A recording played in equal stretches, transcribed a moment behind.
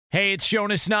Hey, it's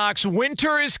Jonas Knox.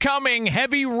 Winter is coming.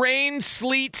 Heavy rain,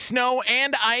 sleet, snow,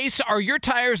 and ice. Are your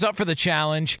tires up for the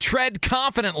challenge? Tread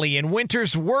confidently in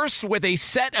winter's worst with a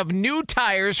set of new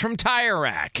tires from Tire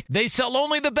Rack. They sell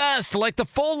only the best, like the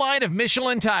full line of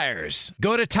Michelin tires.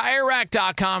 Go to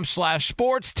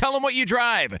TireRack.com/sports. Tell them what you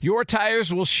drive. Your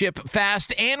tires will ship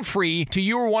fast and free to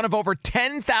you or one of over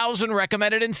 10,000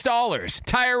 recommended installers.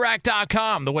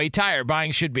 TireRack.com, the way tire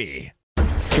buying should be.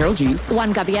 Karol G,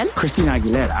 Juan Gabriel, Christina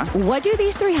Aguilera. What do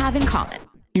these three have in common?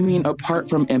 You mean apart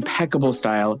from impeccable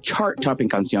style, chart-topping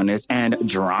canciones, and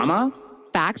drama?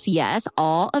 Facts, yes,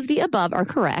 all of the above are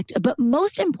correct, but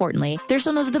most importantly, they're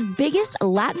some of the biggest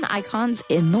Latin icons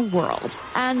in the world.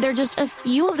 And they're just a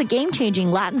few of the game-changing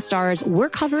Latin stars we're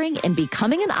covering in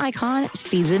Becoming an Icon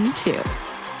Season 2.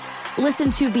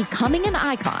 Listen to Becoming an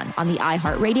Icon on the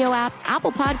iHeartRadio app,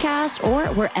 Apple Podcasts, or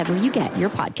wherever you get your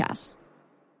podcasts.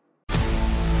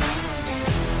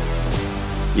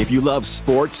 If you love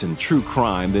sports and true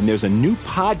crime, then there's a new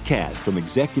podcast from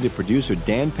executive producer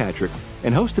Dan Patrick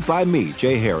and hosted by me,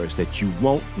 Jay Harris, that you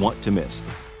won't want to miss.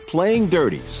 Playing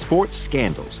Dirty: Sports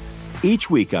Scandals. Each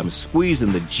week, I'm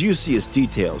squeezing the juiciest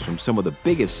details from some of the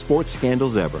biggest sports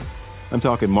scandals ever. I'm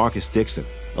talking Marcus Dixon,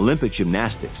 Olympic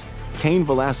gymnastics, Cain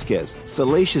Velasquez,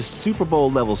 salacious Super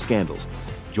Bowl-level scandals.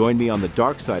 Join me on the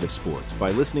dark side of sports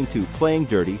by listening to Playing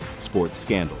Dirty: Sports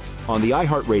Scandals on the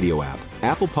iHeartRadio app,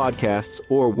 Apple Podcasts,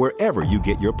 or wherever you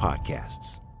get your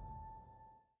podcasts.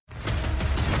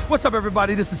 What's up,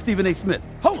 everybody? This is Stephen A. Smith,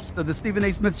 host of the Stephen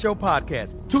A. Smith Show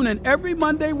podcast. Tune in every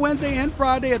Monday, Wednesday, and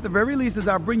Friday at the very least as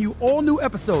I bring you all new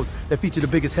episodes that feature the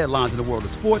biggest headlines in the world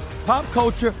of sports, pop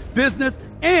culture, business,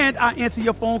 and I answer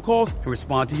your phone calls and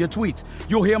respond to your tweets.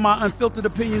 You'll hear my unfiltered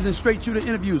opinions and straight-shooter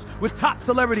interviews with top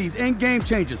celebrities and game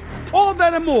changers. All of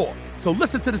that and more. So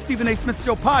listen to the Stephen A. Smith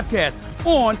Show podcast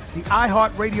on the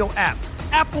iHeartRadio app,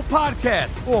 Apple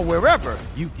Podcasts, or wherever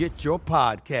you get your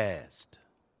podcast.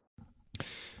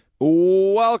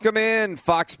 Welcome in,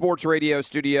 Fox Sports Radio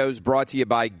Studios, brought to you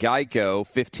by Geico.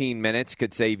 15 minutes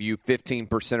could save you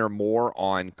 15% or more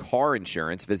on car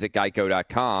insurance. Visit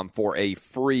geico.com for a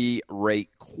free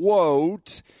rate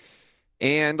quote.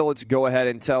 And let's go ahead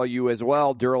and tell you as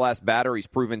well, Duralast batteries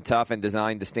proven tough and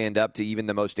designed to stand up to even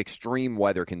the most extreme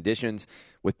weather conditions.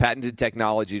 With patented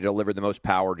technology to deliver the most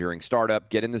power during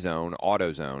startup, get in the zone,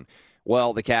 AutoZone.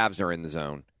 Well, the Cavs are in the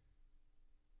zone.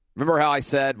 Remember how I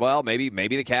said, well, maybe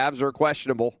the Cavs are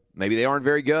questionable. Maybe they aren't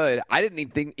very good. I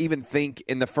didn't even think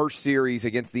in the first series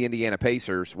against the Indiana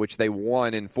Pacers, which they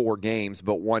won in 4 games,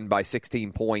 but won by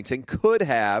 16 points, and could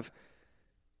have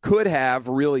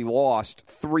really lost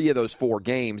 3 of those 4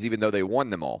 games, even though they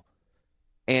won them all.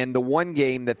 And the one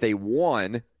game that they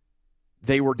won,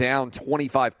 they were down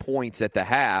 25 points at the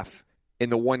half. In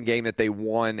the one game that they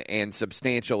won and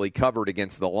substantially covered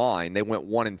against the line, they went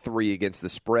 1-3 against the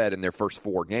spread in their first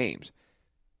 4 games.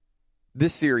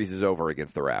 This series is over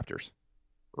against the Raptors.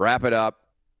 Wrap it up,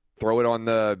 throw it on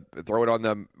the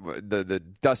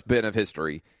dustbin of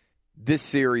history. This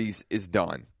series is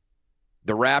done.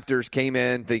 The Raptors came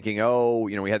in thinking,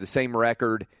 we had the same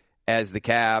record as the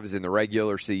Cavs in the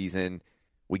regular season.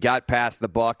 We got past the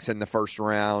Bucks in the first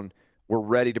round. We're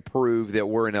ready to prove that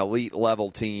we're an elite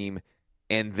level team.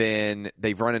 And then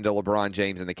they've run into LeBron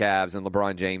James and the Cavs, and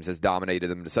LeBron James has dominated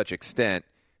them to such extent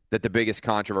that the biggest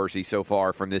controversy so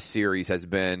far from this series has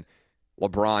been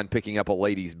LeBron picking up a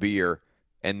lady's beer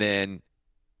and then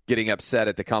getting upset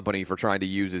at the company for trying to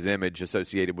use his image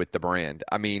associated with the brand.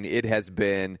 I mean, it has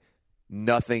been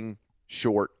nothing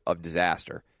short of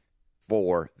disaster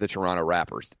for the Toronto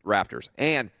Raptors.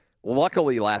 And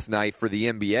luckily last night for the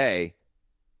NBA,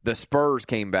 the Spurs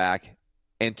came back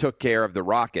and took care of the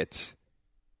Rockets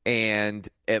and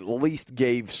at least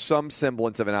gave some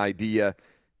semblance of an idea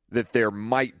that there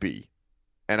might be,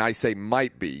 and I say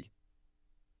might be,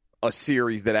 a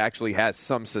series that actually has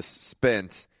some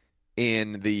suspense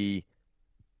in the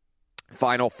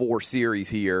Final 4 series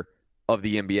here of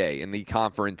the NBA. In the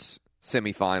conference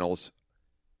semifinals,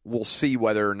 we'll see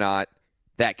whether or not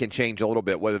that can change a little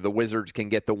bit, whether the Wizards can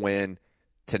get the win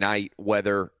tonight,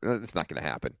 whether it's not going to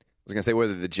happen. I was going to say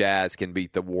whether the Jazz can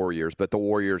beat the Warriors, but the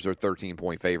Warriors are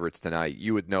 13-point favorites tonight.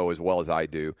 You would know as well as I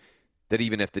do that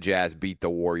even if the Jazz beat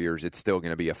the Warriors, it's still going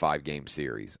to be a 5-game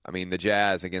series. I mean, the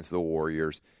Jazz against the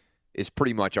Warriors is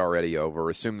pretty much already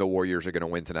over. Assume the Warriors are going to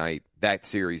win tonight. That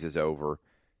series is over.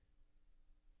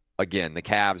 Again, the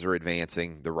Cavs are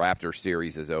advancing. The Raptors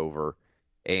series is over.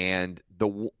 And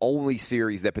the only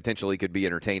series that potentially could be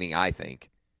entertaining, I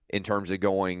think, in terms of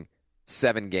going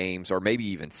 7 games or maybe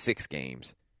even 6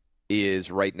 games,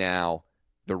 is right now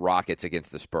the Rockets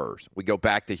against the Spurs. We go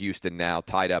back to Houston now,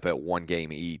 tied up at 1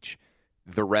 game each.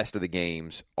 the rest of the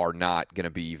games are not going to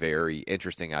be very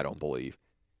interesting, I don't believe.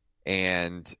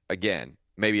 And again,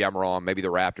 maybe I'm wrong. Maybe the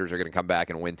Raptors are going to come back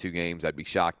and win 2 games. I'd be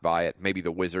shocked by it. Maybe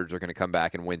the Wizards are going to come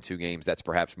back and win 2 games. That's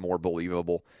perhaps more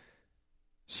believable.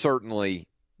 Certainly,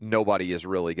 nobody is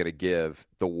really going to give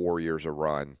the Warriors a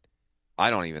run. I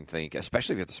don't even think,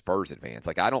 especially if the Spurs advance.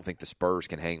 Like, I don't think the Spurs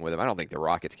can hang with them. I don't think the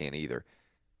Rockets can either.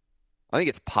 I think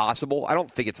it's possible. I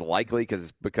don't think it's likely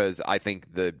because I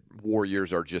think the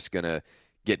Warriors are just going to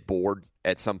get bored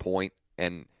at some point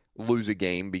and lose a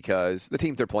game because the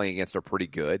teams they're playing against are pretty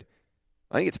good.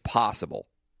 I think it's possible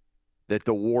that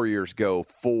the Warriors go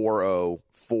 4-0,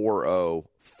 4-0,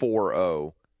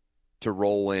 4-0 to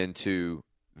roll into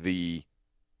the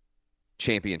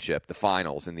championship, the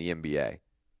finals in the NBA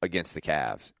against the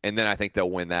Cavs. And then I think they'll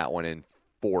win that one in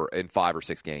 5 or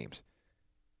 6 games.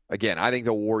 Again, I think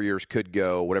the Warriors could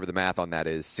go, whatever the math on that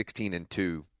is,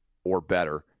 16-2 or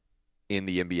better in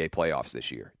the NBA playoffs this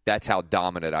year. That's how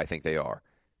dominant I think they are.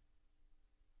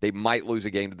 They might lose a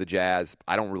game to the Jazz.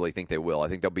 I don't really think they will. I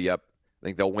think they'll be up. I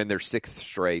think they'll win their 6th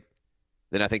straight.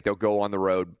 Then I think they'll go on the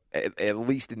road, at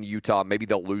least in Utah. Maybe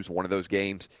they'll lose one of those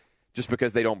games just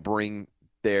because they don't bring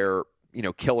their,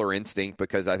 killer instinct,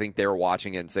 because I think they're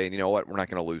watching it and saying, you know what, we're not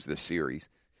going to lose this series.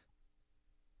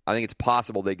 I think it's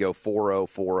possible they go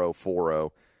 4-0, 4-0,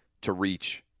 4-0 to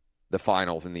reach the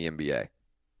finals in the NBA.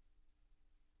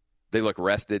 They look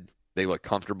rested. They look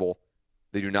comfortable.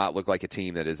 They do not look like a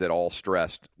team that is at all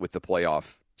stressed with the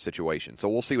playoff situation. So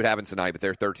we'll see what happens tonight, but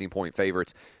they're 13-point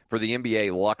favorites. For the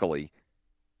NBA, luckily,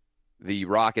 the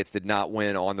Rockets did not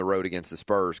win on the road against the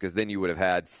Spurs, because then you would have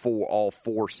had all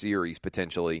 4 series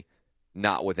potentially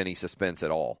not with any suspense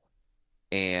at all.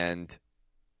 And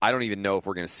I don't even know if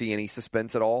we're going to see any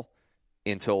suspense at all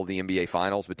until the NBA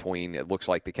Finals between, it looks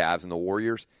like, the Cavs and the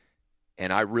Warriors.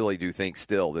 And I really do think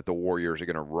still that the Warriors are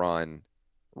going to run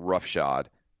roughshod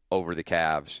over the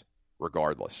Cavs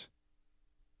regardless.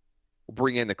 We'll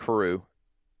bring in the crew.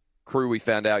 Crew we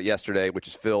found out yesterday, which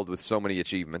is filled with so many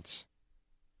achievements.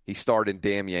 He starred in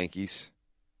Damn Yankees.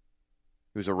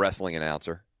 He was a wrestling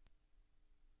announcer.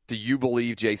 Do you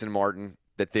believe, Jason Martin,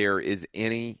 that there is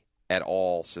any at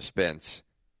all suspense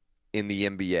in the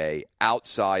NBA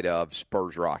outside of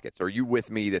Spurs Rockets? Are you with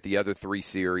me that the other 3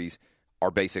 series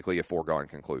are basically a foregone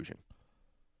conclusion?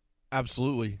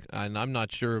 Absolutely. And I'm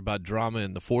not sure about drama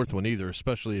in the 4th one either,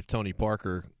 especially if Tony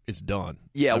Parker is done.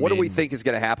 Yeah, what do we think is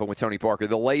going to happen with Tony Parker?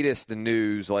 The latest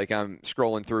news, like I'm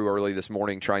scrolling through early this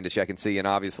morning trying to check and see, and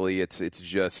obviously it's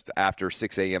just after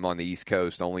 6 a.m. on the East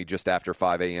Coast, only just after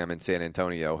 5 a.m. in San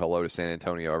Antonio. Hello to San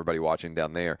Antonio, everybody watching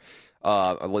down there,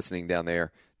 listening down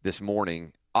there this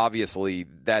morning. Obviously,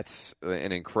 that's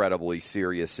an incredibly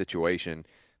serious situation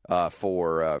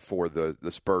for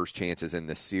the Spurs' chances in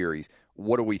this series.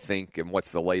 What do we think, and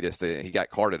what's the latest? He got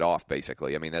carted off,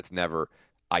 basically. I mean, that's never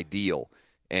ideal.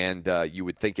 And you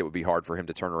would think it would be hard for him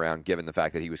to turn around given the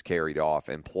fact that he was carried off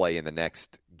and play in the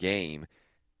next game.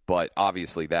 But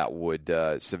obviously that would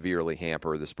severely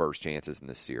hamper the Spurs' chances in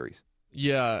this series.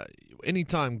 Yeah,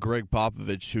 anytime Greg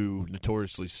Popovich, who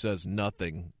notoriously says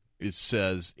nothing,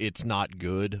 says it's not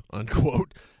good,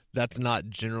 unquote, that's not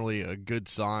generally a good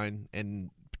sign.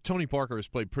 And Tony Parker has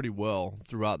played pretty well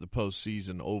throughout the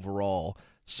postseason overall.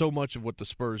 So much of what the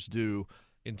Spurs do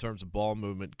in terms of ball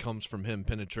movement comes from him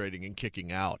penetrating and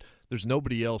kicking out. There's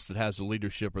nobody else that has the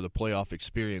leadership or the playoff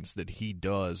experience that he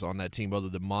does on that team other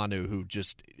than Manu, who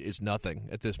just is nothing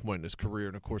at this point in his career.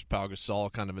 And, of course, Pau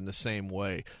Gasol kind of in the same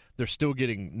way. They're still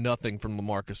getting nothing from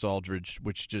LaMarcus Aldridge,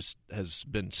 which just has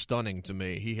been stunning to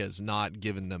me. He has not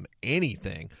given them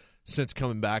anything since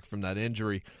coming back from that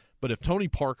injury. But if Tony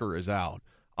Parker is out,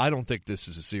 I don't think this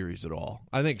is a series at all.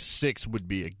 I think 6 would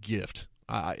be a gift.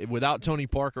 Without Tony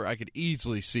Parker, I could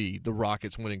easily see the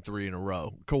Rockets winning 3 in a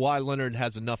row. Kawhi Leonard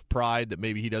has enough pride that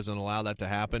maybe he doesn't allow that to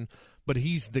happen, but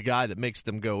he's the guy that makes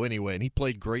them go anyway, and he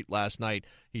played great last night.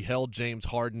 He held James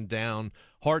Harden down.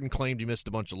 Harden claimed he missed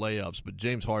a bunch of layups, but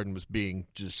James Harden was being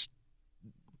just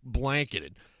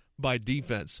blanketed by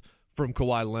defense from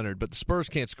Kawhi Leonard. But the Spurs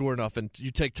can't score enough, and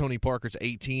you take Tony Parker's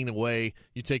 18 away,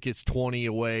 you take his 20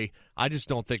 away. I just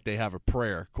don't think they have a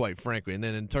prayer, quite frankly. And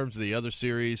then in terms of the other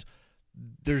series,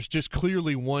 there's just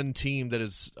clearly one team that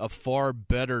is a far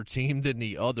better team than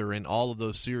the other in all of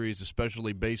those series,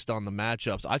 especially based on the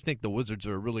matchups. I think the Wizards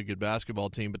are a really good basketball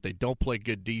team, but they don't play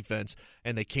good defense,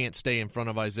 and they can't stay in front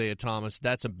of Isaiah Thomas.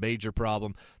 That's a major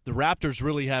problem. The Raptors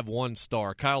really have one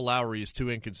star. Kyle Lowry is too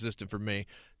inconsistent for me.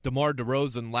 DeMar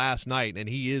DeRozan last night, and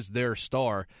he is their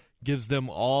star, gives them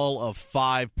all of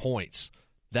 5 points.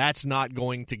 That's not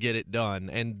going to get it done.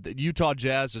 And the Utah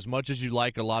Jazz, as much as you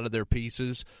like a lot of their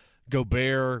pieces,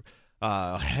 Gobert,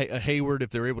 Hayward, if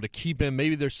they're able to keep him,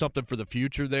 maybe there's something for the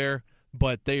future there.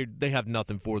 But they have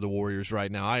nothing for the Warriors right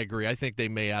now. I agree. I think they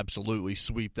may absolutely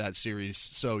sweep that series.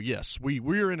 So, yes,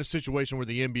 we're in a situation where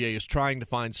the NBA is trying to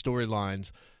find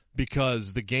storylines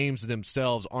because the games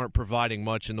themselves aren't providing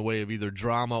much in the way of either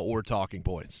drama or talking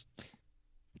points.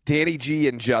 Danny G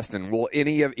and Justin, will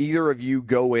either of you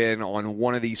go in on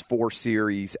one of these 4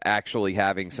 series actually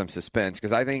having some suspense?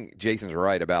 Because I think Jason's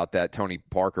right about that Tony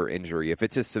Parker injury. If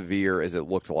it's as severe as it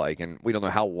looked like, and we don't know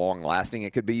how long-lasting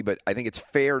it could be, but I think it's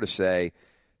fair to say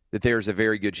that there's a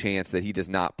very good chance that he does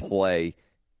not play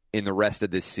in the rest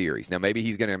of this series. Now, maybe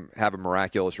he's going to have a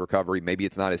miraculous recovery. Maybe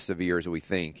it's not as severe as we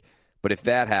think. But if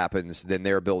that happens, then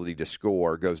their ability to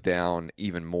score goes down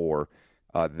even more.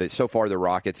 So far, the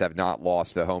Rockets have not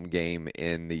lost a home game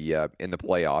in the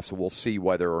playoffs. We'll see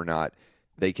whether or not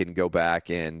they can go back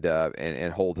and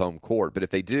hold home court. But if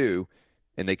they do,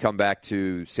 and they come back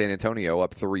to San Antonio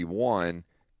up 3-1,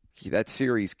 that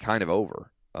series kind of over.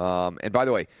 And by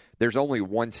the way, there's only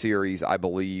one series I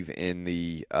believe in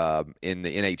the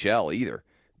NHL either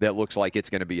that looks like it's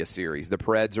going to be a series. The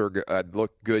Preds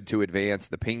look good to advance.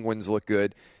 The Penguins look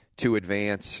good to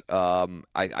advance.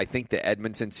 I think the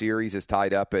Edmonton series is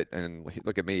tied up at, and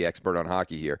look at me, expert on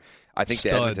hockey here. I think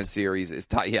the Edmonton series is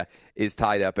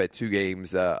tied up at 2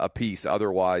 games apiece.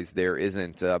 Otherwise, there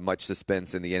isn't much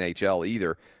suspense in the NHL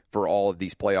either for all of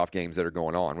these playoff games that are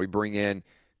going on. We bring in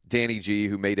Danny G,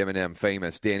 who made Eminem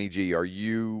famous. Danny G, are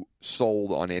you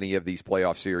sold on any of these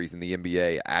playoff series in the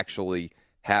NBA actually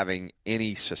having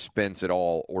any suspense at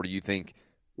all, or do you think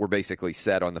we're basically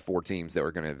set on the 4 teams that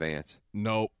are going to advance?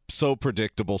 Nope. So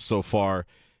predictable so far,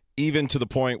 even to the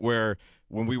point where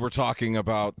when we were talking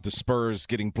about the Spurs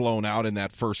getting blown out in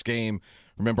that first game,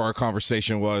 remember our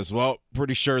conversation was, well,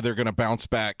 pretty sure they're going to bounce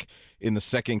back in the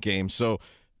second game. So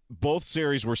both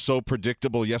series were so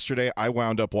predictable yesterday, I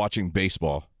wound up watching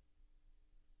baseball.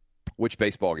 Which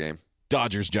baseball game?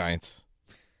 Dodgers-Giants.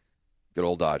 Good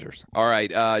old Dodgers. All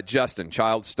right, Justin,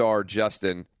 child star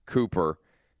Justin Cooper,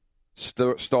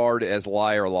 starred as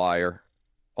Liar Liar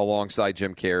alongside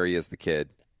Jim Carrey as the kid.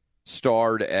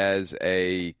 Starred as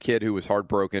a kid who was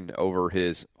heartbroken over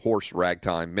his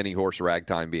mini horse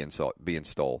Ragtime being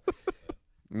stole.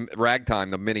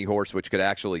 Ragtime, the mini horse, which could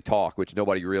actually talk, which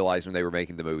nobody realized when they were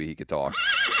making the movie he could talk.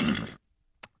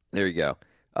 There you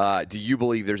go. Do you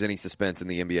believe there's any suspense in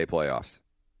the NBA playoffs?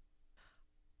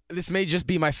 This may just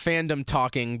be my fandom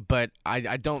talking, but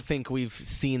I don't think we've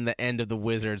seen the end of the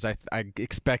Wizards. I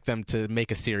expect them to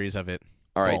make a series of it.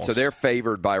 All right, False. So they're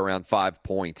favored by around 5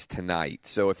 points tonight.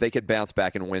 So if they could bounce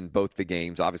back and win both the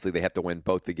games, obviously they have to win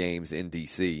both the games in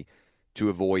D.C. to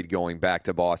avoid going back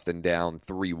to Boston down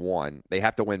 3-1. They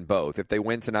have to win both. If they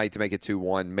win tonight to make it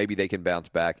 2-1, maybe they can bounce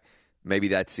back. Maybe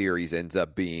that series ends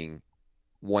up being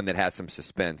one that has some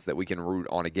suspense that we can root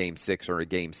on a Game 6 or a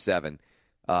Game 7.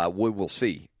 We will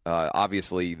see.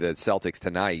 Obviously, the Celtics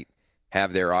tonight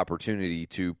have their opportunity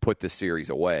to put the series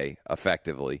away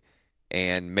effectively,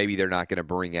 and maybe they're not going to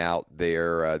bring out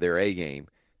their A game,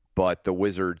 but the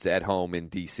Wizards at home in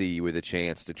D.C. with a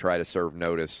chance to try to serve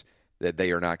notice that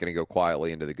they are not going to go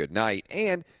quietly into the good night.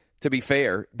 And to be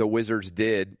fair, the Wizards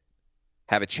did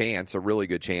have a really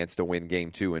good chance to win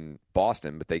Game 2 in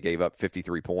Boston, but they gave up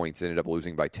 53 points, ended up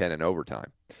losing by 10 in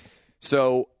overtime.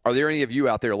 So are there any of you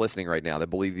out there listening right now that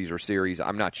believe these are series?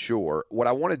 I'm not sure. What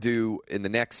I want to do in the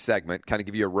next segment, kind of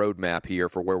give you a roadmap here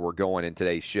for where we're going in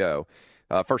today's show.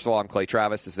 First of all, I'm Clay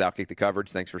Travis. This is Outkick the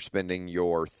Coverage. Thanks for spending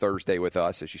your Thursday with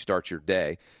us as you start your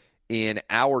day. In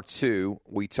hour 2,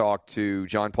 we talked to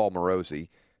John Paul Morosi,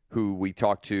 who we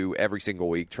talk to every single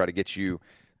week, try to get you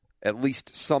at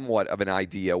least somewhat of an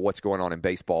idea what's going on in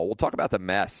baseball. We'll talk about the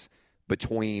mess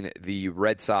between the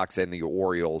Red Sox and the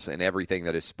Orioles and everything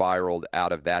that has spiraled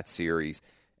out of that series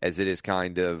as it has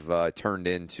kind of turned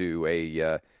into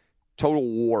a total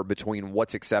war between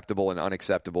what's acceptable and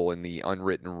unacceptable in the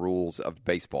unwritten rules of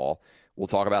baseball. We'll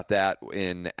talk about that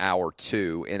in hour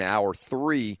 2. In hour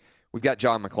 3, we've got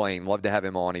John McClain. Love to have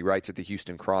him on. He writes at the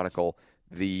Houston Chronicle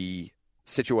the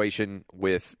situation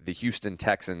with the Houston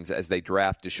Texans as they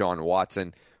draft Deshaun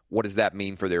Watson. What does that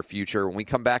mean for their future? When we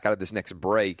come back out of this next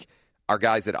break, our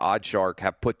guys at OddsShark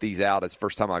have put these out. It's the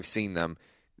first time I've seen them.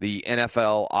 The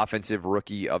NFL Offensive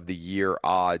Rookie of the Year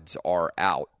odds are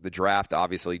out. The draft,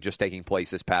 obviously, just taking place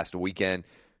this past weekend.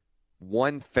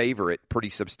 One favorite pretty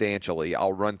substantially.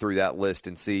 I'll run through that list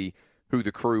and see who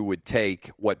the crew would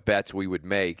take, what bets we would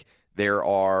make. There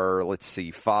are,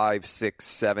 5, 6,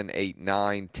 7, 8,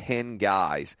 9, 10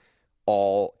 guys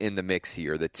all in the mix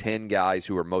here. The 10 guys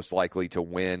who are most likely to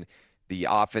win the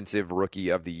Offensive Rookie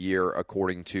of the Year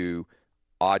according to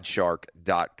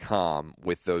oddshark.com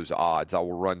with those odds. I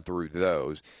will run through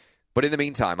those. But in the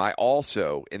meantime, I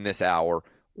also, in this hour,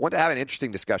 want to have an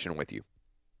interesting discussion with you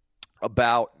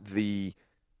about the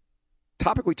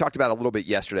topic we talked about a little bit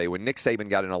yesterday when Nick Saban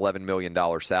got an $11 million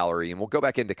salary. And we'll go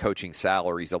back into coaching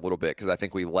salaries a little bit because I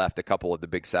think we left a couple of the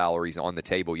big salaries on the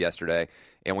table yesterday,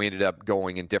 and we ended up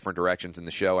going in different directions in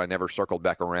the show. I never circled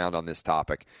back around on this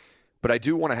topic. But I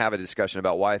do want to have a discussion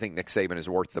about why I think Nick Saban is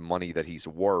worth the money that he's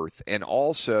worth, and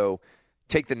also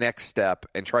take the next step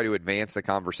and try to advance the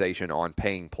conversation on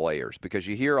paying players, because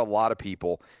you hear a lot of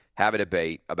people have a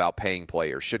debate about paying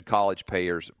players. Should college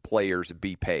players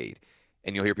be paid?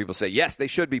 And you'll hear people say, yes, they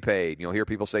should be paid. And you'll hear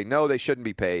people say, no, they shouldn't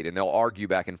be paid. And they'll argue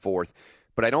back and forth.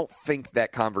 But I don't think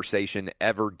that conversation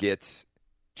ever gets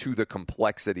to the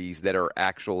complexities that are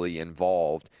actually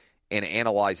involved and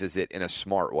analyzes it in a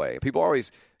smart way. People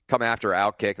always come after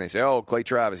Outkick and they say, oh, Clay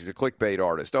Travis, he's a clickbait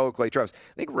artist. Oh, Clay Travis.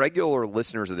 I think regular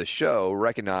listeners of the show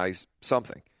recognize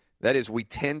something. That is, we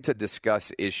tend to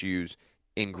discuss issues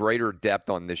in greater depth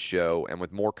on this show and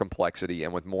with more complexity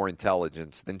and with more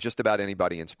intelligence than just about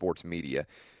anybody in sports media.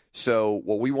 So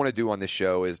what we want to do on this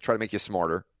show is try to make you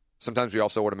smarter. Sometimes we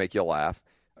also want to make you laugh.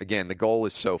 Again, the goal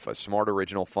is SOFA, smart,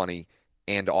 original, funny,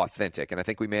 and authentic. And I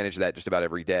think we manage that just about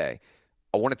every day.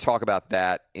 I want to talk about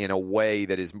that in a way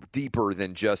that is deeper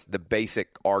than just the basic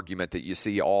argument that you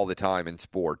see all the time in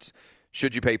sports.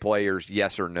 Should you pay players,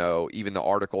 yes or no? Even the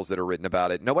articles that are written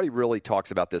about it. Nobody really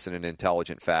talks about this in an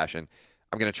intelligent fashion.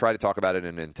 I'm going to try to talk about it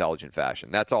in an intelligent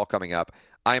fashion. That's all coming up.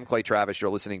 I am Clay Travis.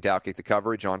 You're listening to Outkick the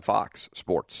Coverage on Fox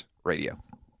Sports Radio.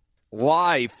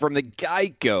 Live from the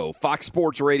Geico Fox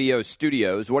Sports Radio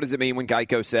studios. What does it mean when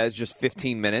Geico says just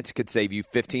 15 minutes could save you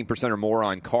 15% or more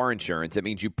on car insurance? It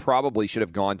means you probably should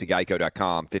have gone to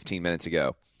geico.com 15 minutes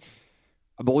ago.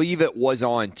 I believe it was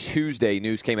on Tuesday,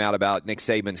 news came out about Nick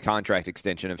Saban's contract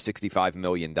extension of $65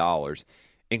 million.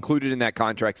 Included in that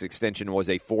contract extension was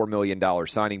a $4 million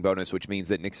signing bonus, which means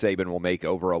that Nick Saban will make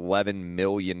over $11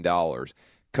 million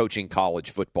coaching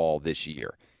college football this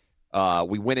year.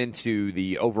 We went into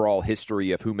the overall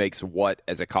history of who makes what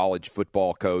as a college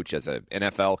football coach, as an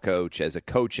NFL coach, as a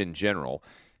coach in general.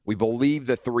 We believe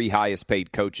the three highest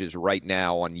paid coaches right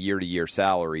now on year-to-year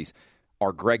salaries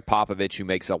are Greg Popovich, who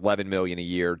makes $11 million a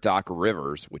year, Doc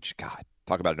Rivers, which, God,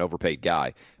 talk about an overpaid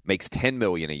guy, makes $10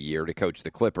 million a year to coach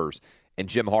the Clippers, and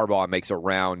Jim Harbaugh makes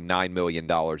around $9 million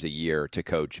a year to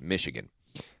coach Michigan.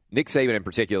 Nick Saban in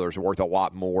particular is worth a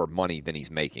lot more money than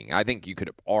he's making. I think you could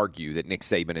argue that Nick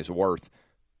Saban is worth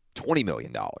 $20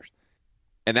 million.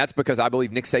 And that's because I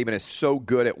believe Nick Saban is so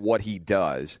good at what he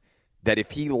does that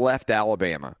if he left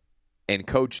Alabama and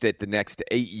coached it the next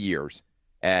 8 years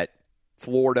at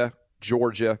Florida,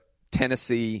 Georgia,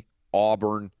 Tennessee,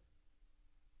 Auburn,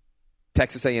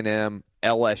 Texas A&M,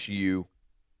 LSU,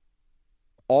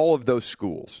 all of those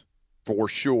schools for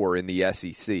sure in the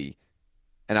SEC.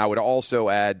 And I would also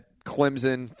add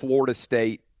Clemson, Florida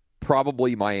State,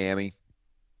 probably Miami.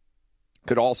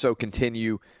 Could also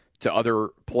continue to other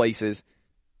places.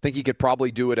 I think he could probably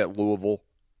do it at Louisville.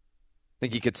 I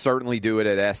think he could certainly do it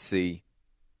at SC.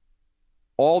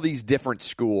 All these different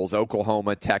schools,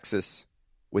 Oklahoma, Texas,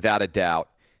 without a doubt.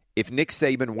 If Nick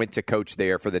Saban went to coach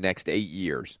there for the next 8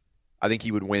 years, I think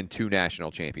he would win 2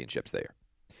 national championships there.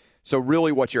 So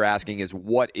really what you're asking is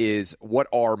what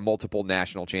are multiple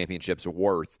national championships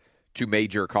worth to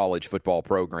major college football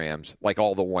programs like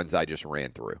all the ones I just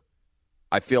ran through?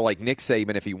 I feel like Nick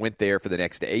Saban, if he went there for the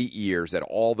next 8 years, that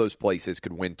all those places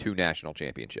could win 2 national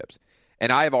championships.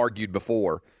 And I have argued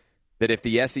before that if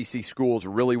the SEC schools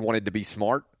really wanted to be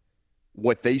smart,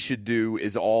 what they should do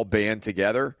is all band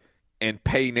together and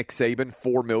pay Nick Saban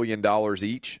 $4 million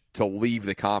each to leave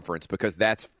the conference, because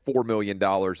that's $4 million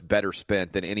better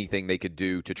spent than anything they could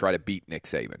do to try to beat Nick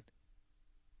Saban.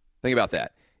 Think about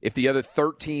that. If the other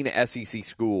 13 SEC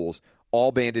schools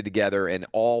all banded together and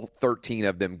all 13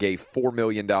 of them gave $4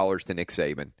 million to Nick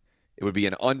Saban, it would be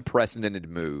an unprecedented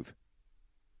move.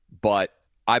 But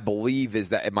I believe,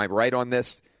 am I right on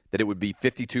this, that it would be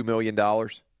 $52 million?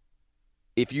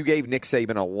 If you gave Nick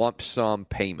Saban a lump sum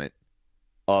payment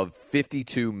of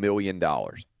 $52 million,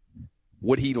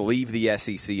 would he leave the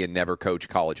SEC and never coach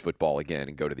college football again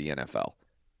and go to the NFL?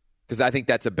 Because I think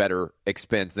that's a better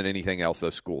expense than anything else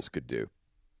those schools could do.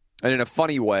 And in a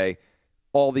funny way,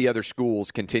 all the other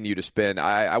schools continue to spend.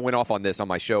 I went off on this on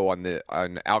my show on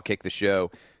Outkick the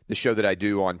show that I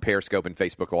do on Periscope and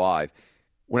Facebook Live.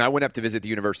 When I went up to visit the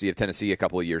University of Tennessee a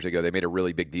couple of years ago, they made a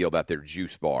really big deal about their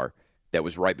juice bar that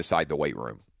was right beside the weight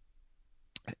room.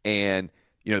 And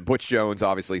you know, Butch Jones,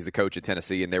 obviously, is the coach at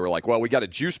Tennessee, and they were like, well, we got a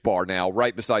juice bar now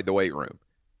right beside the weight room.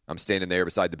 I'm standing there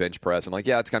beside the bench press. I'm like,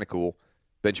 yeah, it's kind of cool.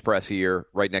 bench press here.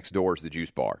 Right next door is the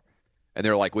juice bar. And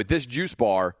they're like, with this juice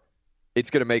bar, it's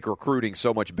going to make recruiting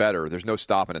so much better. There's no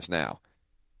stopping us now.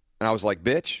 And I was like,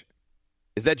 bitch,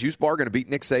 is that juice bar going to beat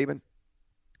Nick Saban?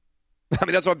 I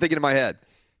mean, that's what I'm thinking in my head.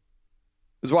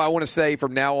 This is why I want to say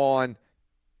from now on,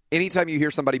 anytime you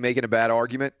hear somebody making a bad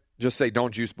argument, just say,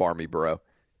 don't juice bar me, bro.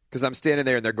 Because I'm standing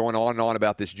there and they're going on and on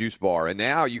about this juice bar. And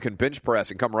now you can bench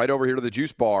press and come right over here to the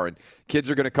juice bar. And kids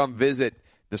are going to come visit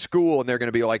the school and they're going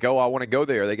to be like, oh, I want to go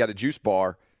there. They got a juice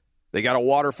bar. They got a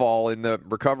waterfall in the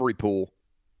recovery pool.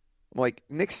 I'm like,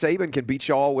 Nick Saban can beat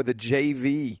y'all with a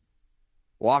JV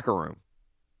locker room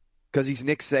because he's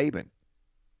Nick Saban.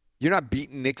 You're not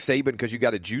beating Nick Saban because you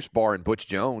got a juice bar in Butch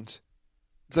Jones.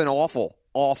 It's an awful,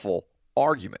 awful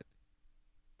argument.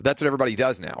 But that's what everybody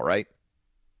does now, right?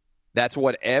 That's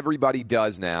what everybody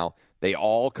does now. They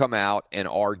all come out and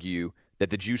argue that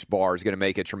the juice bar is going to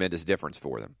make a tremendous difference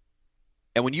for them.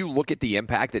 And when you look at the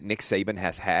impact that Nick Saban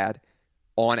has had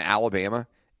on Alabama,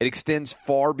 it extends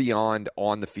far beyond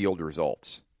on-the-field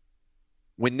results.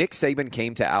 When Nick Saban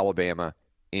came to Alabama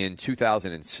in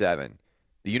 2007,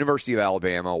 the University of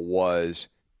Alabama was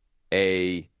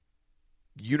a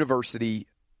university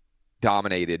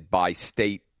dominated by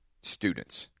state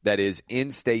students. That is,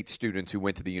 in-state students who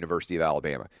went to the University of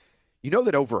Alabama. You know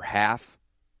that over half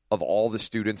of all the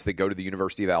students that go to the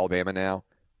University of Alabama now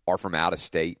are from out of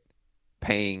state,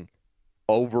 paying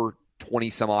over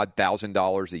 $20-some-odd thousand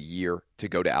a year to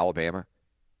go to Alabama?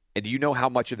 And do you know how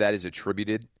much of that is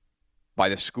attributed by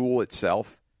the school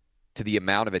itself to the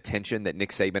amount of attention that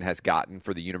Nick Saban has gotten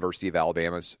for the University of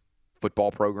Alabama's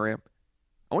football program?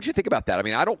 I want you to think about that. I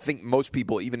mean, I don't think most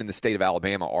people, even in the state of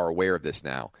Alabama, are aware of this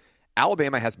now.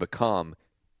 Alabama has become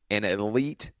an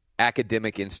elite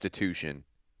academic institution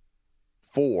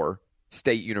for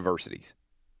state universities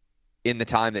in the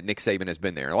time that Nick Saban has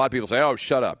been there. And a lot of people say, oh,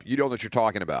 shut up. You don't know what you're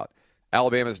talking about.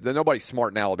 Nobody's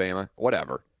smart in Alabama.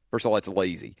 Whatever. First of all, it's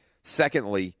lazy.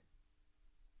 Secondly,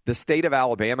 the state of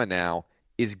Alabama now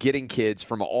is getting kids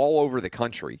from all over the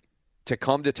country to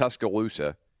come to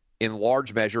Tuscaloosa in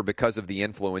large measure because of the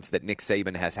influence that Nick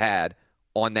Saban has had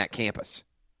on that campus.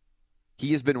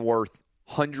 He has been worth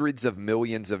hundreds of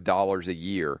millions of dollars a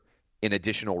year in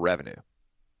additional revenue.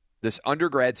 This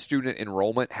undergrad student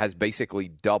enrollment has basically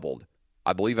doubled,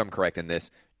 I believe I'm correct in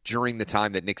this, during the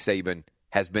time that Nick Saban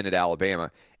has been at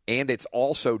Alabama. And it's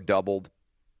also doubled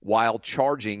while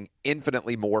charging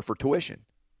infinitely more for tuition.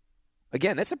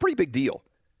 Again, that's a pretty big deal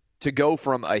to go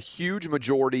from a huge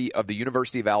majority of the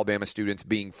University of Alabama students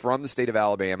being from the state of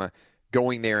Alabama,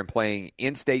 going there and paying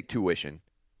in-state tuition,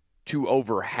 to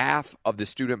over half of the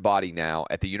student body now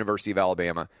at the University of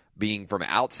Alabama being from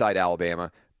outside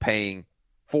Alabama, paying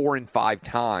 4 and 5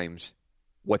 times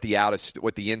what the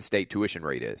in-state tuition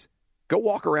rate is. Go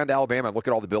walk around Alabama and look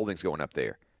at all the buildings going up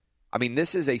there. I mean,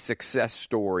 this is a success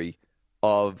story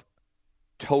of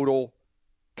total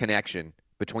connection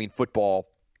between football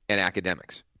and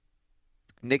academics.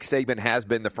 Nick Saban has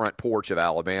been the front porch of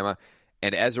Alabama,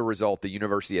 and as a result, the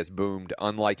university has boomed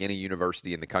unlike any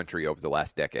university in the country over the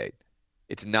last decade.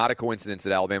 It's not a coincidence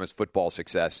that Alabama's football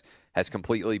success has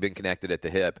completely been connected at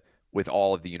the hip with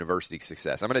all of the university's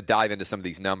success. I'm going to dive into some of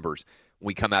these numbers when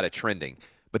we come out of trending.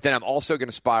 But then I'm also going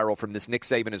to spiral from this. Nick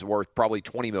Saban is worth probably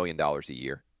 $20 million a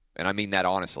year. And I mean that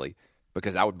honestly,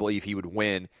 because I would believe he would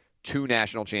win 2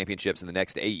 national championships in the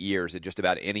next 8 years at just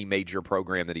about any major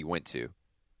program that he went to.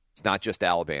 It's not just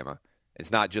Alabama.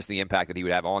 It's not just the impact that he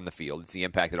would have on the field. It's the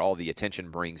impact that all the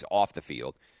attention brings off the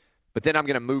field. But then I'm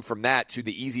going to move from that to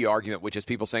the easy argument, which is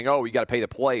people saying, oh, you got to pay the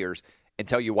players, and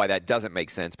tell you why that doesn't make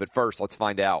sense. But first, let's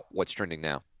find out what's trending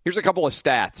now. Here's a couple of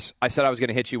stats I said I was going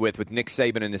to hit you with Nick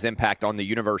Saban and his impact on the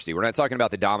university. We're not talking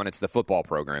about the dominance the football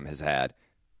program has had.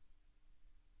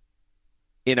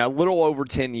 In a little over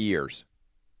 10 years,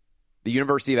 the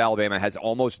University of Alabama has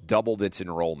almost doubled its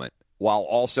enrollment while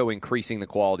also increasing the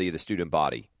quality of the student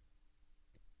body.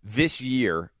 This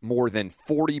year, more than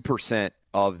 40%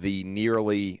 of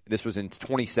the this was in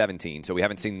 2017, so we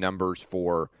haven't seen numbers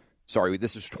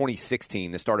this is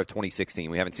 2016, the start of 2016.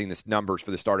 We haven't seen the numbers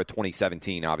for the start of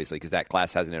 2017, obviously, because that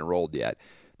class hasn't enrolled yet.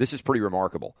 This is pretty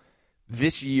remarkable.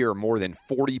 This year, more than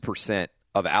 40%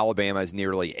 of Alabama's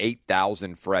nearly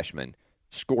 8,000 freshmen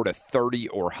scored a 30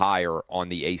 or higher on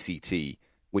the ACT,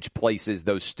 which places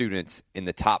those students in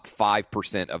the top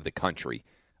 5% of the country.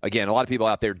 Again, a lot of people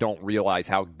out there don't realize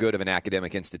how good of an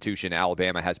academic institution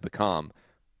Alabama has become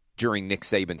during Nick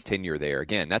Saban's tenure there.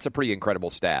 Again, that's a pretty incredible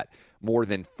stat. More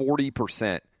than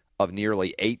 40% of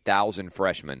nearly 8,000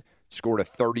 freshmen scored a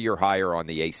 30 or higher on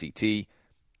the ACT.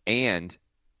 And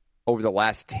over the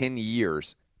last 10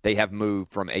 years, they have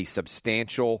moved from a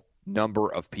substantial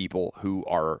number of people who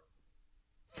are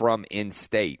from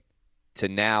in-state to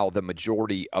now the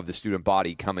majority of the student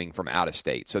body coming from out of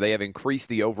state. So they have increased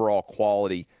the overall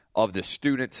quality of the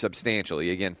students substantially.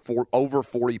 Again, over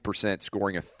 40%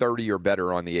 scoring a 30 or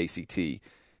better on the ACT. If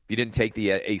you didn't take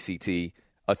the ACT,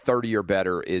 a 30 or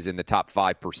better is in the top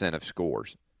 5% of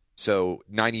scores. So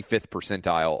 95th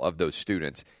percentile of those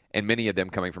students, and many of them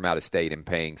coming from out of state and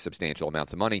paying substantial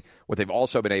amounts of money. What they've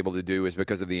also been able to do is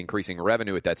because of the increasing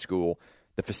revenue at that school,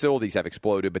 the facilities have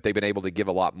exploded, but they've been able to give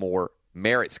a lot more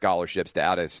merit scholarships to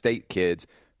out-of-state kids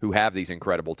who have these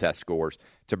incredible test scores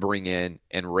to bring in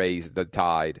and raise the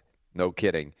tide, no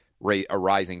kidding, a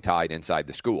rising tide inside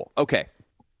the school. Okay,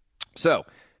 so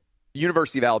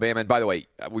University of Alabama, and by the way,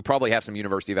 we probably have some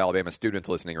University of Alabama students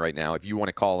listening right now. If you want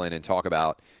to call in and talk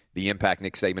about the impact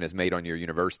Nick Saban has made on your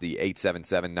university,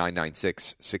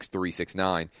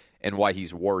 877-996-6369, and why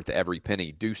he's worth every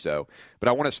penny, do so. But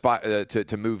I want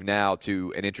to move now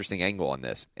to an interesting angle on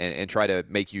this and try to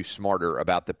make you smarter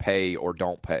about the pay or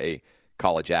don't pay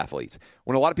college athletes.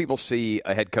 When a lot of people see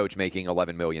a head coach making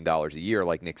 $11 million a year,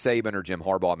 like Nick Saban or Jim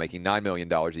Harbaugh making $9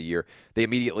 million a year, they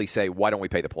immediately say, why don't we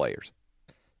pay the players?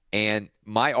 And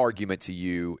my argument to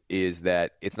you is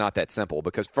that it's not that simple,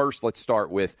 because first, let's start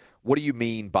with, what do you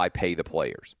mean by pay the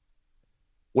players?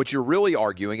 What you're really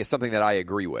arguing is something that I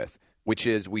agree with, which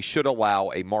is we should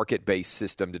allow a market-based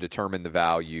system to determine the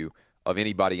value of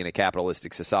anybody in a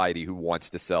capitalistic society who wants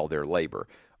to sell their labor.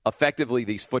 Effectively,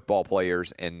 these football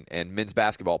players and men's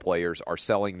basketball players are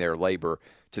selling their labor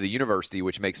to the university,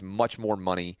 which makes much more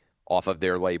money off of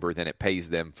their labor than it pays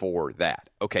them for that.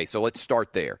 Okay, so let's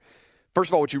start there. First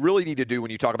of all, what you really need to do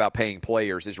when you talk about paying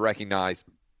players is recognize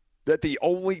that the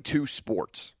only two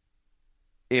sports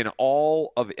in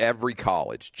all of every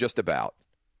college, just about,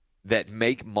 that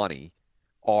make money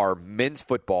are men's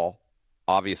football,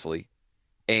 obviously,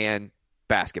 and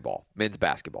basketball, men's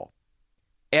basketball.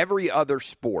 Every other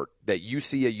sport that you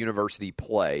see a university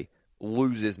play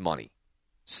loses money,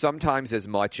 sometimes as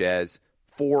much as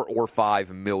 $4 or $5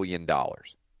 million.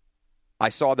 I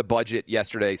saw the budget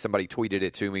yesterday. Somebody tweeted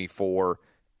it to me for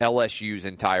LSU's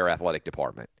entire athletic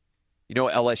department. You know,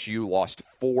 LSU lost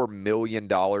 $4 million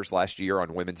last year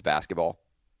on women's basketball.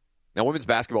 Now, women's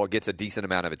basketball gets a decent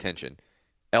amount of attention.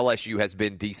 LSU has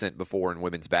been decent before in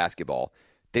women's basketball.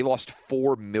 They lost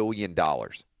 $4 million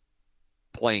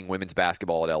playing women's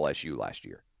basketball at LSU last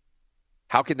year.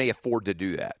 How can they afford to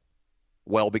do that?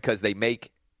 Well, because they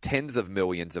make tens of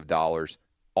millions of dollars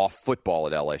off football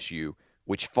at LSU,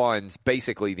 which funds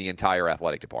basically the entire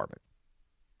athletic department.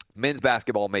 Men's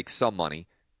basketball makes some money,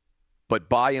 but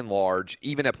by and large,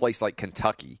 even a place like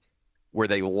Kentucky, where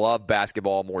they love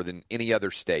basketball more than any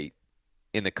other state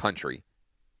in the country,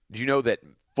 do you know that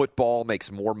football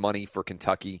makes more money for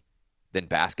Kentucky than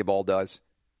basketball does?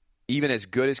 Even as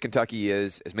good as Kentucky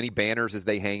is, as many banners as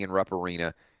they hang in Rupp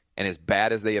Arena, and as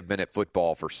bad as they have been at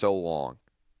football for so long,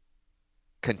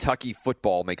 Kentucky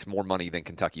football makes more money than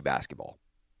Kentucky basketball.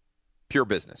 Pure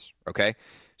business, okay?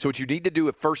 So what you need to do,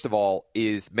 first of all,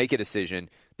 is make a decision.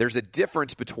 There's a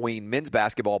difference between men's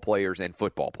basketball players and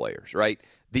football players, right?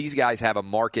 These guys have a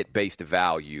market-based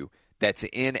value that's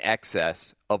in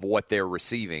excess of what they're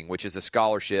receiving, which is a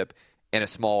scholarship and a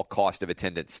small cost of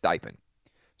attendance stipend.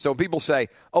 So when people say,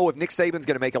 oh, if Nick Saban's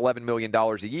going to make $11 million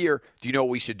a year, do you know what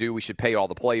we should do? We should pay all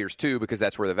the players too, because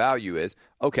that's where the value is.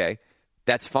 Okay,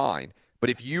 that's fine.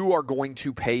 But if you are going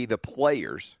to pay the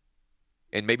players,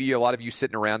 and maybe a lot of you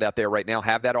sitting around out there right now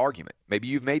have that argument. Maybe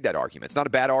you've made that argument. It's not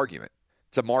a bad argument.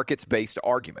 It's a markets-based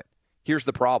argument. Here's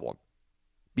the problem.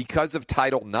 Because of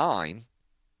Title IX,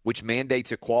 which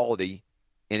mandates equality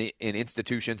in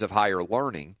institutions of higher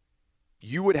learning,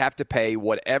 you would have to pay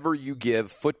whatever you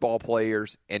give football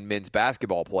players and men's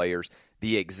basketball players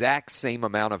the exact same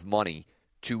amount of money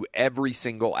to every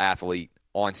single athlete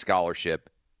on scholarship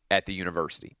at the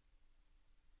university.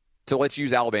 So let's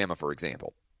use Alabama, for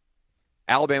example.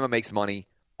 Alabama makes money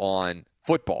on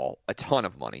football, a ton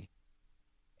of money,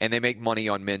 and they make money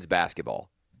on men's basketball.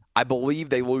 I believe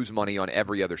they lose money on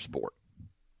every other sport.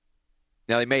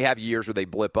 Now, they may have years where they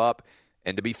blip up,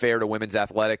 and to be fair to women's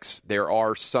athletics, there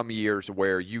are some years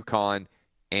where UConn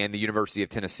and the University of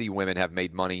Tennessee women have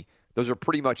made money. Those are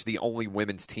pretty much the only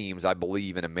women's teams, I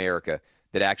believe, in America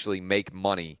that actually make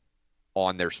money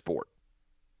on their sport.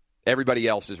 Everybody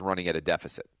else is running at a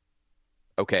deficit.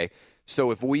 Okay,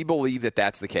 so if we believe that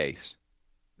that's the case,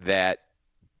 that's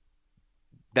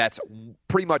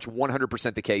pretty much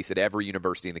 100% the case at every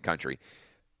university in the country.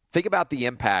 Think about the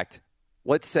impact.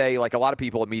 Let's say, like a lot of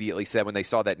people immediately said when they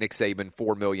saw that Nick Saban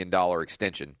 $4 million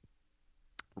extension,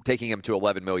 taking him to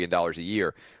 $11 million a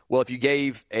year. Well, if you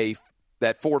gave a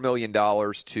that $4 million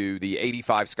to the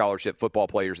 85 scholarship football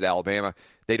players at Alabama,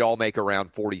 they'd all make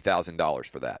around $40,000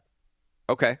 for that.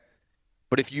 Okay.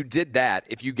 But if you did that,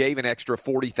 if you gave an extra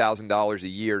 $40,000 a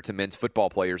year to men's football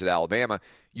players at Alabama,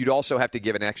 you'd also have to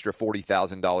give an extra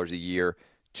 $40,000 a year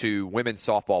to women's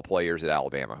softball players at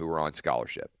Alabama who are on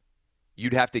scholarship.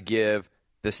 You'd have to give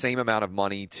the same amount of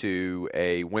money to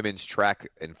a women's track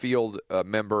and field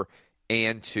member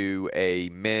and to a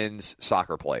men's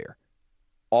soccer player.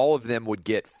 All of them would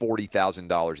get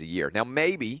 $40,000 a year. Now,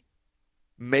 maybe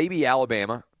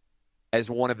Alabama, as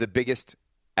one of the biggest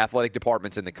athletic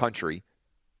departments in the country,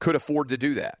 could afford to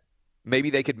do that. Maybe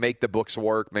they could make the books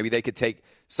work. Maybe they could take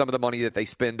some of the money that they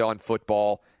spend on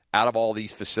football out of all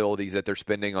these facilities that they're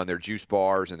spending on their juice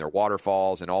bars and their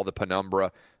waterfalls and all the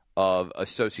penumbra of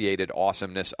associated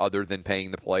awesomeness other than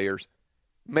paying the players.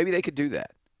 Maybe they could do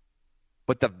that.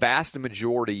 But the vast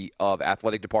majority of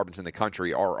athletic departments in the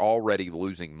country are already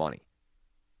losing money.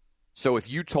 So if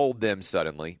you told them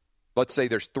suddenly, let's say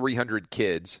there's 300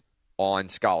 kids on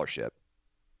scholarship,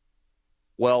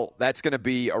 well, that's going to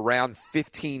be around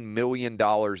 $15 million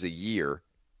a year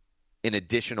in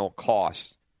additional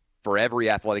costs for every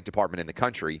athletic department in the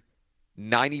country.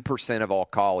 90% of all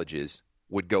colleges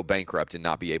would go bankrupt and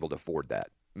not be able to afford that.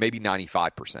 Maybe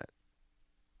 95%.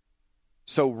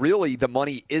 So really, the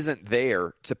money isn't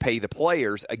there to pay the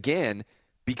players, again,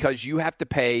 because you have to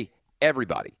pay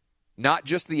everybody, not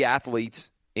just the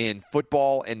athletes in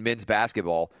football and men's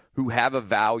basketball who have a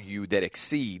value that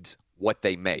exceeds what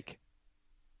they make.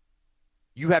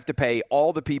 You have to pay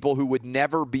all the people who would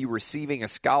never be receiving a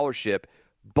scholarship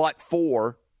but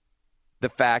for the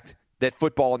fact that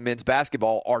football and men's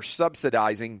basketball are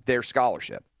subsidizing their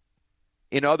scholarship.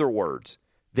 In other words,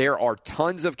 there are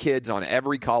tons of kids on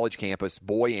every college campus,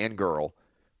 boy and girl,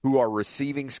 who are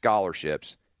receiving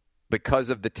scholarships because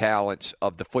of the talents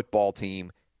of the football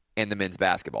team and the men's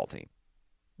basketball team,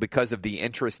 because of the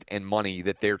interest and money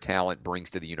that their talent brings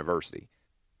to the university.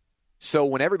 So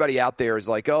when everybody out there is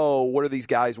like, oh, what are these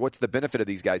guys? What's the benefit of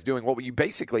these guys doing? What you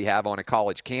basically have on a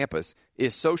college campus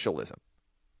is socialism,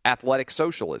 athletic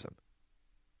socialism.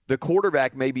 The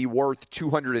quarterback may be worth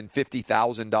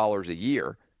 $250,000 a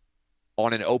year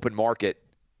on an open market,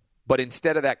 but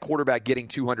instead of that quarterback getting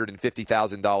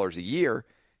 $250,000 a year,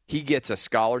 he gets a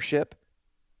scholarship,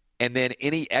 and then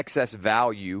any excess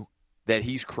value that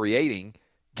he's creating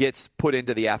gets put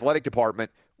into the athletic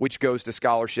department, which goes to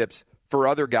scholarships for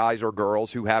other guys or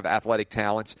girls who have athletic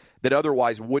talents that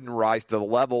otherwise wouldn't rise to the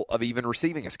level of even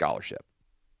receiving a scholarship.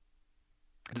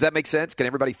 Does that make sense? Can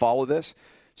everybody follow this?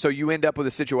 So you end up with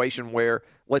a situation where,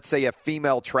 let's say, a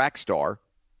female track star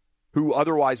who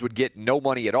otherwise would get no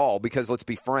money at all, because let's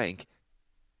be frank,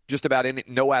 just about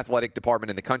no athletic department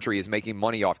in the country is making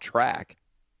money off track.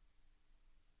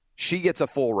 She gets a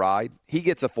full ride. He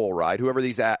gets a full ride, whoever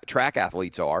these track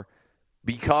athletes are,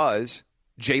 because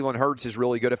Jalen Hurts is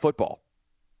really good at football.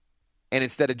 And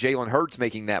instead of Jalen Hurts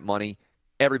making that money,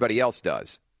 everybody else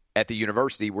does at the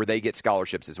university where they get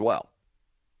scholarships as well.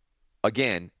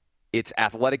 Again, it's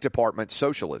athletic department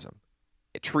socialism,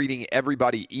 treating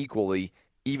everybody equally,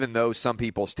 even though some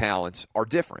people's talents are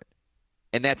different.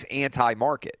 And that's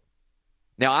anti-market.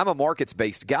 Now, I'm a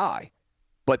markets-based guy,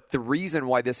 but the reason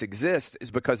why this exists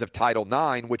is because of Title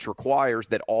IX, which requires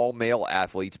that all male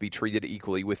athletes be treated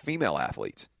equally with female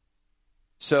athletes.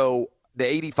 So the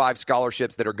 85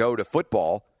 scholarships that go to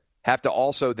football have to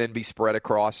also then be spread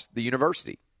across the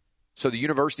university. So the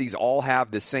universities all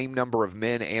have the same number of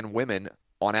men and women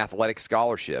on athletic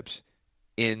scholarships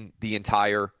in the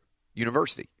entire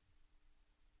university.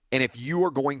 And if you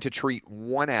are going to treat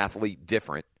one athlete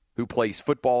different who plays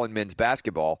football and men's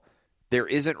basketball, there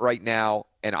isn't right now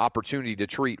an opportunity to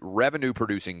treat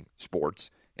revenue-producing sports,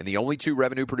 and the only two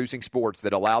revenue-producing sports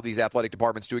that allow these athletic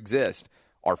departments to exist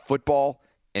are football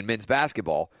and men's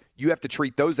basketball. You have to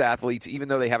treat those athletes, even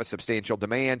though they have a substantial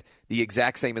demand, the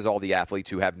exact same as all the athletes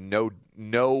who have no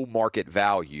market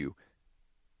value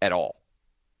at all.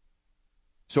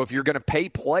 So if you're going to pay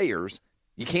players,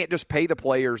 you can't just pay the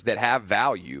players that have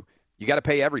value. You got to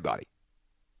pay everybody.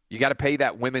 You got to pay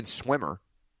that women's swimmer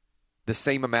the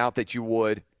same amount that you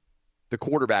would the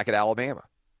quarterback at Alabama.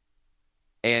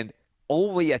 And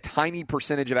only a tiny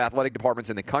percentage of athletic departments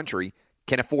in the country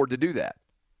can afford to do that.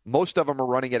 Most of them are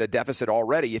running at a deficit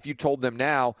already. If you told them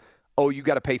now, oh, you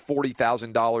got to pay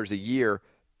 $40,000 a year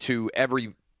to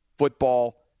every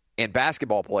football and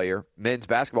basketball player, men's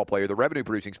basketball player, the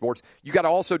revenue-producing sports, you got to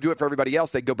also do it for everybody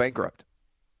else. They'd go bankrupt.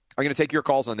 I'm going to take your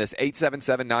calls on this,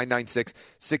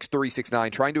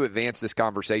 877-996-6369, trying to advance this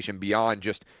conversation beyond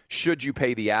just should you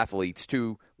pay the athletes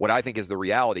to what I think is the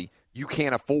reality. You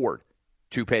can't afford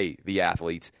to pay the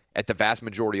athletes, at the vast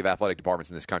majority of athletic departments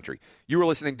in this country. You are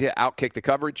listening to Outkick the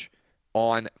Coverage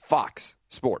on Fox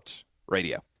Sports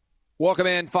Radio. Welcome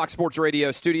in, Fox Sports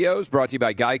Radio studios, brought to you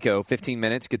by Geico. 15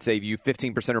 minutes could save you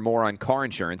 15% or more on car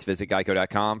insurance. Visit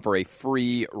geico.com for a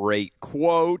free rate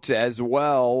quote. As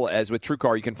well as with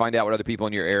TrueCar, you can find out what other people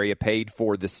in your area paid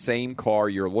for the same car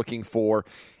you're looking for.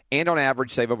 And on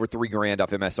average, save over $3,000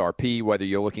 off MSRP. Whether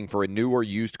you're looking for a new or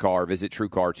used car, visit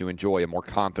TrueCar to enjoy a more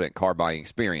confident car buying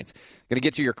experience. Going to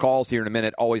get to your calls here in a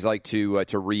minute. Always like to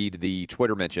read the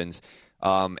Twitter mentions.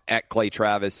 At Clay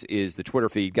Travis is the Twitter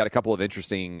feed. Got a couple of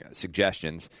interesting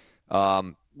suggestions. A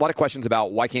lot of questions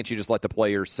about why can't you just let the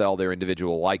players sell their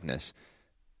individual likeness?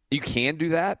 You can do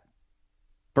that.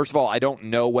 First of all, I don't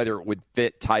know whether it would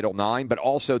fit Title IX, but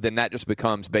also then that just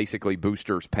becomes basically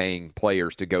boosters paying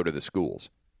players to go to the schools.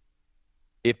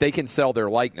 If they can sell their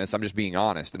likeness, I'm just being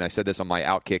honest, and I said this on my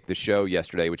Outkick the Show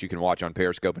yesterday, which you can watch on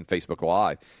Periscope and Facebook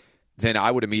Live, then I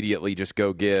would immediately just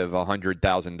go give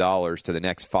 $100,000 to the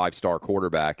next five-star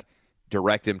quarterback,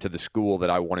 direct him to the school that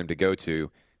I want him to go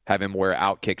to, have him wear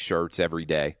Outkick shirts every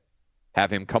day,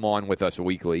 have him come on with us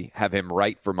weekly, have him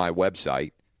write for my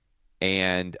website,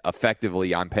 and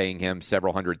effectively I'm paying him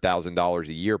several $100,000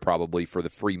 a year probably for the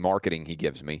free marketing he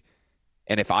gives me.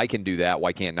 And if I can do that,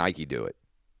 why can't Nike do it?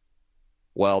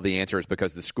 Well, the answer is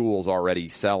because the school's already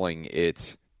selling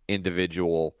its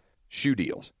individual shoe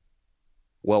deals.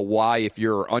 Well, why, if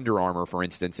you're Under Armour, for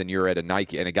instance, and you're at a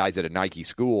Nike and a guy's at a Nike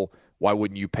school, why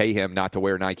wouldn't you pay him not to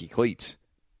wear Nike cleats?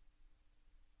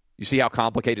 You see how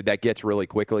complicated that gets really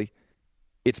quickly?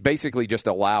 It's basically just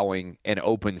allowing an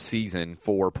open season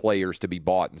for players to be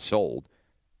bought and sold,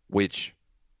 which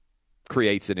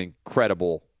creates an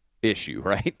incredible issue,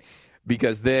 right?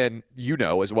 Because then you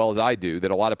know as well as I do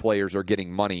that a lot of players are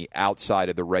getting money outside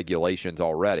of the regulations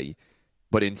already.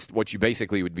 But what you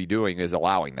basically would be doing is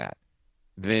allowing that.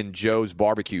 Then Joe's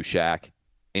Barbecue Shack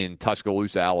in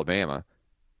Tuscaloosa, Alabama,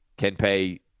 can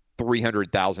pay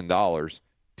 $300,000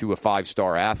 to a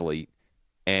five-star athlete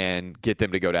and get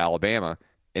them to go to Alabama.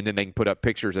 And then they can put up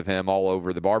pictures of him all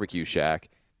over the barbecue shack.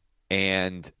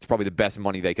 And it's probably the best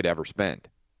money they could ever spend.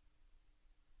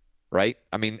 Right?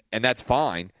 I mean, and that's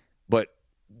fine. But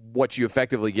what you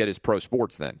effectively get is pro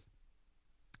sports then.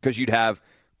 Because you'd have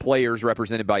players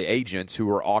represented by agents who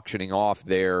are auctioning off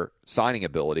their signing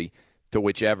ability to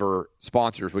whichever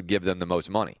sponsors would give them the most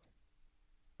money.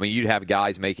 I mean, you'd have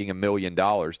guys making $1 million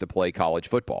to play college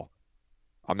football.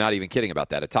 I'm not even kidding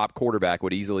about that. A top quarterback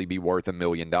would easily be worth $1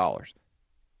 million.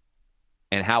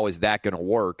 And how is that going to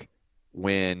work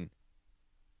when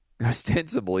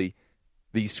ostensibly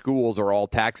these schools are all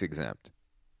tax exempt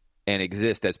and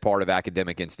exist as part of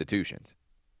academic institutions?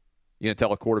 You going to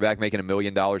tell a quarterback making $1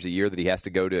 million a year that he has to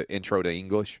go to Intro to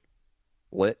English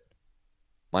Lit?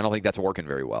 I don't think that's working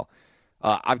very well.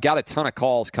 I've got a ton of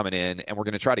calls coming in, and we're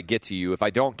going to try to get to you. If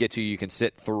I don't get to you, you can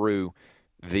sit through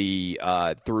the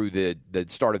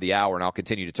start of the hour, and I'll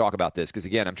continue to talk about this. Because,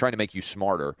 again, I'm trying to make you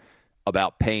smarter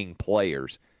about paying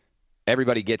players.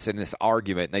 Everybody gets in this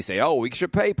argument, and they say, oh, we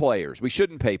should pay players. We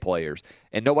shouldn't pay players.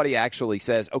 And nobody actually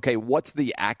says, okay, what's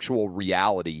the actual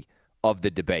reality of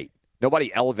the debate?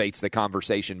 Nobody elevates the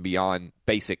conversation beyond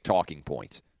basic talking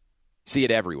points. See it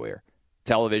everywhere.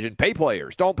 Television, pay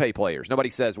players, don't pay players.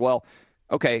 Nobody says, well,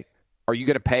 okay, are you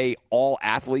going to pay all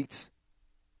athletes?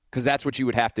 Because that's what you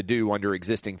would have to do under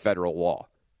existing federal law.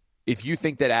 If you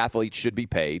think that athletes should be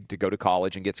paid to go to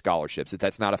college and get scholarships, if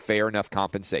that's not a fair enough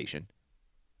compensation,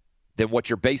 then what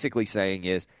you're basically saying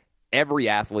is every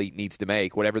athlete needs to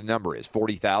make whatever the number is,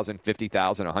 $40,000,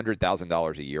 $50,000,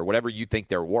 $100,000 a year, whatever you think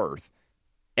they're worth.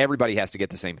 Everybody has to get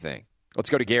the same thing. Let's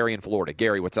go to Gary in Florida.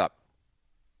 Gary, what's up?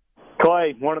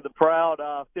 Clay, one of the proud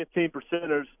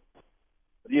 15%ers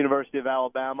at the University of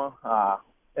Alabama,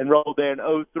 enrolled there in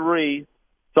 2003,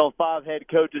 saw 5 head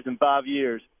coaches in 5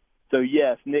 years. So,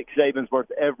 yes, Nick Saban's worth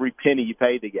every penny you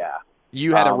pay the guy.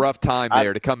 You had a rough time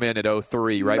there to come in at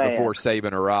 2003, right before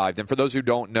Saban arrived. And for those who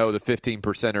don't know, the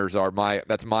 15%ers are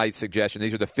that's my suggestion.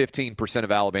 These are the 15%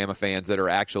 of Alabama fans that are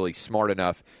actually smart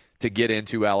enough to get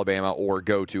into Alabama or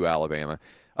go to Alabama.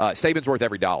 Saban's worth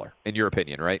every dollar, in your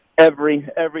opinion, right? Every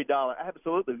dollar,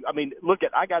 absolutely. I mean,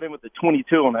 I got in with the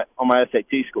 22 on my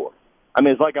SAT score. I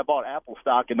mean, it's like I bought Apple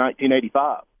stock in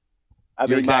 1985.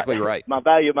 You're exactly right. My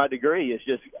value of my degree is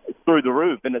just through the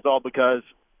roof, and it's all because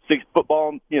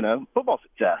football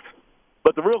success.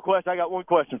 But the real question, I got one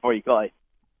question for you, Clay.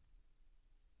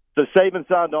 So Saban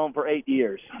signed on for 8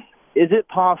 years. Is it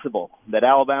possible that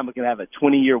Alabama can have a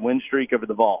 20-year win streak over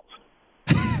the Vols?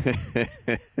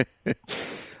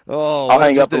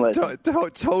 Oh, just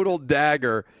a total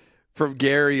dagger from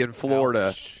Gary in Florida.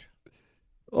 Ouch.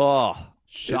 Oh,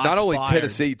 Shots not only fired.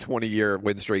 Tennessee 20-year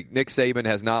win streak, Nick Saban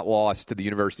has not lost to the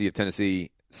University of Tennessee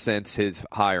since his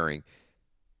hiring.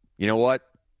 You know what?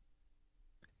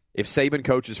 If Saban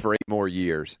coaches for 8 more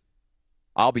years,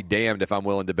 I'll be damned if I'm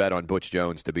willing to bet on Butch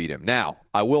Jones to beat him. Now,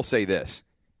 I will say this.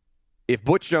 If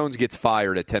Butch Jones gets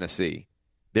fired at Tennessee,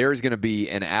 there is going to be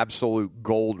an absolute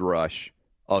gold rush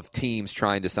of teams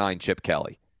trying to sign Chip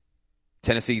Kelly.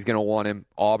 Tennessee's going to want him.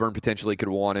 Auburn potentially could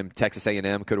want him. Texas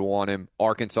A&M could want him.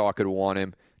 Arkansas could want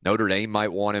him. Notre Dame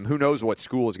might want him. Who knows what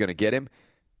school is going to get him?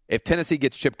 If Tennessee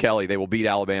gets Chip Kelly, they will beat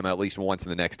Alabama at least once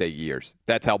in the next 8 years.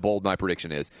 That's how bold my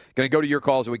prediction is. Going to go to your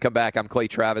calls when we come back. I'm Clay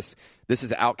Travis. This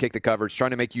is Outkick the Coverage,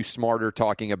 trying to make you smarter,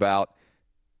 talking about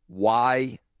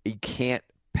why you can't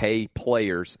pay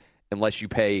players unless you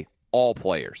pay all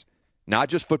players. Not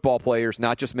just football players,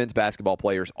 not just men's basketball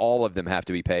players. All of them have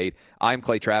to be paid. I'm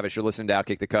Clay Travis. You're listening to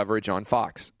Outkick the Coverage on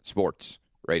Fox Sports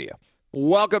Radio.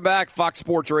 Welcome back. Fox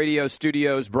Sports Radio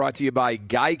studios brought to you by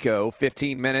Geico.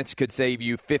 15 minutes could save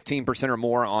you 15% or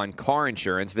more on car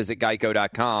insurance. Visit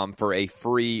geico.com for a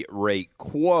free rate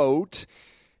quote.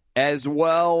 As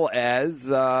well as,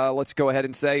 let's go ahead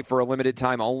and say, for a limited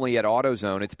time only at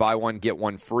AutoZone, it's buy one, get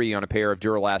one free on a pair of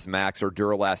Duralast Max or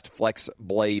Duralast Flex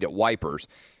Blade wipers.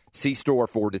 See store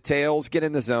for details. Get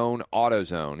in the zone,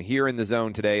 AutoZone. Here in the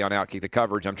zone today on Outkick the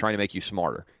Coverage, I'm trying to make you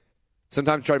smarter.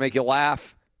 Sometimes I try to make you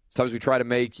laugh. Sometimes we try to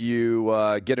make you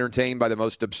get entertained by the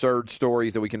most absurd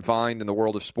stories that we can find in the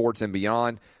world of sports and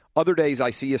beyond. Other days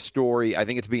I see a story, I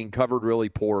think it's being covered really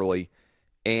poorly.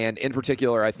 And in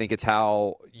particular, I think it's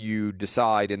how you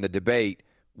decide in the debate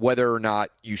whether or not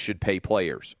you should pay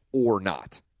players or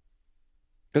not.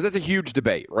 Because that's a huge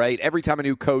debate, right? Every time a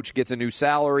new coach gets a new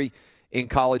salary in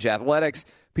college athletics,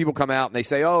 people come out and they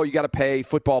say, oh, you got to pay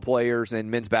football players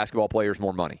and men's basketball players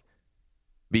more money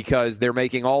because they're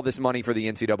making all this money for the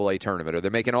NCAA tournament, or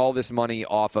they're making all this money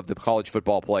off of the college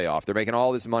football playoff. They're making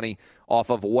all this money off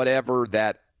of whatever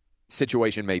that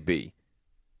situation may be.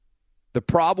 The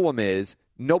problem is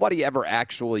nobody ever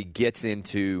actually gets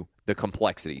into the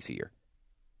complexities here.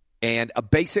 And a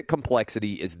basic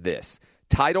complexity is this.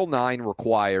 Title IX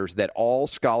requires that all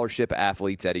scholarship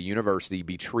athletes at a university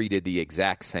be treated the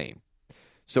exact same.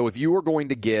 So if you were going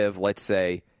to give, let's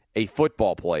say, a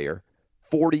football player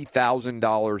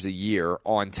 $40,000 a year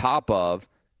on top of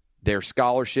their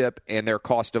scholarship and their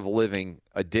cost of living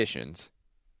additions,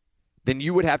 then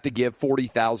you would have to give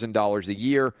 $40,000 a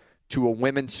year to a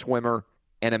women's swimmer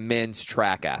and a men's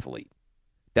track athlete.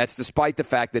 That's despite the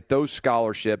fact that those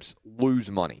scholarships lose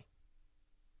money.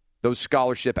 Those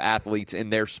scholarship athletes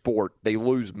in their sport, they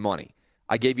lose money.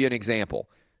 I gave you an example.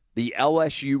 The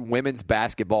LSU women's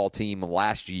basketball team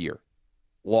last year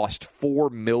lost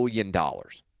 $4 million.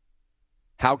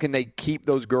 How can they keep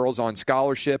those girls on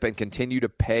scholarship and continue to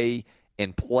pay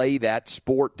and play that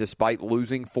sport despite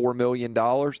losing $4 million?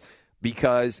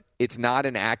 Because it's not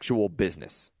an actual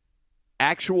business.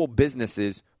 Actual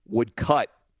businesses would cut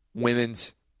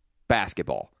women's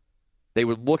basketball. They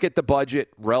would look at the budget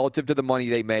relative to the money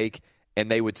they make,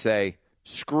 and they would say,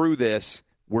 screw this.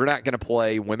 We're not going to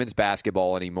play women's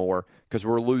basketball anymore because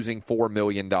we're losing $4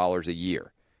 million a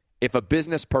year. If a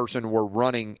business person were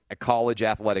running a college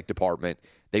athletic department,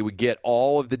 they would get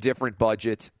all of the different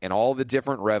budgets and all of the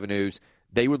different revenues.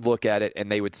 They would look at it,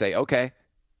 and they would say, okay,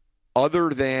 other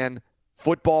than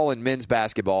football and men's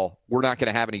basketball, we're not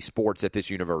going to have any sports at this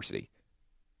university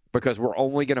because we're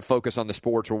only going to focus on the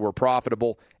sports where we're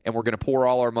profitable, and we're going to pour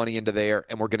all our money into there,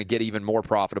 and we're going to get even more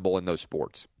profitable in those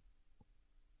sports.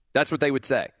 That's what they would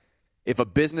say. If a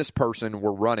business person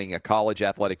were running a college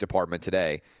athletic department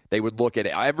today, they would look at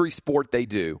every sport they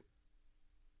do,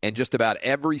 and just about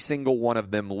every single one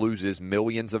of them loses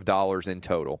millions of dollars in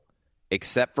total,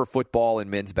 except for football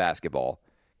and men's basketball.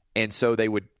 And so they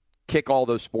would kick all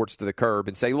those sports to the curb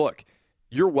and say, look,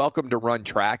 you're welcome to run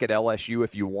track at LSU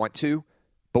if you want to,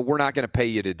 but we're not going to pay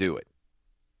you to do it.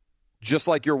 Just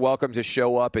like you're welcome to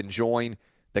show up and join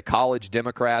the college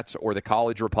Democrats or the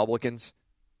college Republicans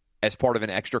as part of an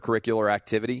extracurricular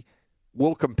activity,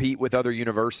 we'll compete with other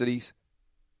universities.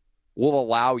 We'll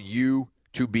allow you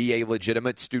to be a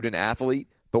legitimate student athlete,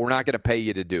 but we're not going to pay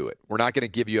you to do it. We're not going to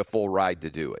give you a full ride to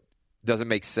do it. It doesn't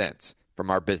make sense from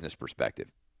our business perspective.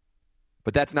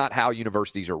 But that's not how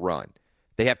universities are run.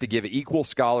 They have to give equal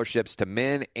scholarships to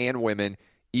men and women,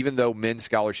 even though men's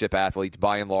scholarship athletes,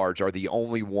 by and large, are the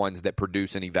only ones that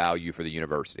produce any value for the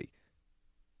university.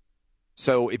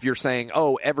 So if you're saying,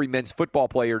 oh, every men's football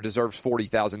player deserves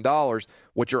 $40,000,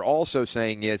 what you're also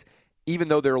saying is, even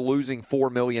though they're losing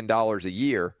 $4 million a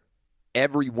year,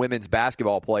 every women's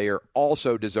basketball player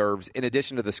also deserves, in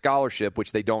addition to the scholarship,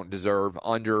 which they don't deserve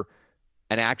under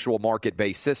an actual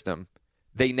market-based system,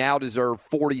 they now deserve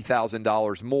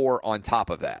 $40,000 more on top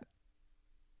of that.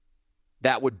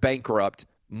 That would bankrupt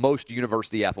most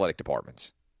university athletic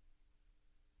departments.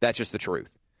 That's just the truth.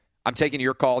 I'm taking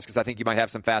your calls because I think you might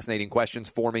have some fascinating questions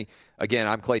for me. Again,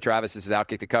 I'm Clay Travis. This is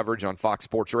Outkick the Coverage on Fox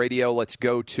Sports Radio. Let's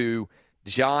go to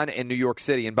John in New York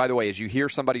City. And by the way, as you hear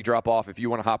somebody drop off, if you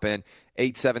want to hop in,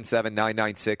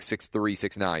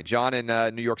 877-996-6369. John in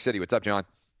New York City. What's up, John?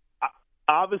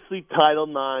 Obviously, Title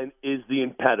IX is the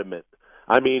impediment.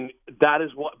 I mean, that is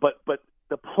what. But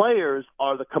the players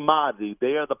are the commodity.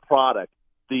 They are the product.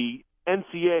 The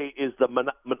NCAA is the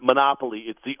monopoly.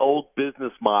 It's the old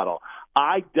business model.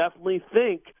 I definitely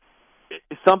think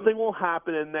something will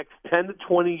happen in the next 10 to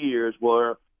 20 years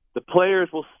where the players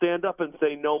will stand up and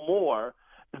say no more.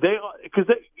 Because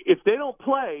if they don't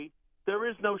play, there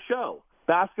is no show,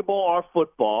 basketball or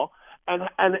football. And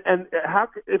how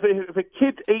if a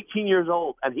kid's 18 years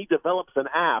old and he develops an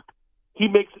app, he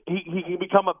can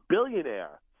become a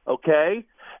billionaire. Okay,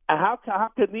 and how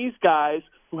can these guys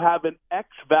who have an X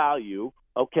value,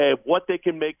 okay, of what they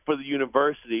can make for the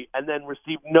university, and then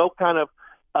receive no kind of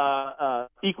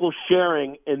equal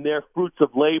sharing in their fruits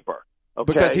of labor?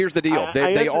 Okay? Because here's the deal.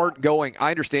 They aren't going –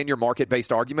 I understand your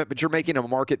market-based argument, but you're making a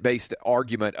market-based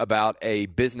argument about a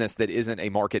business that isn't a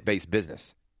market-based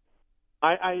business.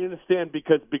 I understand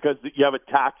because you have a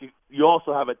tax. You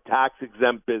also have a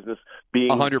tax-exempt business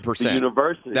being 100%. The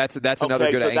university. That's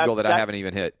another good angle that I haven't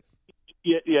even hit.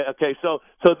 Yeah. Okay. So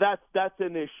that's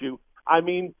an issue. I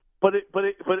mean, but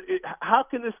how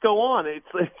can this go on? It's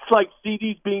like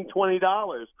CDs being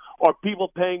 $20 or people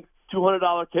paying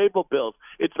 $200 cable bills.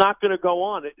 It's not going to go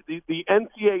on. The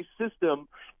NCAA system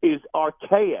is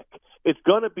archaic. It's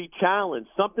going to be challenged.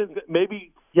 Something that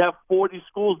maybe you have 40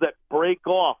 schools that break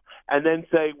off and then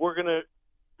say we're going to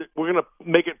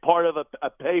make it part of a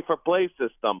pay-for-play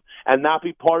system and not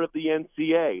be part of the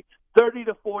NCAA. 30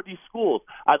 to 40 schools.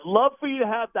 I'd love for you to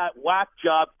have that whack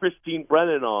job Christine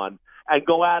Brennan on and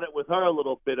go at it with her a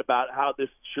little bit about how this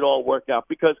should all work out,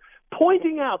 because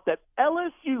pointing out that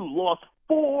LSU lost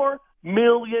 $4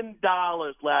 million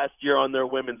last year on their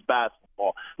women's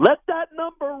basketball. Let that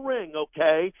number ring,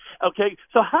 okay? Okay,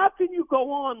 so how can you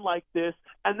go on like this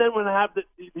and then when I have the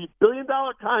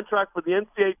billion-dollar contract for the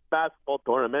NCAA basketball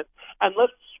tournament and let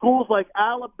schools like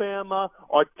Alabama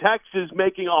or Texas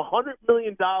making $100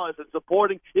 million and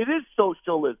supporting – it is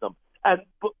socialism. And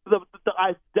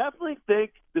I definitely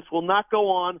think this will not go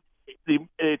on.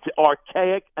 It's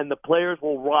archaic, and the players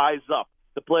will rise up.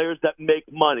 The players that make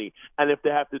money. And if they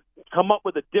have to come up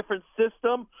with a different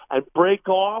system and break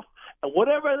off and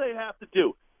whatever they have to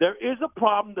do, there is a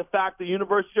problem, the fact the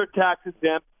universities are tax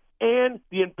exempt and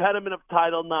the impediment of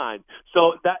Title IX.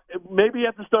 So that maybe you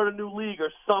have to start a new league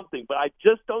or something, but I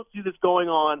just don't see this going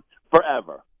on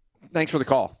forever. Thanks for the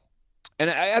call. And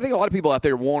I think a lot of people out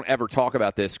there won't ever talk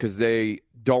about this because they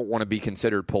don't want to be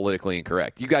considered politically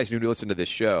incorrect. You guys who listen to this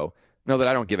show know that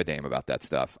I don't give a damn about that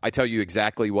stuff. I tell you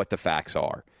exactly what the facts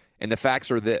are. And the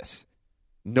facts are this.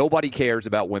 Nobody cares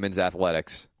about women's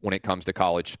athletics when it comes to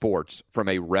college sports from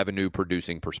a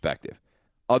revenue-producing perspective.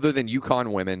 Other than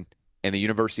UConn women and the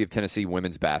University of Tennessee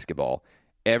women's basketball,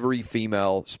 every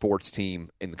female sports team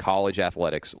in college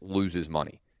athletics loses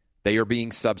money. They are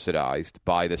being subsidized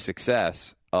by the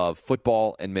success of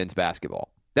football and men's basketball.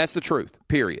 That's the truth,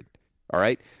 period. All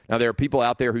right? Now, there are people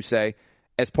out there who say,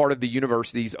 as part of the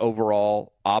university's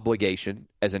overall obligation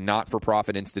as a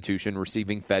not-for-profit institution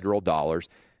receiving federal dollars,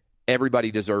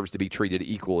 everybody deserves to be treated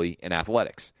equally in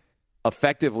athletics.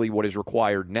 Effectively, what is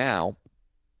required now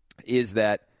is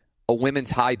that a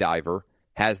women's high diver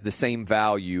has the same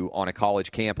value on a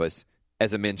college campus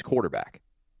as a men's quarterback,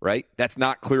 right? That's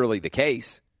not clearly the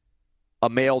case. A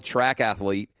male track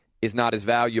athlete is not as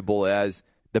valuable as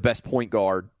the best point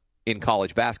guard in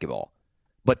college basketball.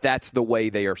 But that's the way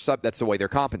that's the way they're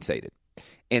compensated.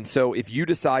 And so if you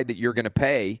decide that you're going to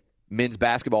pay men's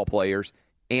basketball players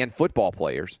and football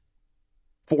players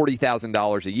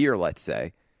 $40,000 a year, let's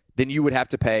say, then you would have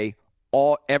to pay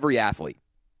every athlete.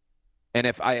 And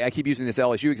if I keep using this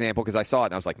LSU example because I saw it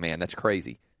and I was like, man, that's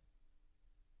crazy.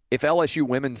 If LSU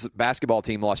women's basketball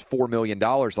team lost $4 million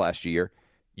last year,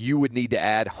 you would need to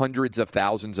add hundreds of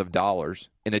thousands of dollars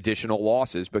in additional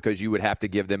losses because you would have to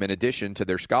give them, in addition to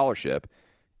their scholarship,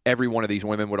 every one of these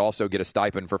women would also get a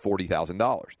stipend for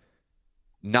 $40,000.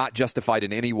 Not justified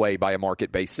in any way by a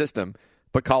market-based system,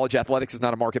 but college athletics is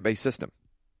not a market-based system.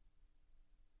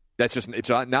 It's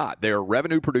not. They're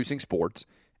revenue-producing sports,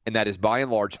 and that is by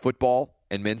and large football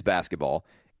and men's basketball,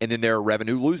 and then there are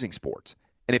revenue-losing sports.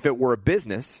 And if it were a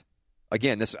business,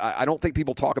 again, I don't think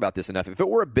people talk about this enough. If it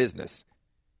were a business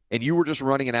and you were just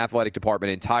running an athletic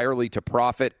department entirely to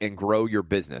profit and grow your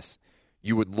business,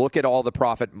 You would look at all the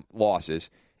profit losses,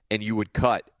 and you would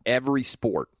cut every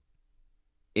sport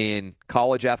in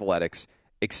college athletics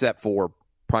except for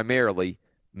primarily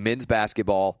men's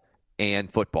basketball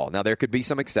and football. Now, there could be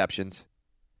some exceptions.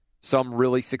 Some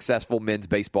really successful men's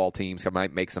baseball teams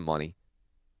might make some money.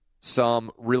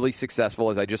 Some really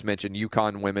successful, as I just mentioned,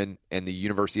 UConn women and the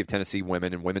University of Tennessee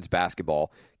women and women's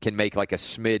basketball can make like a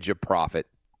smidge of profit,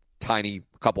 tiny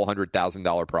couple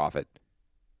 $100,000 profit.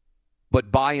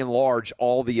 But by and large,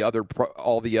 all the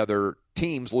other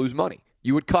teams lose money.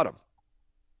 You would cut them,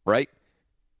 right?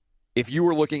 If you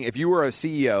were a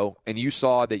CEO and you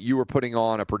saw that you were putting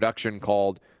on a production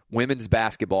called Women's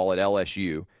Basketball at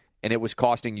LSU and it was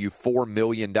costing you $4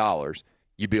 million,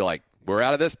 you'd be like, we're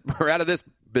out of this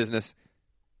business.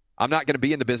 I'm not going to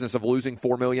be in the business of losing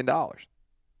 $4 million.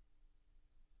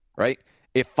 Right?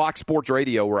 If Fox Sports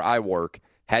Radio, where I work,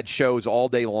 had shows all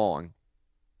day long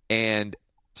and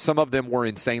some of them were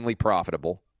insanely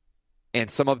profitable and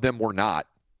some of them were not,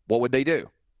 what would they do?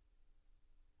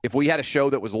 If we had a show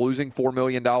that was losing $4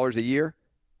 million a year,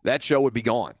 that show would be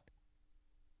gone.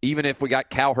 Even if we got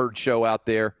Cowherd's show out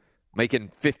there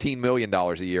making $15 million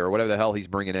a year or whatever the hell he's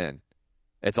bringing in,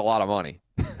 it's a lot of money.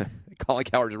 Colin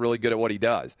Cowherd is really good at what he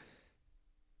does.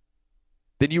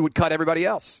 Then you would cut everybody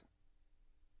else.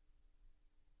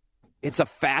 It's a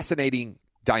fascinating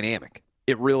dynamic.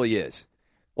 It really is.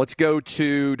 Let's go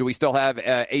to, do we still have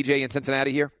AJ in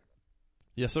Cincinnati here?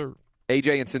 Yes, sir.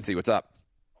 AJ in Cincy, what's up?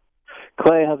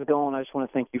 Clay, how's it going? I just want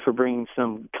to thank you for bringing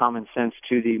some common sense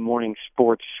to the morning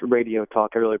sports radio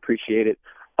talk. I really appreciate it.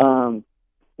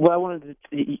 What I wanted to,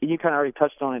 you kind of already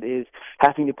touched on it, is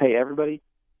having to pay everybody.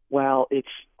 While it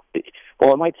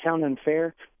might sound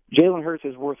unfair, Jalen Hurts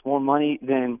is worth more money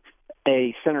than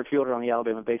a center fielder on the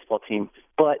Alabama baseball team,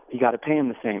 but you got to pay him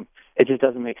the same. It just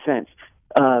doesn't make sense.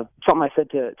 Something I said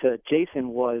to Jason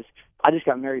was, I just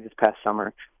got married this past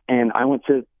summer, and I went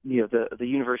to the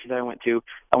university that I went to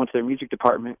their music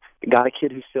department, got a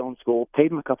kid who's still in school,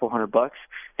 paid him a couple $100,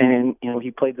 and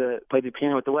he played the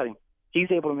piano at the wedding.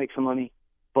 He's able to make some money,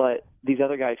 but these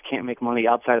other guys can't make money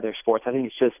outside of their sports. I think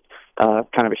it's just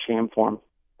kind of a sham for them.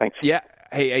 Thanks. Yeah.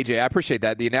 Hey, AJ, I appreciate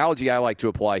that. The analogy I like to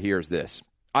apply here is this.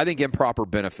 I think improper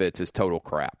benefits is total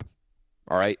crap.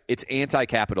 All right? It's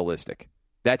anti-capitalistic.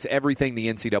 That's everything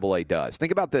the NCAA does.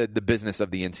 Think about the business of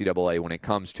the NCAA when it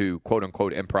comes to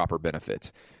quote-unquote improper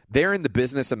benefits. They're in the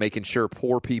business of making sure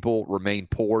poor people remain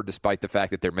poor despite the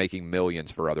fact that they're making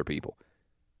millions for other people.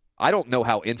 I don't know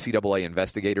how NCAA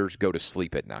investigators go to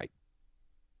sleep at night.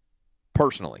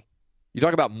 Personally. You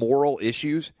talk about moral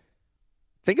issues.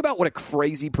 Think about what a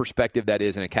crazy perspective that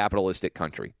is in a capitalistic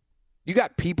country. You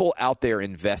got people out there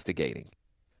investigating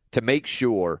to make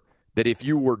sure that if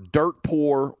you were dirt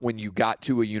poor when you got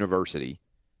to a university,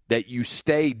 that you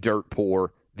stay dirt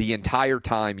poor the entire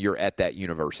time you're at that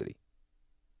university.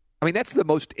 I mean, that's the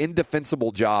most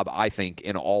indefensible job, I think,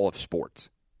 in all of sports.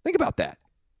 Think about that.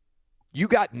 You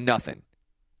got nothing.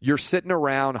 You're sitting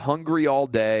around hungry all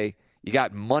day. You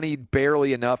got money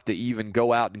barely enough to even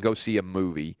go out and go see a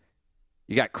movie.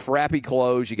 You got crappy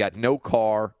clothes. You got no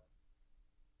car.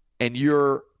 And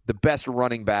you're the best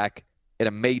running back at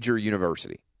a major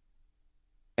university.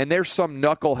 And there's some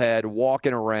knucklehead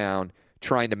walking around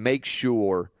trying to make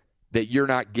sure that you're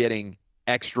not getting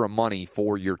extra money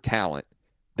for your talent,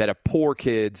 that a poor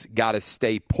kid's got to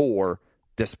stay poor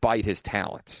despite his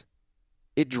talents.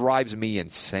 It drives me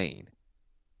insane.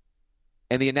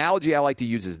 And the analogy I like to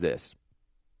use is this.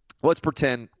 Let's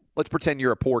pretend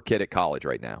you're a poor kid at college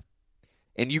right now,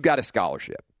 and you got a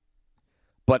scholarship.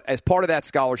 But as part of that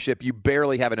scholarship, you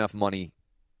barely have enough money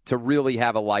to really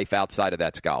have a life outside of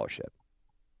that scholarship.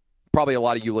 Probably a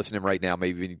lot of you listening right now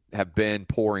maybe have been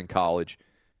poor in college,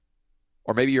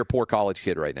 or maybe you're a poor college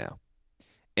kid right now.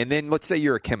 And then let's say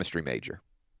you're a chemistry major.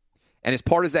 And as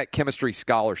part of that chemistry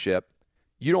scholarship,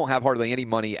 you don't have hardly any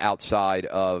money outside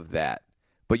of that.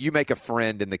 But you make a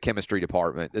friend in the chemistry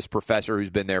department, this professor who's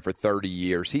been there for 30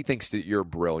 years. He thinks that you're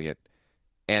brilliant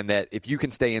and that if you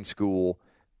can stay in school,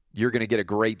 you're going to get a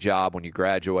great job when you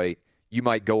graduate. You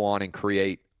might go on and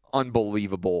create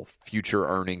unbelievable future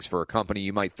earnings for a company.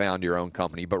 You might found your own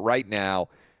company. But right now,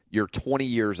 you're 20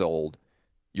 years old.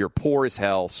 You're poor as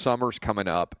hell. Summer's coming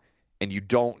up, and you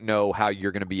don't know how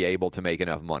you're going to be able to make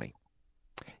enough money.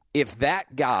 If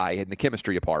that guy in the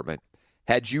chemistry department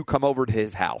had you come over to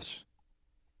his house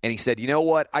and he said, you know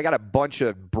what, I got a bunch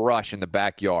of brush in the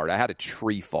backyard. I had a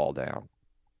tree fall down.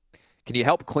 Can you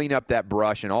help clean up that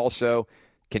brush? And also,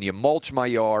 can you mulch my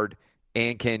yard?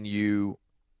 And can you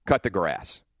cut the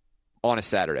grass on a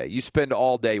Saturday? You spend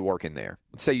all day working there.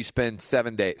 Let's say you spend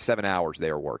 7 hours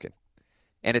there working.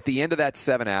 And at the end of that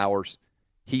 7 hours,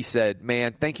 he said,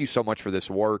 man, thank you so much for this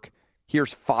work.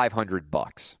 Here's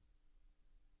 $500.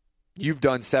 You've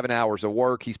done 7 hours of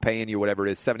work. He's paying you whatever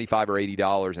it is, $75 or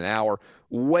 $80 an hour,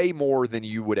 way more than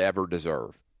you would ever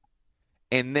deserve.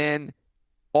 And then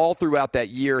all throughout that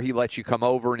year, he lets you come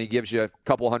over and he gives you a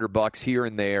couple $100 here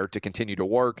and there to continue to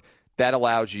work. That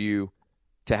allows you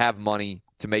to have money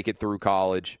to make it through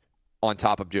college on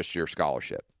top of just your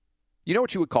scholarship. You know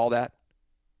what you would call that?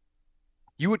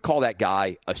 You would call that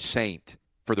guy a saint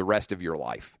for the rest of your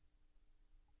life.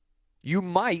 You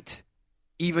might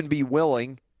even be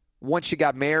willing, once you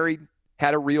got married,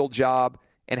 had a real job,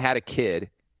 and had a kid,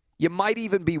 you might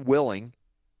even be willing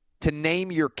to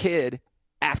name your kid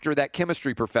after that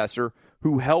chemistry professor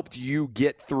who helped you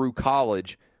get through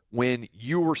college when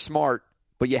you were smart,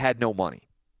 but you had no money.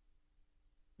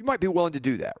 You might be willing to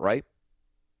do that, right?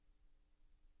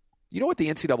 You know what the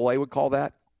NCAA would call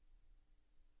that?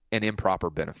 An improper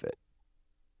benefit.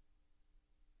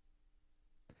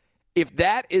 If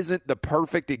that isn't the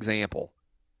perfect example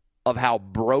of how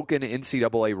broken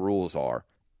NCAA rules are,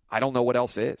 I don't know what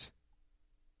else is.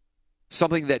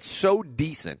 Something that's so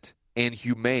decent and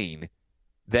humane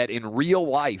that in real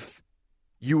life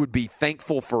you would be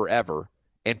thankful forever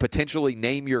and potentially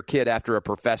name your kid after a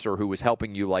professor who was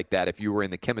helping you like that if you were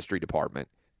in the chemistry department.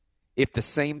 If the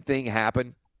same thing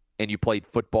happened and you played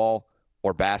football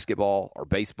or basketball or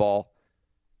baseball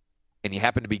and you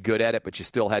happened to be good at it but you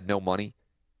still had no money,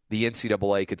 the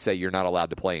NCAA could say you're not allowed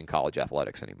to play in college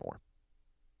athletics anymore.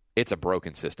 It's a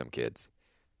broken system, kids.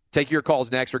 Take your calls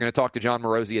next. We're going to talk to John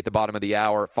Morosi at the bottom of the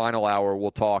hour. Final hour,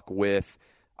 we'll talk with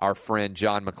our friend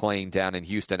John McClain down in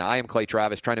Houston. I am Clay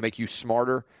Travis, trying to make you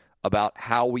smarter about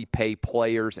how we pay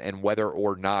players and whether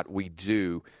or not we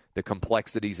do, the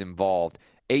complexities involved.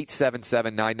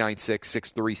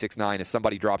 877-996-6369. If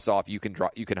somebody drops off, you can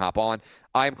hop on.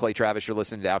 I am Clay Travis. You're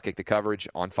listening to Outkick the Coverage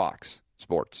on Fox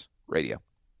Sports Radio.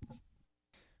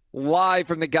 Live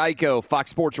from the Geico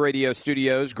Fox Sports Radio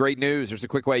studios. Great news. There's a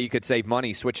quick way you could save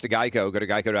money. Switch to Geico. Go to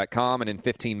geico.com, and in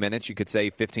 15 minutes, you could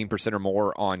save 15% or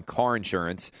more on car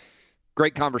insurance.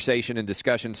 Great conversation and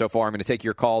discussion so far. I'm going to take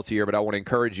your calls here, but I want to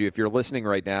encourage you, if you're listening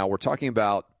right now, we're talking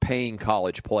about paying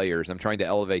college players. I'm trying to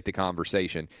elevate the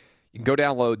conversation. You can go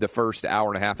download the first hour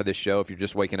and a half of this show if you're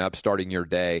just waking up, starting your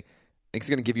day. I think it's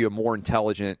going to give you a more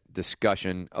intelligent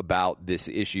discussion about this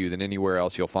issue than anywhere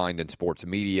else you'll find in sports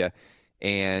media.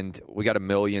 And we got 1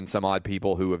 million some odd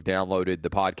people who have downloaded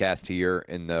the podcast here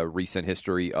in the recent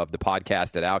history of the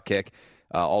podcast at Outkick.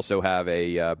 Also have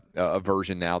a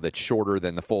version now that's shorter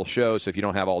than the full show. So if you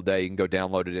don't have all day, you can go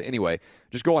download it. Anyway,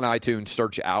 just go on iTunes,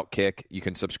 search Outkick. You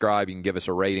can subscribe. You can give us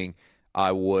a rating.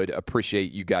 I would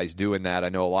appreciate you guys doing that. I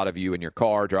know a lot of you in your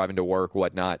car, driving to work,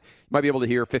 whatnot. You might be able to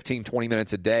hear 15, 20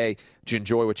 minutes a day to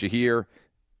enjoy what you hear.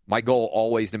 My goal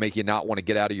always to make you not want to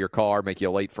get out of your car, make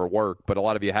you late for work, but a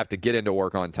lot of you have to get into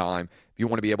work on time. If you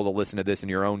want to be able to listen to this in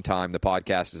your own time, the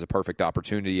podcast is a perfect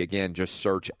opportunity. Again, just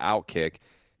search Outkick.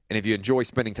 And if you enjoy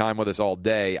spending time with us all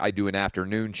day, I do an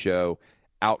afternoon show,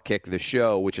 Outkick the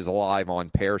Show, which is live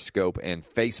on Periscope and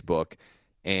Facebook.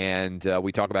 And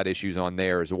we talk about issues on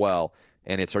there as well.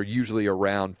 And it's usually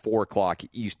around 3 o'clock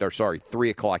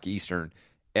Eastern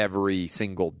every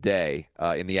single day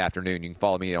in the afternoon. You can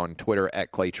follow me on Twitter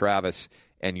at Clay Travis,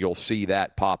 and you'll see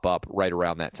that pop up right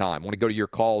around that time. I want to go to your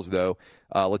calls, though.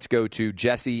 Let's go to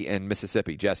Jesse in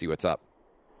Mississippi. Jesse, what's up?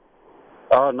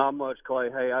 Not much, Clay.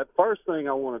 Hey, first thing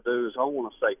I want to do is I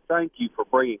want to say thank you for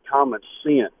bringing common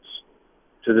sense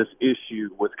to this issue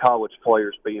with college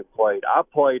players being played. I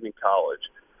played in college.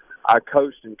 I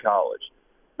coached in college.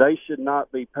 They should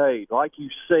not be paid. Like you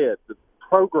said, the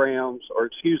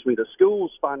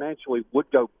schools financially would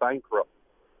go bankrupt.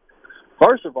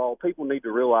 First of all, people need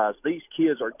to realize these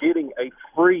kids are getting a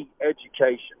free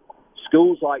education.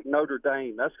 Schools like Notre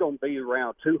Dame, that's going to be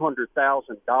around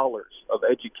 $200,000 of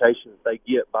education that they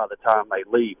get by the time they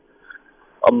leave.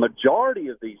 A majority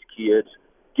of these kids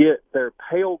get their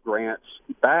Pell Grants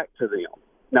back to them.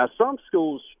 Now, some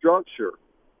schools structure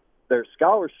their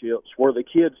scholarships where the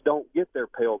kids don't get their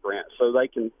Pell Grants so they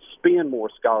can spend more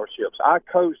scholarships. I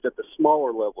coached at the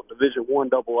smaller level, Division I,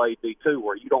 AA, D2,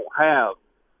 where you don't have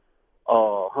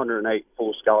 108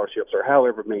 full scholarships or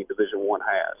however many Division I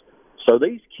has. So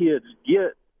these kids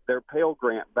get their Pell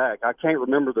Grant back. I can't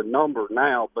remember the number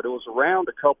now, but it was around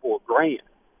a couple of grand.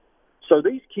 So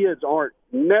these kids aren't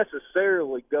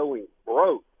necessarily going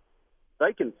broke.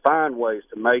 They can find ways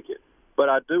to make it. But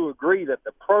I do agree that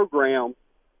the program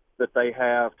that they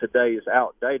have today is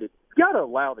outdated. You got to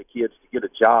allow the kids to get a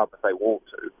job if they want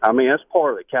to. I mean, that's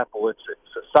part of the capitalistic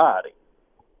society.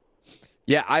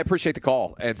 Yeah, I appreciate the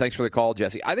call, and thanks for the call,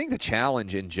 Jesse. I think the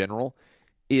challenge in general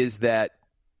is that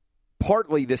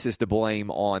partly this is to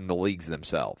blame on the leagues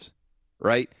themselves,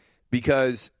 right?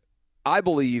 Because I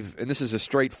believe, and this is a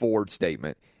straightforward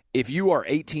statement, if you are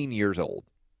 18 years old,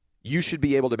 you should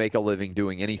be able to make a living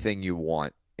doing anything you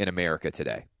want in America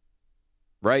today,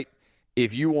 right?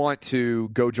 If you want to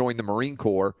go join the Marine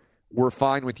Corps, we're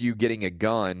fine with you getting a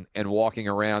gun and walking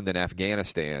around in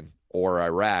Afghanistan or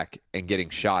Iraq and getting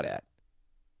shot at.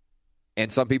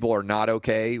 And some people are not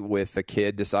okay with a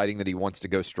kid deciding that he wants to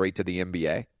go straight to the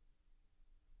NBA.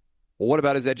 Well, what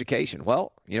about his education?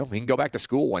 Well, he can go back to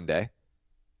school one day.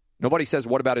 Nobody says,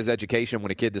 what about his education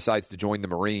when a kid decides to join the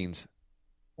Marines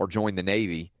or join the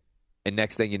Navy, and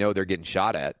next thing you know, they're getting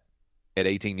shot at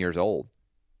 18 years old.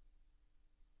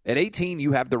 At 18,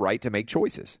 you have the right to make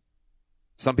choices.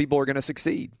 Some people are going to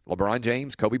succeed. LeBron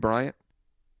James, Kobe Bryant,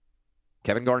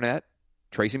 Kevin Garnett,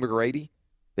 Tracy McGrady,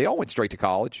 they all went straight to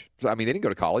college. They didn't go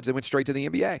to college. They went straight to the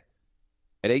NBA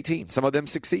at 18. Some of them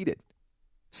succeeded.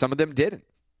 Some of them didn't.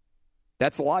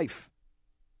 That's life.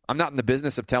 I'm not in the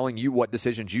business of telling you what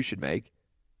decisions you should make.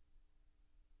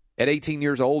 At 18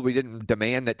 years old, we didn't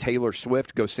demand that Taylor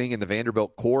Swift go sing in the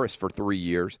Vanderbilt chorus for 3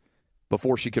 years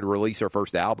before she could release her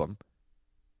first album.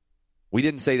 We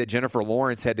didn't say that Jennifer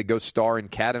Lawrence had to go star in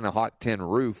Cat in a Hot Tin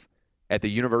Roof at the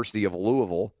University of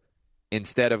Louisville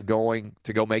instead of going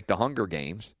to go make the Hunger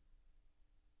Games.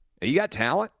 You got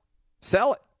talent?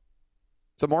 Sell it.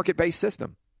 It's a market-based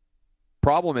system.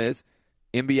 Problem is,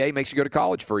 NBA makes you go to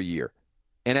college for a year.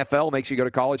 NFL makes you go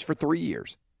to college for 3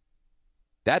 years.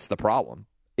 That's the problem.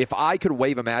 If I could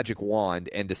wave a magic wand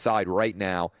and decide right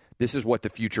now this is what the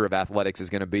future of athletics is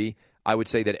going to be, I would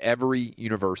say that every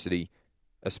university,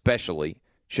 especially,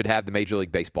 should have the Major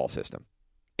League Baseball system.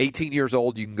 18 years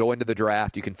old, you can go into the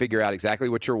draft, you can figure out exactly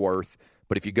what you're worth,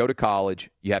 but if you go to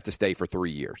college, you have to stay for 3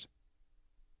 years.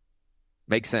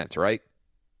 Makes sense, right?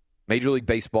 Major League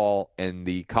Baseball and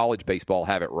the college baseball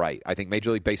have it right. I think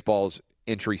Major League Baseball's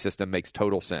entry system makes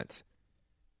total sense.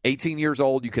 18 years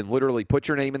old, you can literally put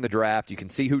your name in the draft, you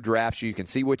can see who drafts you, you can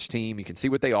see which team, you can see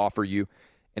what they offer you,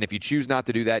 and if you choose not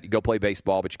to do that, you go play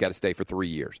baseball, but you got to stay for 3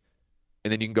 years.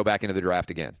 And then you can go back into the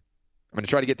draft again. I'm going to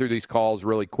try to get through these calls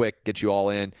really quick, get you all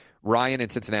in. Ryan in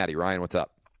Cincinnati. Ryan, what's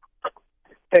up?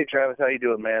 Hey, Travis. How you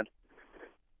doing, man?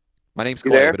 My name's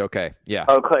Clay, but okay. Yeah.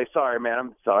 Oh, Clay. Sorry, man.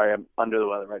 I'm sorry. I'm under the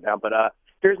weather right now. But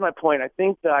here's my point. I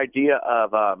think the idea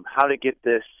of how to get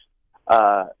this,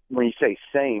 when you say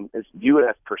same, is view it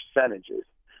as percentages.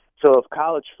 So if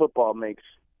college football makes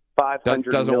 $500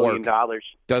 million,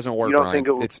 doesn't work, you don't Ryan.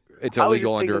 think it's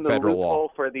illegal under federal law.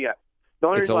 The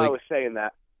only reason why I was saying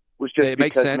that was just it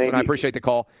makes sense, and I appreciate the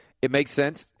call. It makes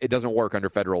sense. It doesn't work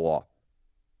under federal law.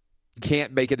 You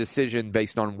can't make a decision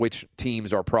based on which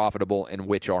teams are profitable and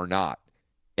which are not.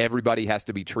 Everybody has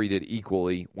to be treated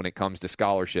equally when it comes to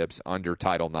scholarships under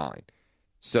Title IX.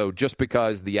 So just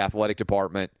because the athletic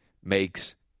department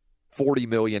makes $40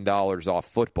 million off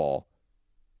football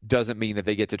doesn't mean that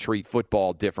they get to treat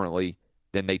football differently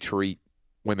than they treat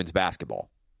women's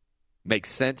basketball. Makes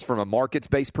sense from a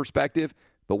markets-based perspective,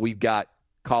 but we've got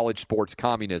college sports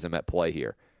communism at play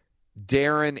here.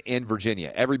 Darren in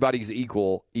Virginia. Everybody's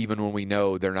equal, even when we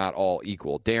know they're not all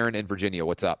equal. Darren in Virginia,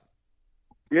 what's up?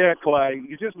 Yeah, Clay,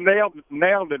 you just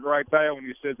nailed it right there when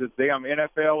you said that the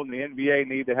NFL and the NBA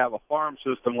need to have a farm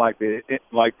system like in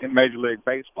Major League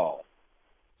Baseball.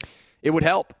 It would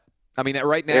help.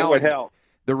 Right now, it would help.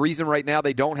 The reason right now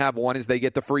they don't have one is they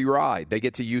get the free ride. They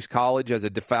get to use college as a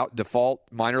default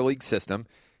minor league system,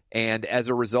 and as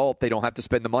a result, they don't have to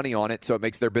spend the money on it, so it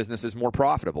makes their businesses more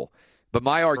profitable. But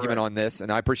my argument on this,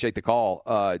 and I appreciate the call,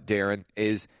 Darren,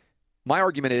 is my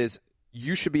argument is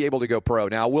you should be able to go pro.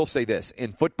 Now, I will say this.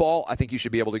 In football, I think you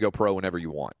should be able to go pro whenever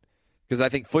you want. Because I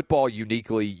think football,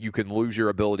 uniquely, you can lose your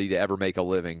ability to ever make a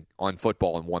living on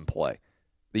football in one play.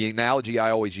 The analogy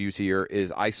I always use here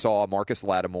is I saw Marcus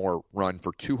Lattimore run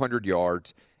for 200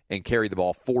 yards and carry the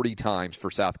ball 40 times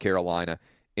for South Carolina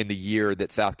in the year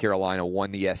that South Carolina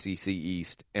won the SEC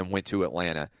East and went to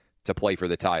Atlanta to play for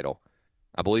the title.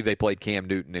 I believe they played Cam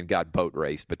Newton and got boat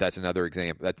raced, but that's another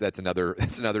example. That's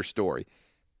another story.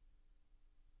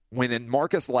 When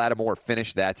Marcus Lattimore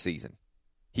finished that season,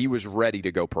 he was ready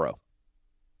to go pro.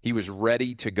 He was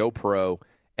ready to go pro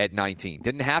at 19.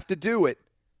 Didn't have to do it,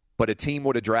 but a team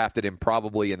would have drafted him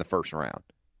probably in the first round.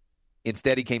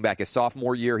 Instead, he came back his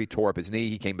sophomore year. He tore up his knee.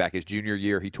 He came back his junior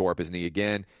year. He tore up his knee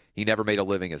again. He never made a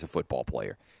living as a football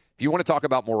player. If you want to talk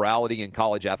about morality in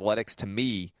college athletics, to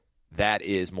me, that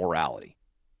is morality.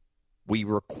 We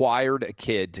required a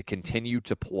kid to continue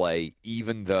to play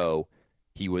even though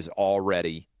he was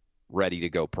already ready to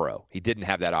go pro. He didn't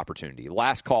have that opportunity.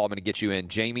 Last call, I'm going to get you in.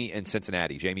 Jamie in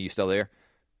Cincinnati. Jamie, you still there?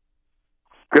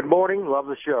 Good morning. Love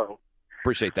the show.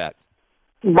 Appreciate that.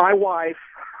 My wife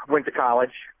went to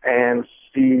college, and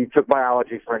she took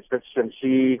biology, for instance, and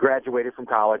she graduated from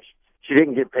college. She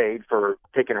didn't get paid for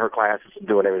taking her classes and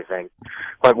doing everything.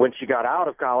 But when she got out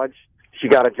of college, she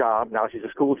got a job. Now she's a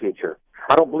school teacher.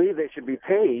 I don't believe they should be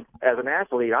paid as an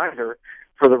athlete either,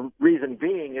 for the reason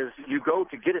being is you go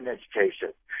to get an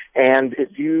education. And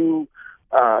if you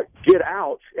get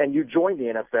out and you join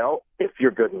the NFL, if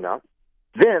you're good enough,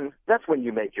 then that's when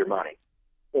you make your money.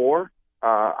 Or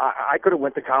I could have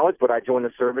went to college, but I joined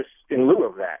the service in lieu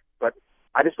of that. But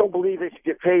I just don't believe they should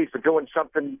get paid for doing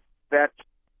something that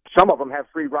some of them have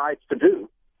free rides to do.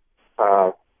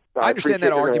 I understand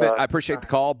that argument. I appreciate the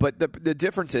call. But the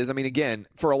difference is, I mean, again,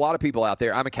 for a lot of people out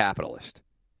there, I'm a capitalist.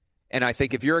 And I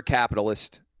think if you're a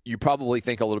capitalist, you probably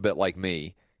think a little bit like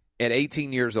me. At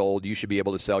 18 years old, you should be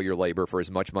able to sell your labor for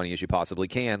as much money as you possibly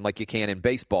can, like you can in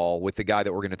baseball with the guy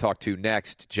that we're going to talk to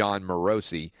next, John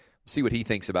Morosi. See what he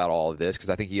thinks about all of this, because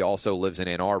I think he also lives in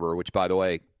Ann Arbor, which, by the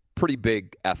way, pretty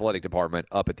big athletic department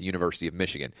up at the University of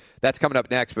Michigan. That's coming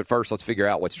up next, but first, let's figure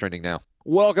out what's trending now.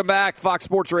 Welcome back. Fox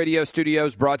Sports Radio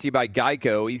Studios brought to you by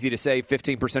Geico. Easy to save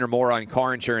 15% or more on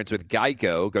car insurance with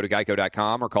Geico. Go to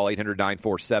geico.com or call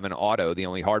 800-947-AUTO. The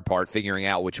only hard part, figuring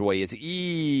out which way is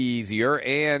easier.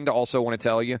 And also want to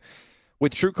tell you,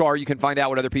 with TrueCar, you can find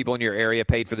out what other people in your area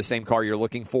paid for the same car you're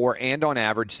looking for, and on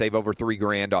average, save over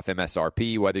 $3,000 off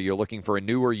MSRP. Whether you're looking for a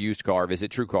new or used car, visit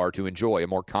TrueCar to enjoy a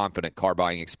more confident car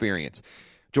buying experience.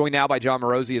 Joined now by John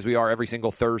Morosi, as we are every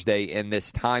single Thursday in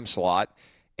this time slot.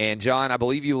 And, John, I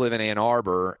believe you live in Ann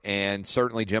Arbor, and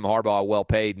certainly Jim Harbaugh well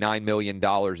paid $9 million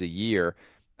a year.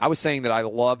 I was saying that I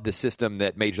love the system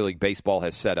that Major League Baseball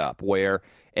has set up, where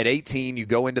at 18 you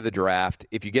go into the draft.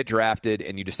 If you get drafted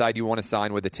and you decide you want to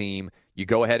sign with a team, you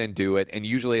go ahead and do it. And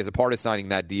usually as a part of signing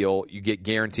that deal, you get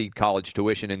guaranteed college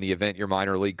tuition in the event your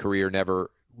minor league career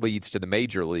never leads to the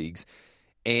major leagues.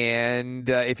 And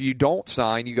if you don't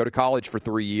sign, you go to college for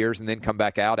 3 years and then come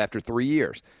back out after 3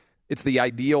 years. It's the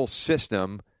ideal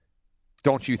system,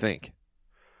 don't you think?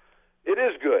 It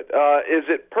is good. Is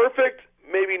it perfect?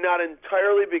 Maybe not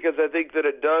entirely, because I think that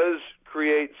it does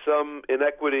create some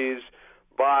inequities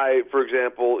by, for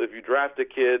example, if you draft a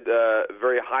kid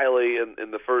very highly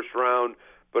in the first round,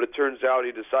 but it turns out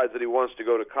he decides that he wants to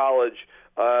go to college,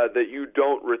 that you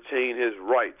don't retain his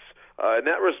rights. In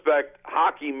that respect,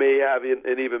 hockey may have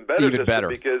an even better system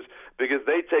because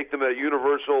they take them at a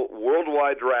universal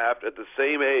worldwide draft at the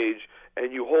same age,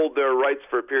 and you hold their rights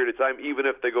for a period of time, even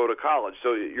if they go to college.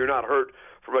 So you're not hurt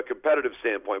from a competitive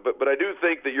standpoint. But I do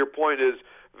think that your point is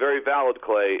very valid,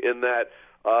 Clay, in that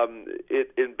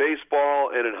in baseball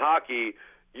and in hockey,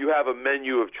 you have a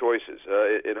menu of choices.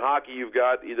 In hockey, you've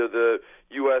got either the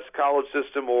U.S. college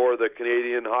system or the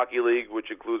Canadian Hockey League,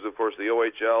 which includes, of course, the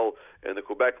OHL and the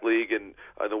Quebec League and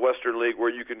the Western League,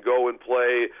 where you can go and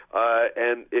play.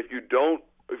 And if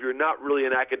you're not really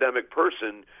an academic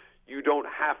person, you don't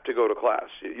have to go to class.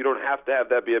 You don't have to have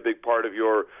that be a big part of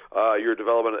your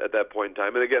development at that point in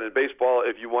time. And again, in baseball,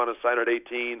 if you want to sign at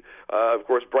 18, of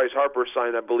course, Bryce Harper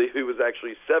signed, I believe he was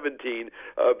actually 17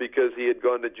 because he had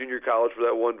gone to junior college for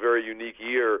that one very unique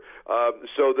year.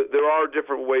 So there are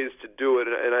different ways to do it,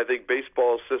 and I think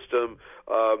baseball system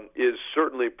is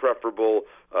certainly preferable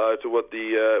to what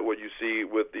you see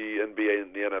with the NBA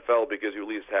and the NFL, because you at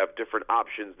least have different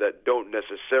options that don't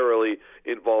necessarily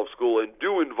involve school and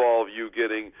do involve you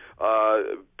getting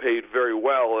paid very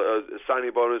well, a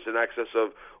signing bonus in excess of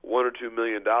 $1 or $2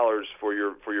 million for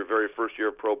your very first year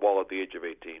of pro ball at the age of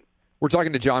 18. We're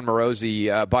talking to John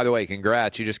Morosi. By the way,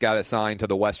 congrats. You just got assigned to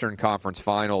the Western Conference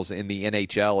Finals in the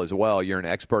NHL as well. You're an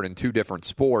expert in two different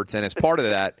sports, and as part of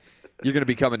that, you're going to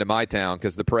be coming to my town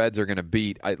because the Preds are going to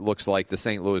beat, it looks like, the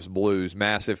St. Louis Blues,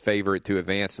 massive favorite to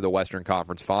advance to the Western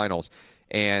Conference Finals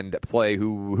and play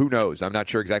who knows. I'm not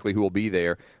sure exactly who will be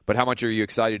there, but how much are you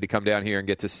excited to come down here and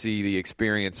get to see the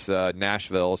experience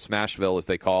Nashville, Smashville as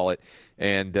they call it,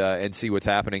 and see what's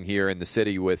happening here in the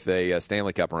city with a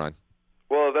Stanley Cup run?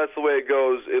 Well, if that's the way it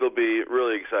goes, it'll be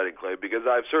really exciting, Clay, because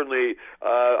I've certainly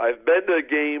I've been to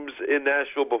games in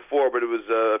Nashville before, but it was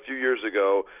a few years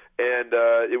ago, and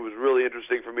it was really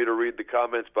interesting for me to read the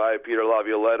comments by Peter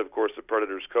Laviolette, of course, the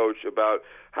Predators coach, about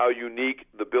how unique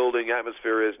the building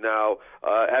atmosphere is now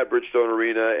at Bridgestone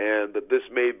Arena, and that this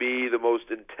may be the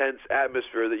most intense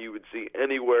atmosphere that you would see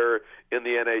anywhere in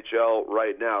the NHL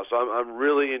right now. So I'm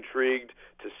really intrigued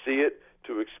to see it,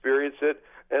 to experience it.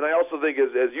 And I also think,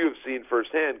 as you have seen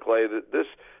firsthand, Clay, that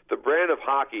the brand of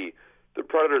hockey the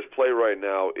Predators play right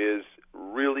now is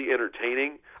really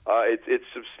entertaining. It's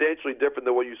substantially different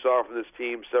than what you saw from this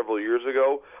team several years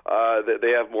ago.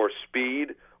 They have more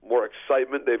speed, more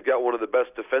excitement. They've got one of the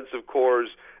best defensive cores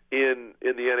in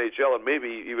the NHL and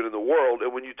maybe even in the world.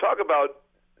 And when you talk about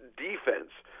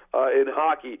defense in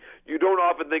hockey, you don't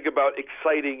often think about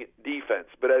exciting defense.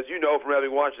 But as you know from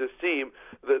having watched this team,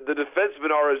 the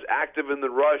defensemen are as active in the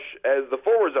rush as the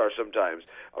forwards are sometimes.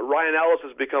 Ryan Ellis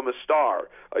has become a star.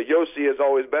 Yossi has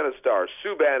always been a star.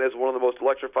 Subban is one of the most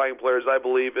electrifying players, I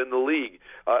believe, in the league.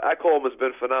 Ekholm has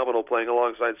been phenomenal playing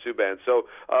alongside Subban. So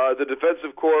the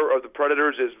defensive core of the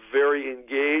Predators is very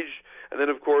engaged. And then,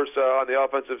 of course, on the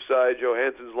offensive side,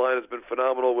 Johansson's line has been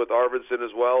phenomenal with Arvidsson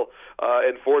as well,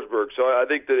 and Forsberg. So I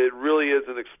think that it really is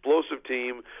an explosive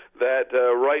team that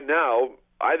right now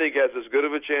I think has as good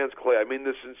of a chance, Clay. I mean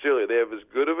this sincerely. They have as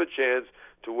good of a chance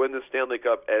to win the Stanley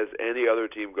Cup as any other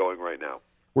team going right now.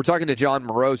 We're talking to John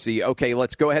Morosi. Okay,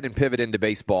 let's go ahead and pivot into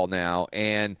baseball now.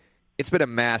 And it's been a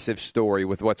massive story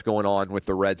with what's going on with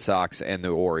the Red Sox and the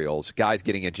Orioles. Guys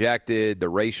getting ejected, the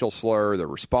racial slur, the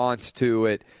response to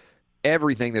it.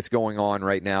 Everything that's going on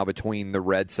right now between the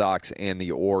Red Sox and the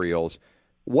Orioles.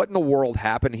 What in the world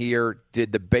happened here?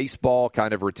 Did the baseball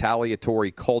kind of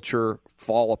retaliatory culture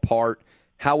fall apart?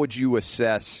 How would you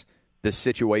assess the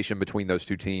situation between those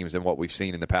two teams and what we've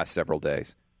seen in the past several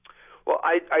days? Well,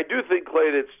 I do think, Clay,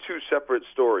 that it's two separate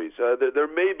stories. There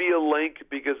may be a link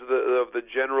because of the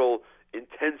general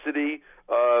intensity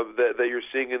that you're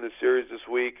seeing in the series this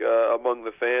week among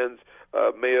the fans.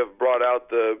 May have brought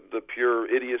out the pure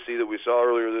idiocy that we saw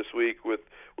earlier this week with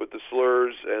the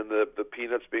slurs and the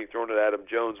peanuts being thrown at Adam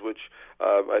Jones, which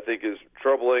I think is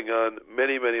troubling on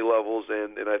many, many levels.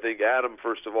 And I think Adam,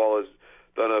 first of all, has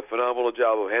done a phenomenal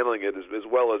job of handling it as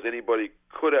well as anybody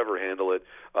could ever handle it.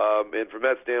 And from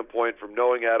that standpoint, from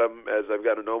knowing Adam as I've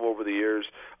got to know him over the years,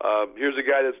 here's a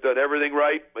guy that's done everything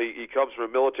right. He comes from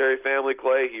a military family,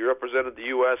 Clay. He represented the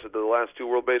U.S. at the last two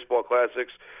World Baseball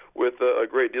Classics with a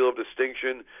great deal of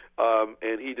distinction,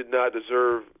 and he did not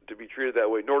deserve to be treated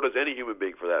that way, nor does any human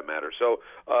being for that matter. So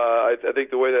I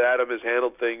think the way that Adam has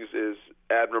handled things is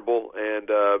admirable,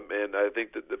 and I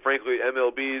think that, frankly,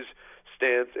 MLB's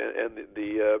stance and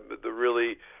the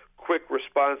really quick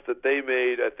response that they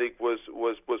made, I think, was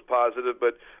positive.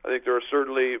 But I think there are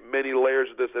certainly many layers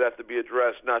of this that have to be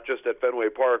addressed, not just at Fenway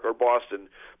Park or Boston,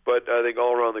 but I think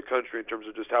all around the country in terms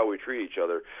of just how we treat each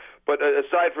other. But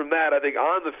aside from that, I think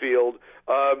on the field,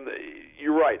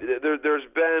 you're right. There's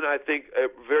been, I think, a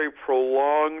very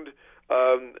prolonged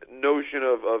notion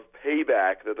of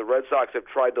payback that the Red Sox have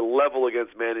tried to level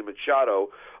against Manny Machado,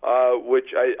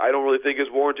 which I don't really think is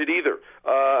warranted either.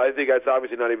 I think that's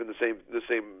obviously not even the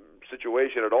same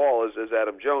situation at all as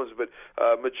Adam Jones, but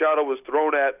Machado was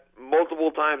thrown at multiple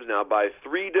times now by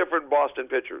three different Boston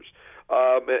pitchers,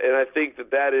 and I think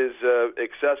that is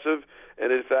excessive.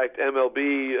 And in fact,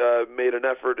 MLB made an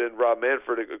effort, and Rob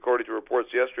Manfred, according to reports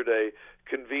yesterday,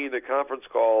 convened a conference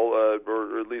call,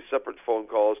 or at least separate phone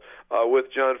calls, with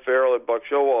John Farrell and Buck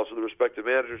Showalter, so the respective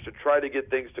managers, to try to get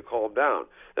things to calm down.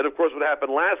 And of course, what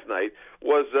happened last night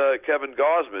was Kevin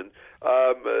Gausman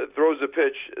throws a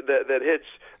pitch that hits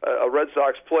a Red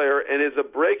Sox player and is a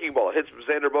breaking ball. Hits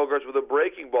Xander Bogaerts with a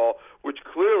breaking ball, which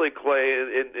clearly, Clay,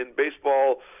 in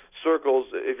baseball circles,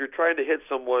 if you're trying to hit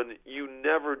someone, you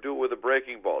never do it with a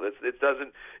breaking ball.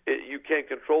 You can't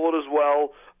control it as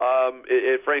well.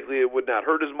 Frankly, it would not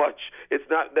hurt as much.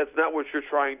 That's not what you're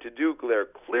trying to do there,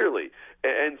 clearly.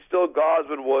 And still,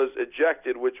 Gausman was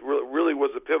ejected, which really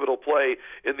was a pivotal play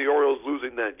in the Orioles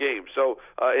losing that game. So,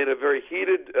 in a very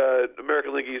heated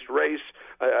American League East race,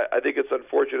 I think it's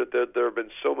unfortunate that there have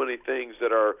been so many things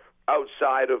that are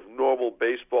outside of normal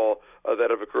baseball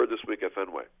that have occurred this week at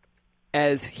Fenway.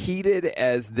 As heated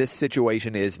as this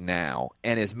situation is now,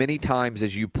 and as many times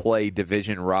as you play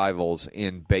division rivals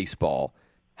in baseball,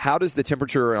 how does the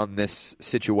temperature on this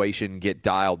situation get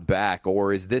dialed back?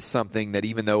 Or is this something that,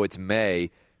 even though it's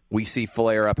May, we see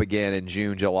flare up again in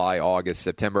June, July, August,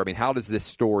 September? I mean, how does this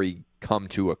story come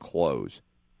to a close?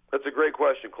 That's a great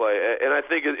question, Clay, and I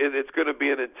think it's going to be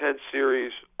an intense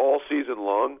series all season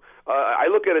long. I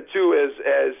look at it, too,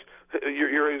 as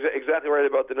you're exactly right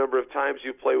about the number of times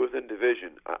you play within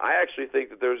division. I actually think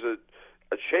that there's a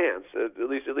chance, at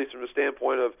least from the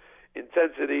standpoint of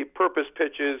intensity, purpose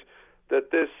pitches,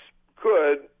 that this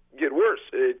could get worse.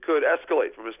 It could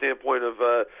escalate from a standpoint of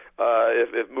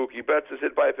if Mookie Betts is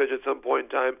hit by a pitch at some point in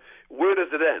time, where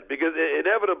does it end? Because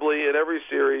inevitably in every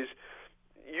series,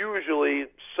 usually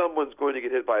someone's going to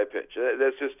get hit by a pitch.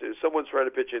 That's just someone's trying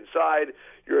to pitch inside.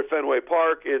 You're at Fenway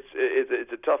Park.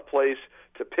 It's a tough place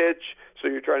to pitch, so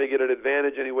you're trying to get an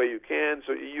advantage any way you can.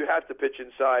 So you have to pitch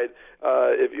inside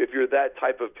if you're that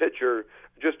type of pitcher,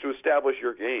 just to establish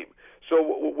your game. So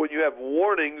when you have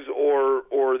warnings or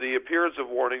the appearance of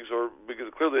warnings, or because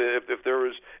clearly if there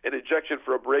was an ejection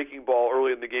for a breaking ball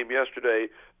early in the game yesterday,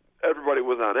 everybody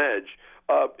was on edge.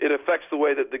 It affects the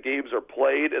way that the games are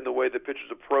played and the way that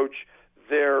pitchers approach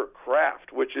their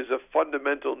craft, which is a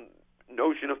fundamental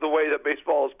notion of the way that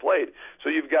baseball is played. So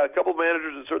you've got a couple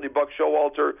managers, and certainly Buck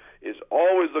Showalter is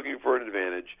always looking for an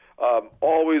advantage,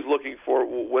 always looking for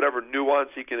whatever nuance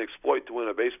he can exploit to win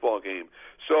a baseball game.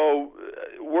 So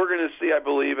we're going to see, I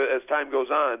believe, as time goes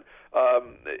on.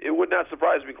 It would not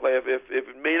surprise me, Clay, if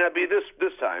it may not be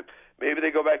this time. Maybe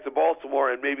they go back to Baltimore,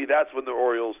 and maybe that's when the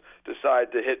Orioles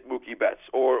decide to hit Mookie Betts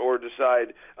or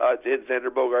decide to hit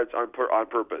Xander Bogaerts on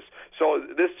purpose. So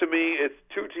this, to me, it's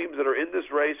two teams that are in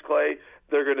this race, Clay.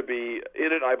 They're going to be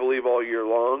in it, I believe, all year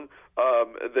long.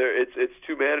 It's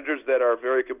two managers that are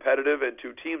very competitive and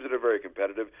two teams that are very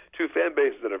competitive, two fan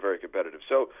bases that are very competitive.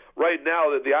 So right now,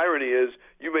 the irony is,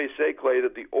 you may say, Clay,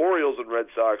 that the Orioles and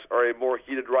Red Sox are a more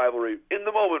heated rivalry in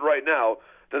the moment right now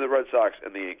than the Red Sox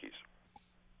and the Yankees.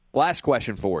 Last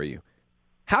question for you.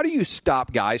 How do you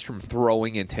stop guys from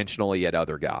throwing intentionally at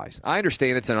other guys? I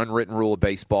understand it's an unwritten rule of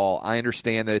baseball. I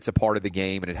understand that it's a part of the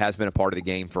game, and it has been a part of the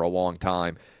game for a long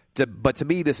time. But to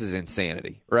me, this is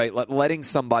insanity, right? Letting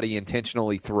somebody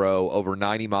intentionally throw over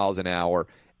 90 miles an hour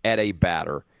at a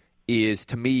batter is,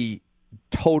 to me,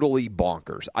 totally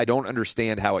bonkers. I don't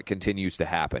understand how it continues to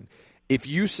happen. If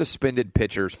you suspended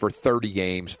pitchers for 30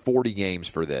 games, 40 games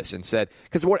for this and said,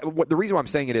 because what the reason why I'm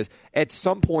saying it is, at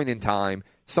some point in time,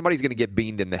 somebody's going to get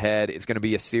beamed in the head. It's going to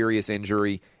be a serious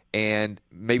injury, and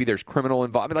maybe there's criminal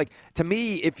involvement. Like, to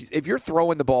me, if you're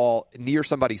throwing the ball near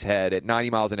somebody's head at 90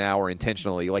 miles an hour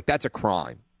intentionally, like, that's a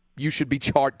crime. You should be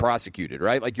prosecuted,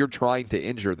 right? Like, you're trying to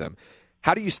injure them.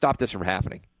 How do you stop this from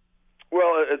happening?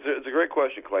 Well, it's a great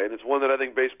question, Clay, and it's one that I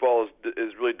think baseball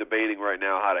is really debating right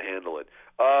now how to handle it.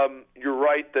 You're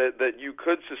right that you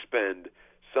could suspend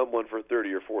someone for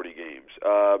 30 or 40 games,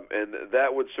 and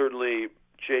that would certainly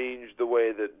change the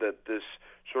way that this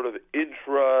sort of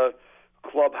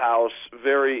intra-clubhouse,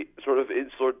 very sort of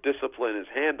insular discipline is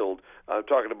handled. I'm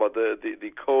talking about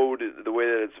the code, the way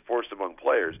that it's enforced among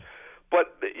players.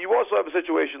 But you also have a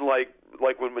situation like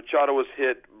when Machado was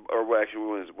hit, or actually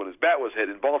when his bat was hit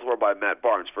in Baltimore by Matt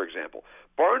Barnes, for example.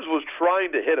 Barnes was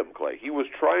trying to hit him, Clay. He was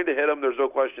trying to hit him. There's no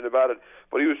question about it.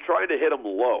 But he was trying to hit him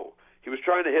low. He was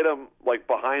trying to hit him like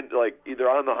behind, like either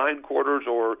on the hindquarters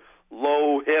or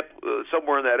low hip,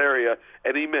 somewhere in that area,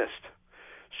 and he missed.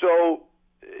 So,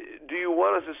 do you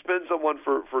want to suspend someone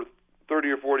for 30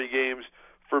 or 40 games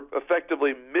for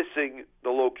effectively missing the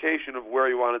location of where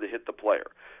he wanted to hit the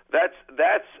player? That's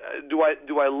do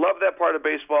I love that part of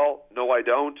baseball? No, I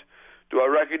don't. Do I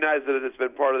recognize that it's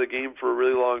been part of the game for a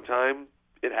really long time?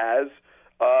 It has.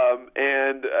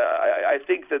 And I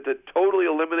think that to totally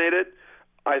eliminate it,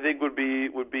 I think would be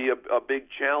a big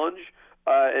challenge.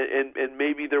 And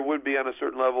maybe there would be on a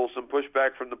certain level some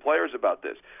pushback from the players about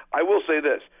this. I will say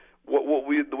this: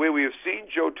 the way we have seen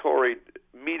Joe Torre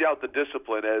mete out the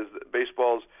discipline as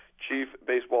baseball's chief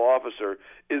baseball officer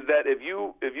is that if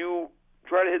you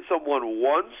try to hit someone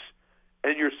once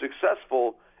and you're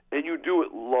successful and you do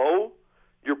it low,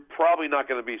 you're probably not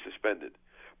going to be suspended.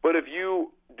 But if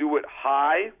you do it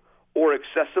high or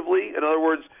excessively, in other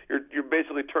words, you're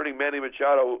basically turning Manny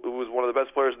Machado, who was one of the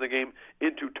best players in the game,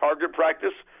 into target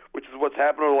practice, which is what's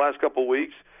happened over the last couple of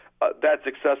weeks. That's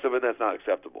excessive and that's not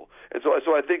acceptable. And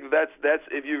so I think that's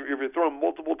if you're throwing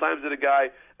multiple times at a guy,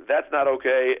 that's not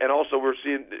okay. And also we're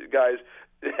seeing guys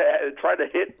try to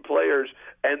hit players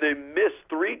and they miss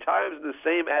 3 times in the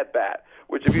same at bat.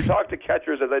 Which, if you talk to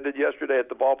catchers, as I did yesterday at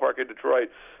the ballpark in Detroit,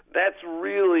 that's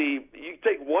really, you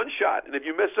take one shot, and if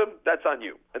you miss them, that's on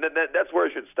you. And then that's where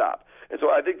it should stop. And so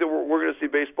I think that we're going to see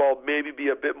baseball maybe be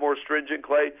a bit more stringent,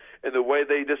 Clay, in the way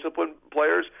they discipline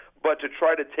players, but to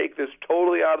try to take this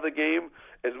totally out of the game,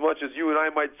 as much as you and I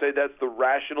might say that's the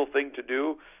rational thing to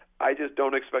do, I just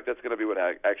don't expect that's going to be what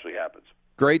actually happens.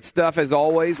 Great stuff as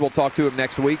always. We'll talk to him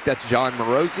next week. That's John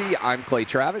Morosi. I'm Clay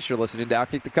Travis. You're listening to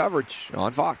Outkick the Coverage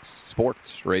on Fox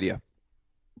Sports Radio.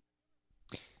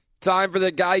 Time for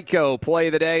the Geico Play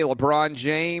of the Day. LeBron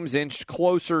James inched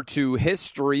closer to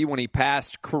history when he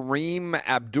passed Kareem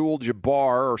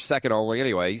Abdul-Jabbar, or second only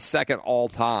anyway, second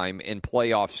all-time in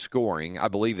playoff scoring. I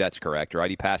believe that's correct, right?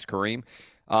 He passed Kareem.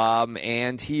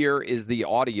 And here is the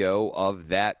audio of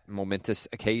that momentous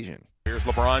occasion. Here's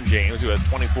LeBron James, who has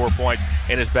 24 points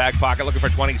in his back pocket, looking for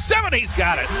 27. He's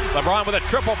got it. LeBron with a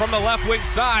triple from the left wing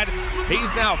side.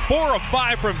 He's now 4 of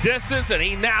 5 from distance, and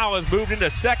he now has moved into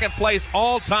second place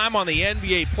all-time on the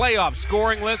NBA playoff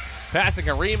scoring list, passing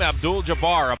Kareem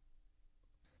Abdul-Jabbar.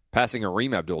 Passing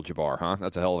Kareem Abdul-Jabbar, huh?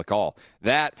 That's a hell of a call.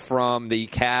 That from the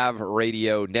Cav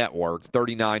Radio Network.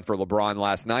 39 for LeBron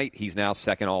last night. He's now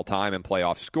second all-time in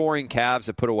playoff scoring. Cavs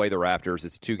have put away the Raptors.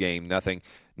 It's 2-game, nothing.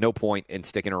 No point in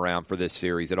sticking around for this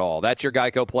series at all. That's your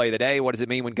Geico play of the day. What does it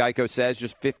mean when Geico says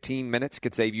just 15 minutes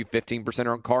could save you 15%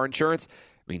 on car insurance?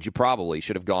 It means you probably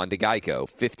should have gone to Geico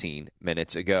 15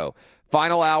 minutes ago.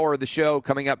 Final hour of the show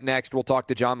coming up next. We'll talk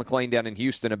to John McClain down in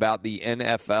Houston about the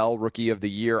NFL Rookie of the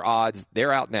Year odds.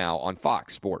 They're out now on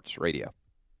Fox Sports Radio.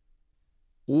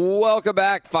 Welcome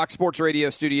back. Fox Sports Radio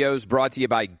studios brought to you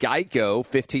by Geico.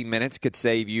 15 minutes could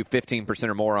save you 15%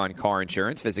 or more on car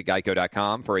insurance. Visit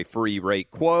geico.com for a free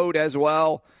rate quote as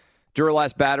well.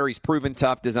 Duralast batteries, proven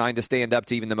tough, designed to stand up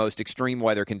to even the most extreme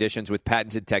weather conditions with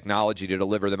patented technology to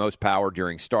deliver the most power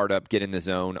during startup. Get in the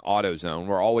zone, AutoZone.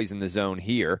 We're always in the zone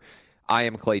here. I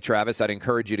am Clay Travis. I'd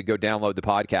encourage you to go download the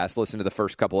podcast, listen to the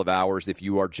first couple of hours if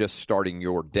you are just starting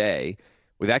your day.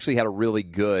 We've actually had a really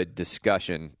good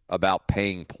discussion about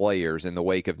paying players in the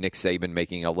wake of Nick Saban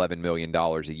making $11 million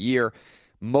a year.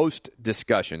 Most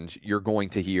discussions you're going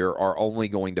to hear are only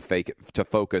going to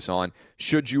focus on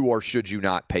should you or should you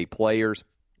not pay players.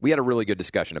 We had a really good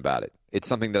discussion about it. It's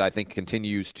something that I think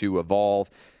continues to evolve.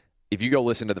 If you go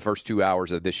listen to the first 2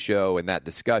 hours of this show and that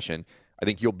discussion, I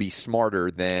think you'll be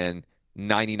smarter than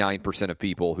 99% of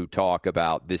people who talk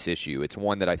about this issue. It's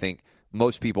one that I think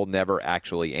most people never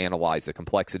actually analyze the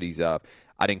complexities of.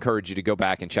 I'd encourage you to go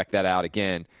back and check that out.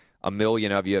 Again, 1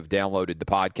 million of you have downloaded the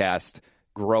podcast,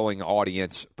 growing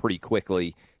audience pretty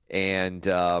quickly, and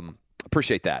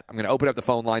appreciate that. I'm going to open up the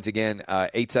phone lines again,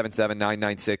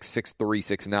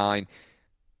 877-996-6369.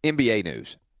 NBA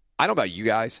news. I don't know about you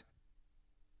guys,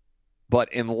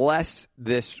 but unless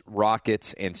this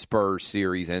Rockets and Spurs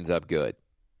series ends up good,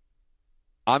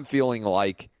 I'm feeling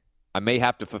like I may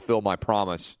have to fulfill my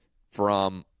promise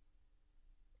from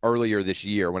earlier this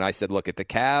year when I said, look, if the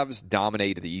Cavs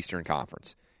dominated the Eastern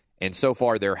Conference, and so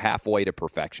far they're halfway to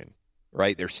perfection,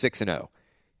 right? They're 6-0.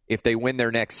 If they win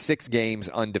their next 6 games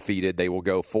undefeated, they will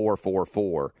go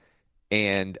 4-4-4.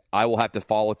 And I will have to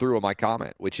follow through on my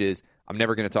comment, which is I'm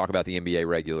never going to talk about the NBA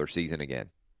regular season again.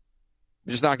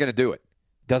 I'm just not going to do it.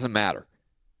 Doesn't matter.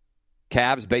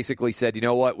 Cavs basically said, you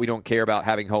know what? We don't care about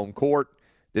having home court.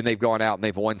 Then they've gone out and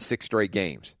they've won 6 straight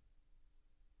games.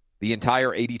 The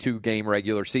entire 82-game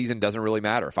regular season doesn't really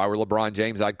matter. If I were LeBron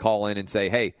James, I'd call in and say,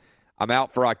 hey, I'm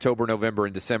out for October, November,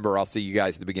 and December. I'll see you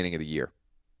guys at the beginning of the year.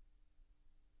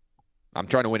 I'm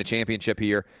trying to win a championship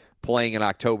here. Playing in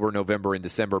October, November, and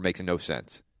December makes no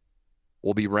sense.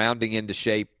 We'll be rounding into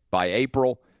shape by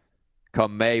April.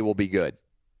 Come May, we'll be good.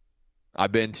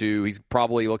 He's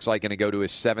probably looks like going to go to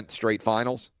his 7th straight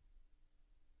finals.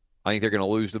 I think they're going to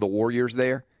lose to the Warriors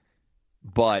there.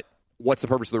 But what's the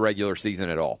purpose of the regular season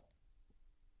at all?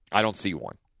 I don't see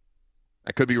one.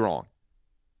 I could be wrong.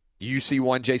 Do you see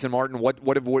one, Jason Martin? What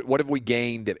have we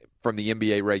gained from the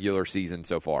NBA regular season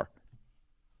so far?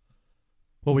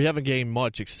 Well, we haven't gained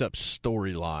much except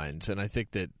storylines, and I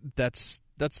think that's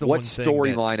the what one thing. What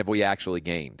storyline have we actually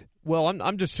gained? Well,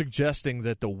 I'm just suggesting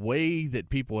that the way that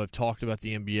people have talked about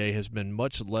the NBA has been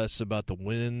much less about the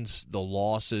wins, the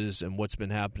losses, and what's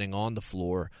been happening on the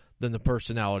floor than the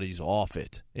personalities off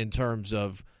it in terms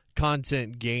of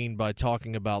content gained by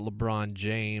talking about LeBron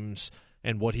James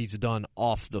and what he's done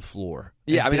off the floor.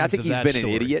 Yeah, I mean, I think he's been an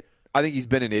idiot. I think he's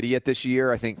been an idiot this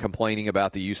year. I think complaining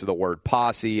about the use of the word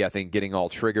posse. I think getting all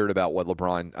triggered about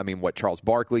what Charles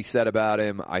Barkley said about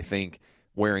him. I think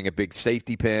wearing a big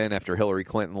safety pin after Hillary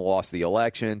Clinton lost the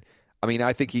election. I mean,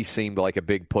 I think he seemed like a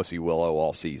big pussy willow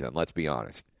all season, let's be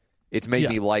honest. It's made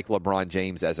me like LeBron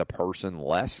James as a person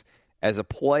less. As a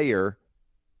player,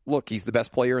 look, he's the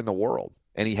best player in the world,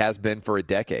 and he has been for a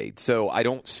decade. So I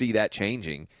don't see that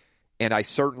changing, and I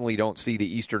certainly don't see the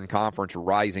Eastern Conference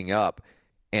rising up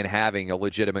and having a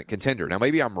legitimate contender. Now,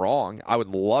 maybe I'm wrong. I would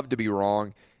love to be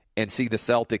wrong and see the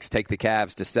Celtics take the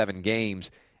Cavs to 7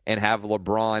 games and have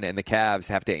LeBron and the Cavs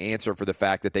have to answer for the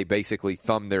fact that they basically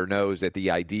thumbed their nose at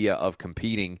the idea of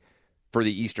competing for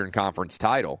the Eastern Conference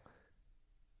title.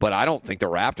 But I don't think the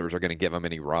Raptors are going to give them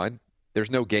any run. There's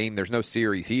no game, there's no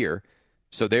series here.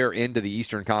 So they're into the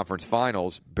Eastern Conference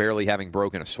Finals barely having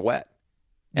broken a sweat.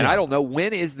 And I don't know,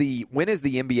 when is the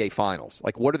NBA Finals?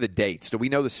 Like, what are the dates? Do we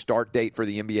know the start date for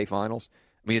the NBA Finals?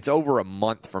 I mean, it's over a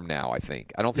month from now, I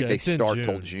think. I don't think they start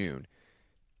till June.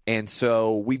 And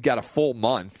so we've got a full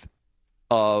month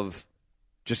of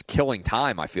just killing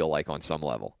time, I feel like, on some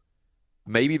level.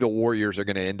 Maybe the Warriors are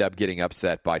going to end up getting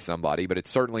upset by somebody, but it's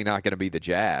certainly not going to be the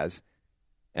Jazz.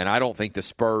 And I don't think the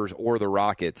Spurs or the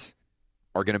Rockets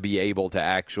are going to be able to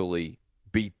actually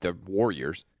beat the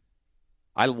Warriors.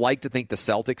 I like to think the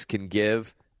Celtics can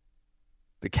give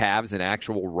the Cavs an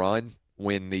actual run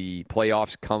when the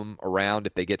playoffs come around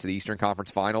if they get to the Eastern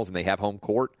Conference Finals and they have home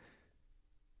court.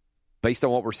 Based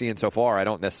on what we're seeing so far, I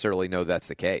don't necessarily know that's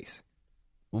the case.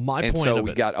 Well,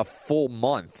 we got a full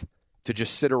month to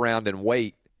just sit around and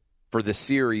wait for the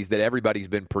series that everybody's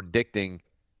been predicting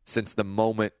since the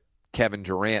moment Kevin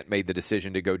Durant made the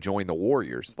decision to go join the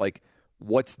Warriors. Like,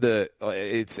 what's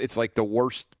it's like the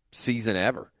worst season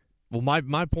ever. Well,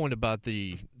 my point about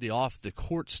the off the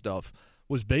court stuff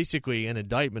was basically an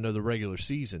indictment of the regular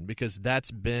season, because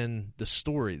that's been the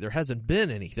story. There hasn't been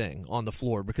anything on the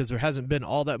floor because there hasn't been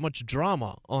all that much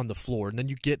drama on the floor. And then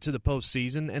you get to the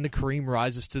postseason and the cream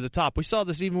rises to the top. We saw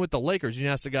this even with the Lakers. You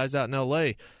asked the guys out in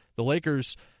L.A., the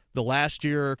Lakers, the last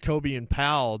year, Kobe and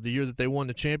Powell, the year that they won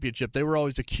the championship, they were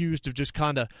always accused of just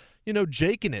kind of,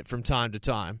 jaking it from time to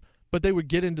time. But they would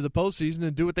get into the postseason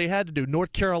and do what they had to do.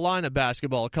 North Carolina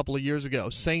basketball a couple of years ago,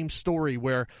 same story,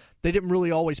 where they didn't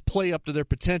really always play up to their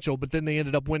potential, but then they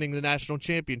ended up winning the national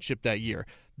championship that year.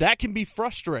 That can be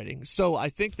frustrating. So I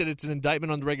think that it's an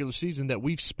indictment on the regular season that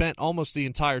we've spent almost the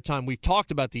entire time we've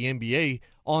talked about the NBA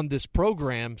on this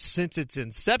program since its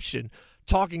inception,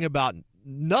 talking about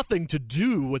nothing to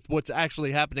do with what's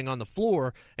actually happening on the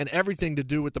floor and everything to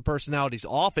do with the personalities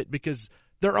off it, because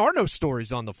there are no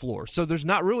stories on the floor. So there's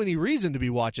not really any reason to be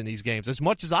watching these games. As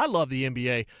much as I love the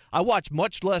NBA, I watch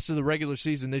much less of the regular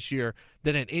season this year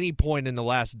than at any point in the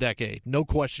last decade. No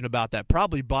question about that.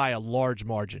 Probably by a large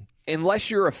margin. Unless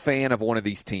you're a fan of one of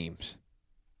these teams,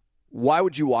 why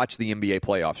would you watch the NBA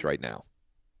playoffs right now?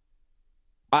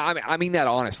 I mean that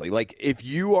honestly. Like, if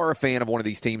you are a fan of one of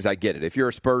these teams, I get it. If you're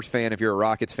a Spurs fan, if you're a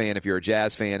Rockets fan, if you're a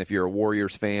Jazz fan, if you're a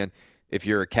Warriors fan, if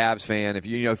you're a Cavs fan, if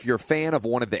you're a fan of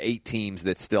one of the 8 teams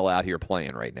that's still out here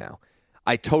playing right now,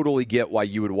 I totally get why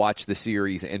you would watch the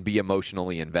series and be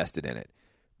emotionally invested in it.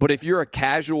 But if you're a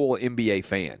casual NBA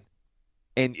fan,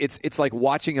 and it's like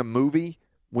watching a movie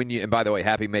when you, and by the way,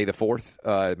 happy May the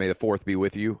 4th. May the 4th be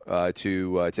with you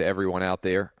to everyone out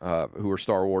there who are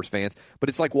Star Wars fans. But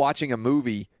it's like watching a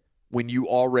movie when you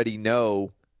already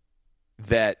know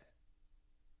that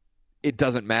it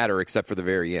doesn't matter except for the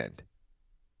very end.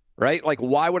 Right? Like,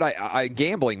 why would I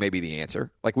gambling may be the answer.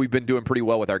 Like, we've been doing pretty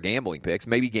well with our gambling picks.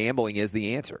 Maybe gambling is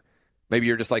the answer. Maybe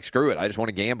you're just like, screw it, I just want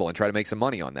to gamble and try to make some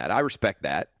money on that. I respect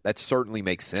that. That certainly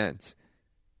makes sense.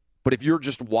 But if you're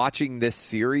just watching this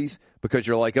series because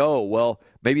you're like, oh, well,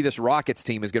 maybe this Rockets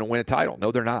team is going to win a title.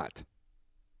 No, they're not.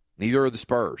 Neither are the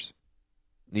Spurs.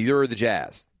 Neither are the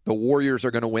Jazz. The Warriors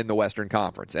are going to win the Western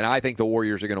Conference, and I think the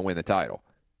Warriors are going to win the title.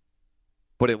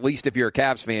 But at least if you're a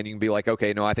Cavs fan, you can be like,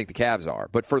 okay, no, I think the Cavs are.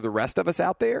 But for the rest of us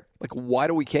out there, like, why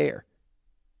do we care?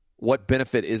 What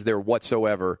benefit is there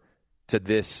whatsoever to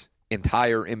this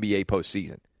entire NBA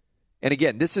postseason? And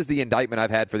again, this is the indictment I've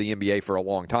had for the NBA for a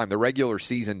long time. The regular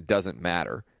season doesn't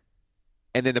matter.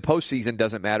 And then the postseason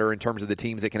doesn't matter in terms of the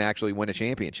teams that can actually win a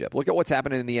championship. Look at what's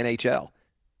happening in the NHL.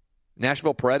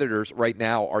 Nashville Predators right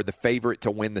now are the favorite to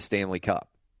win the Stanley Cup.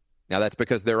 Now, that's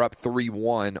because they're up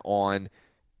 3-1 on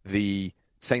the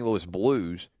St. Louis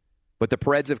Blues, but the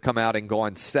Preds have come out and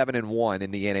gone 7-1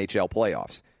 in the NHL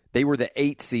playoffs. They were the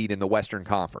 8th seed in the Western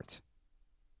Conference.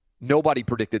 Nobody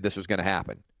predicted this was going to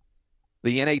happen.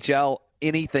 The NHL,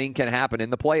 anything can happen in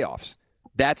the playoffs.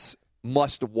 That's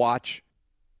must-watch.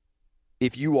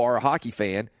 If you are a hockey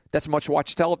fan, that's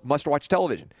must-watch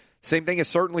television. Same thing is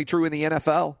certainly true in the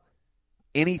NFL.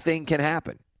 Anything can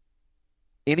happen.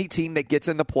 Any team that gets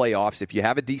in the playoffs, if you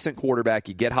have a decent quarterback,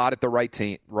 you get hot at the right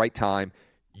time,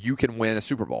 you can win a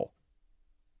Super Bowl.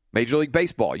 Major League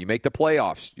Baseball, you make the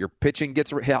playoffs, your pitching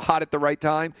gets hot at the right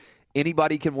time,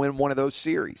 anybody can win one of those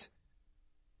series.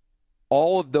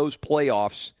 All of those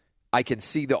playoffs, I can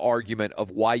see the argument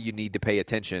of why you need to pay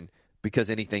attention, because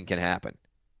anything can happen.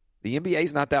 The NBA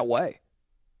is not that way.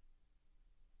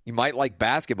 You might like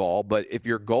basketball, but if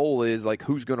your goal is like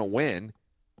who's going to win,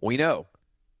 we know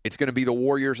it's going to be the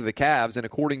Warriors or the Cavs, and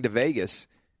according to Vegas,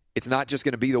 it's not just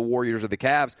going to be the Warriors or the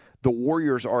Cavs. The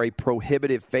Warriors are a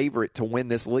prohibitive favorite to win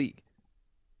this league.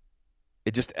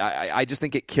 I just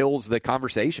think it kills the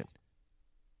conversation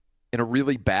in a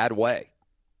really bad way.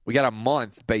 We got a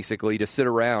month, basically, to sit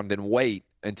around and wait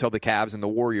until the Cavs and the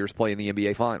Warriors play in the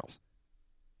NBA Finals.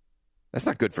 That's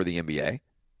not good for the NBA,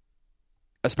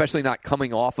 especially not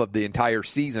coming off of the entire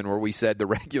season where we said the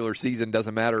regular season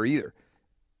doesn't matter either.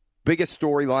 Biggest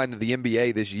storyline of the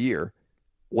NBA this year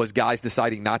was guys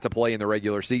deciding not to play in the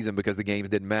regular season because the games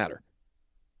didn't matter.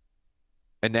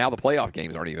 And now the playoff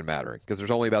games aren't even mattering because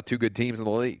there's only about 2 good teams in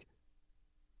the league.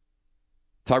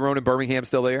 Tyrone in Birmingham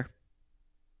still there?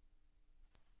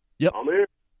 Yep. I'm here.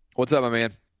 What's up, my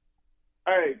man?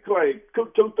 Hey, Clay,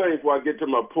 two things before I get to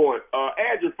my point.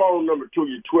 Add your phone number to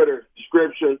your Twitter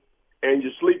description, and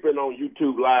you're sleeping on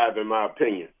YouTube Live, in my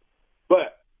opinion.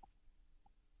 But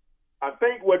I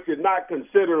think what you're not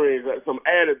considering is some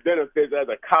added benefits as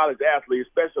a college athlete,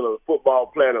 especially a football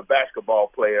player and a basketball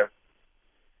player.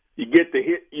 You get to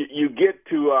you get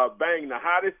to bang the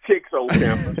hottest chicks on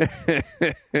campus.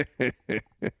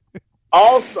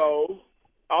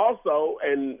 Also,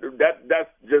 and that's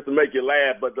just to make you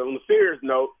laugh, but on a serious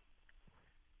note,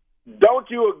 don't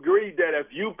you agree that if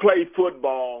you play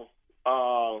football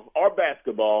or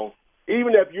basketball,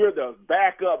 even if you're the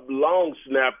backup long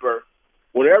snapper,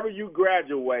 whenever you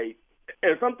graduate,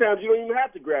 and sometimes you don't even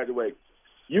have to graduate,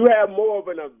 you have more of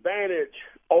an advantage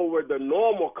over the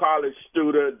normal college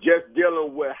student just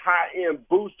dealing with high-end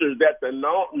boosters that the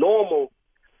normal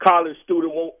college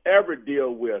student won't ever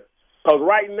deal with. Because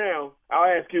right now, I'll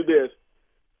ask you this.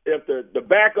 If the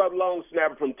backup long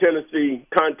snapper from Tennessee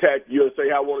contact you and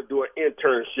say, I want to do an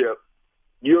internship,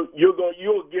 you'll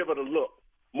give it a look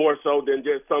more so than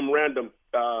just some random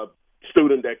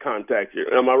student that contacts you.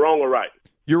 Am I wrong or right?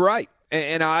 You're right.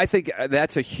 And I think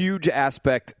that's a huge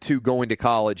aspect to going to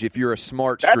college if you're a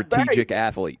smart, strategic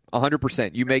athlete.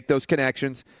 100%. You make those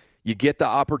connections. You get the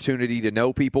opportunity to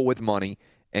know people with money.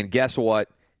 And guess what?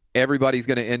 Everybody's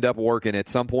going to end up working at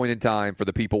some point in time for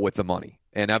the people with the money.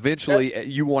 And eventually,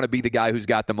 you want to be the guy who's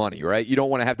got the money, right? You don't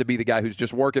want to have to be the guy who's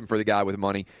just working for the guy with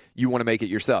money. You want to make it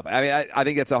yourself. I mean, I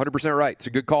think that's 100% right. It's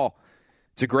a good call.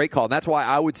 It's a great call. And that's why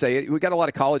I would say we got a lot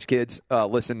of college kids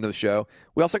listening to the show.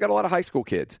 We also got a lot of high school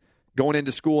kids going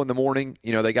into school in the morning.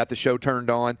 You know, they got the show turned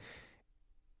on.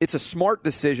 It's a smart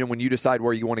decision when you decide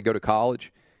where you want to go to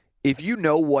college. If you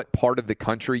know what part of the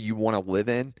country you want to live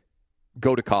in,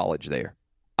 go to college there.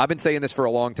 I've been saying this for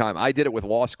a long time. I did it with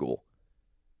law school.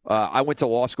 I went to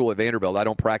law school at Vanderbilt. I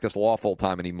don't practice law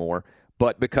full-time anymore,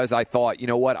 but because I thought, you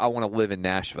know what, I want to live in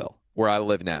Nashville, where I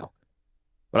live now.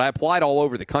 But I applied all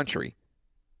over the country.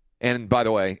 And by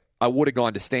the way, I would have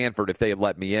gone to Stanford if they had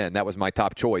let me in. That was my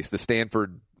top choice. The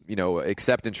Stanford,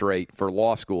 acceptance rate for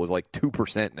law school is like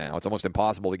 2% now. It's almost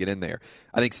impossible to get in there.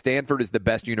 I think Stanford is the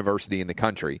best university in the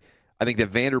country. I think that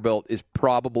Vanderbilt is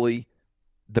probably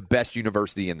the best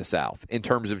university in the South in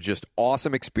terms of just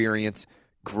awesome experience,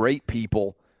 great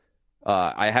people.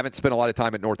 I haven't spent a lot of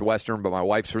time at Northwestern, but my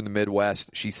wife's from the Midwest.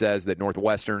 She says that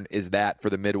Northwestern is that for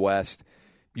the Midwest.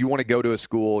 You want to go to a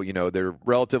school, there are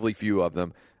relatively few of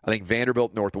them. I think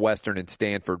Vanderbilt, Northwestern, and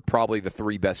Stanford, probably the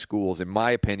three best schools, in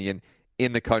my opinion,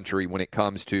 in the country when it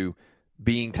comes to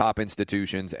being top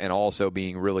institutions and also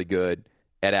being really good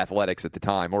at athletics at the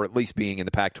time, or at least being in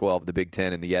the Pac-12, the Big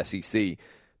Ten, and the SEC.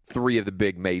 Three of the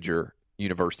big major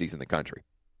universities in the country.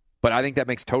 But I think that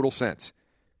makes total sense.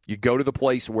 You go to the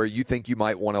place where you think you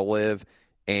might want to live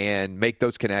and make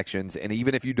those connections, and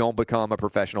even if you don't become a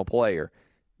professional player,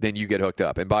 then you get hooked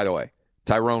up. And by the way,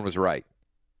 Tyrone was right.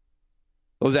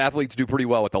 Those athletes do pretty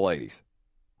well with the ladies.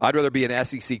 I'd rather be an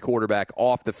SEC quarterback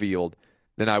off the field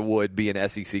than I would be an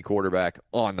SEC quarterback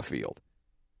on the field.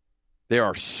 There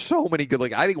are so many good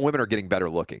looking. I think women are getting better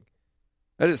looking.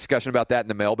 I had a discussion about that in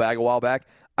the mailbag a while back.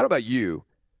 I don't know about you,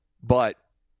 but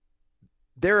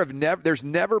there's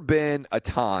never been a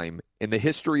time in the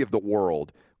history of the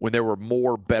world when there were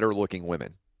more better-looking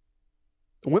women.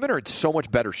 Women are in so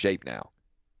much better shape now.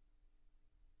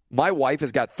 My wife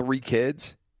has got 3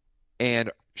 kids,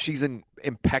 and she's in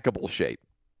impeccable shape.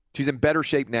 She's in better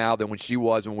shape now than when she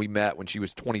was when we met when she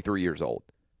was 23 years old.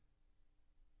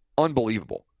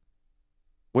 Unbelievable.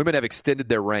 Women have extended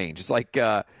their range. It's like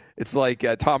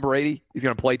Tom Brady. He's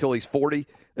going to play till he's 40.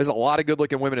 There's a lot of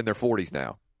good-looking women in their 40s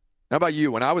now. How about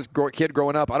you? When I was a kid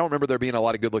growing up, I don't remember there being a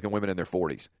lot of good-looking women in their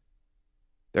 40s.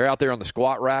 They're out there on the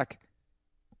squat rack.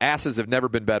 Asses have never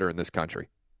been better in this country.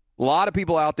 A lot of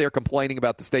people out there complaining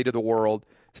about the state of the world,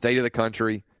 state of the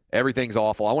country. Everything's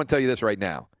awful. I want to tell you this right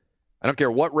now. I don't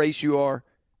care what race you are.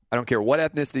 I don't care what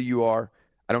ethnicity you are.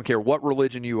 I don't care what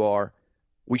religion you are.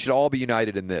 We should all be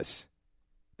united in this.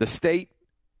 The state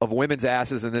of women's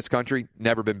asses in this country,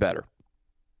 never been better.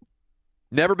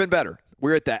 Never been better.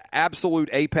 We're at the absolute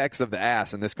apex of the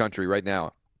ass in this country right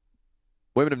now.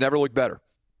 Women have never looked better.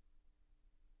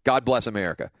 God bless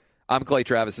America. I'm Clay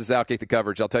Travis. This is Outkick the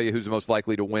Coverage. I'll tell you who's most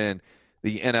likely to win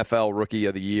the NFL Rookie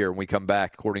of the Year when we come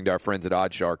back, according to our friends at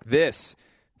OddsShark. This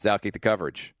is Outkick the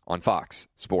Coverage on Fox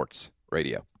Sports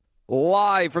Radio.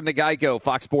 Live from the Geico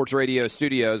Fox Sports Radio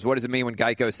studios. What does it mean when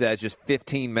Geico says just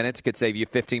 15 minutes could save you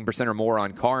 15% or more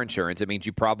on car insurance? It means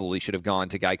you probably should have gone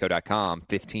to geico.com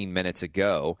 15 minutes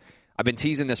ago. I've been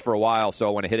teasing this for a while, so I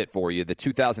want to hit it for you. The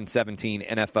 2017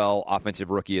 NFL Offensive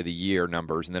Rookie of the Year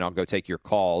numbers, and then I'll go take your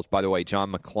calls. By the way,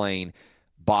 John McClain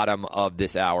bottom of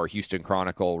this hour. Houston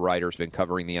Chronicle writer's been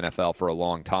covering the NFL for a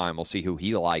long time. We'll see who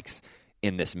he likes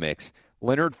in this mix.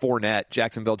 Leonard Fournette,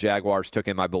 Jacksonville Jaguars took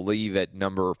him, I believe, at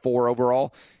number 4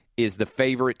 overall, is the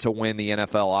favorite to win the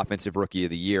NFL Offensive Rookie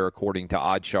of the Year, according to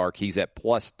OddsShark. He's at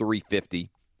plus 350.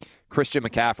 Christian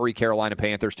McCaffrey, Carolina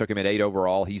Panthers, took him at 8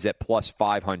 overall. He's at plus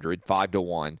 500,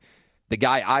 5-1. The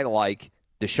guy I like,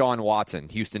 Deshaun Watson,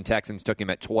 Houston Texans, took him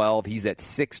at 12. He's at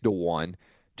 6-1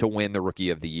 to win the Rookie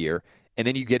of the Year. And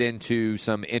then you get into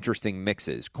some interesting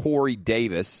mixes. Corey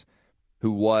Davis,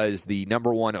 who was the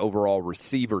number 1 overall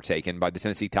receiver taken by the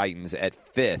Tennessee Titans at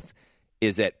 5th,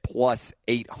 is at plus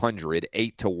 800,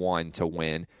 8-1 to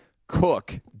win.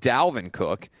 Cook, Dalvin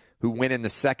Cook, who went in the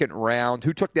second round.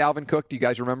 Who took Dalvin Cook? Do you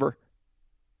guys remember?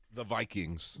 The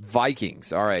Vikings.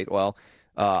 Vikings. All right. Well,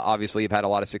 obviously you've had a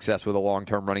lot of success with a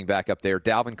long-term running back up there.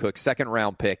 Dalvin Cook,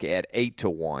 second-round pick at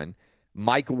 8-1.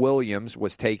 Mike Williams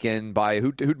was taken by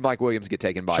who did Mike Williams get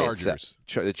taken by? Chargers.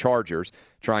 The Chargers,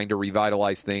 trying to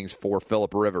revitalize things for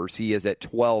Phillip Rivers. He is at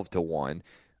 12-1.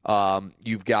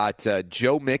 You've got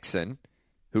Joe Mixon,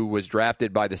 who was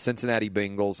drafted by the Cincinnati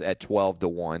Bengals at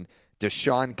 12-1.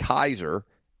 DeShone Kizer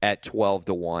at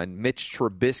 12-1. Mitch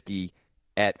Trubisky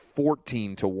at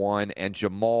 14-1. And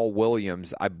Jamal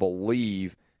Williams, I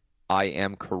believe I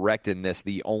am correct in this,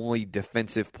 the only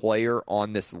defensive player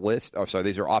on this list. Oh, sorry,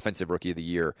 these are Offensive Rookie of the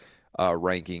Year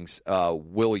rankings.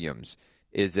 Williams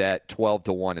is at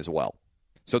 12-1 as well.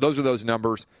 So those are those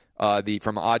numbers.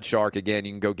 From OddsShark, again,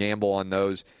 you can go gamble on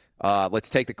those. Let's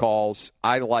take the calls.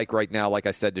 I like right now, like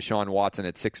I said, Deshaun Watson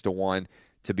at 6-1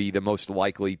 to be the most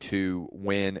likely to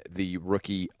win the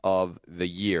Rookie of the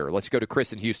Year. Let's go to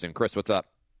Chris in Houston. Chris, what's up?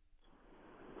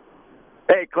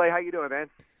 Hey, Clay, how you doing, man?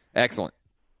 Excellent.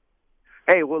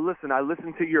 Hey, well, listen, I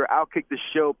listened to your Outkick the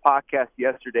Show podcast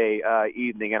yesterday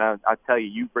evening, and I'll tell you,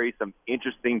 you raised some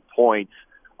interesting points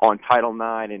on Title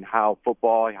IX and how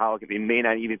football, how it may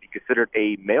not even be considered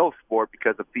a male sport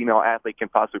because a female athlete can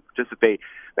possibly participate.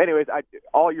 But anyways,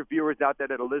 all your viewers out there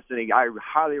that are listening, I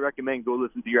highly recommend go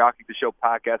listen to your Outkick the Show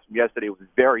podcast from yesterday. It was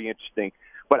very interesting.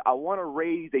 But I want to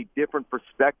raise a different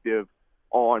perspective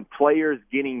on players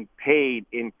getting paid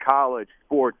in college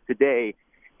sports today.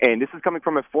 And this is coming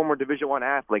from a former Division I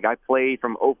athlete. I played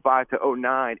from 2005 to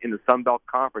 2009 in the Sun Belt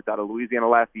Conference out of Louisiana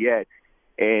Lafayette.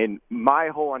 And my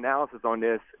whole analysis on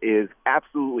this is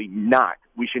absolutely not.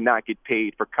 We should not get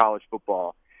paid for college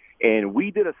football. And we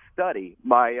did a study,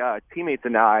 my teammates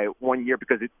and I, one year,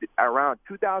 because around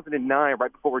 2009,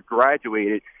 right before we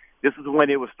graduated, this is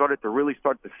when it was started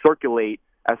to circulate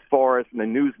as far as in the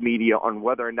news media on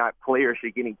whether or not players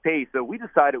should getting paid. So we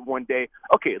decided one day,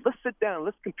 okay, let's sit down,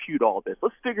 let's compute all this.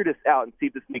 Let's figure this out and see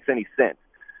if this makes any sense.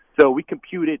 So we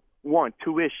computed, one,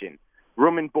 tuition,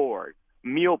 room and board,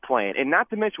 meal plan. And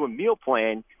not to mention with meal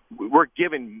plan, we're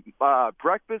given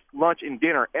breakfast, lunch, and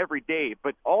dinner every day.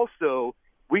 But also,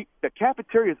 the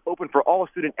cafeteria is open for all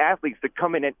student athletes to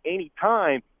come in at any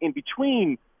time in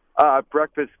between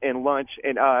breakfast and lunch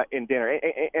and dinner,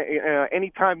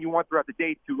 anytime you want throughout the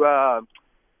day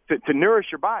to nourish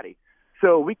your body.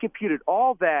 So we computed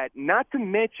all that. Not to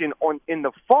mention, in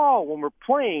the fall when we're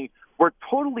playing, we're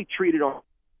totally treated on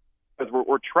because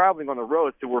we're traveling on the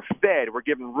road, so we're fed. We're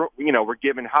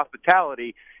given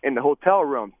hospitality in the hotel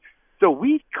rooms. So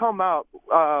we come out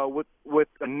with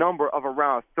a number of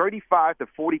around $35,000 to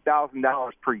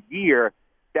 $40,000 per year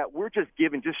that we're just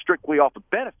given just strictly off of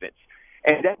benefits.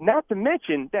 And that, not to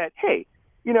mention that, hey,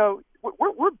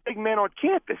 we're big men on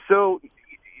campus, so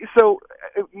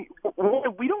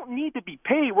we don't need to be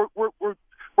paid.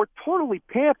 We're totally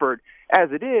pampered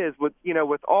as it is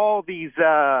with all these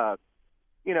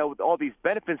with all these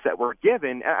benefits that we're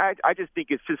given. I just think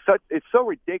it's so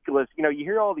ridiculous. You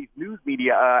hear all these news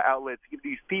media outlets,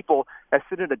 these people that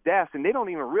sit at a desk and they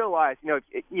don't even realize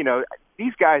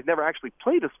these guys never actually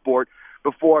played a sport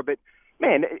before, but.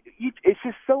 Man, it's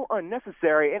just so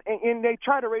unnecessary. And they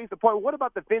try to raise the point, what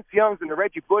about the Vince Youngs and the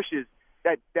Reggie Bushes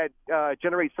that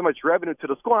generate so much revenue to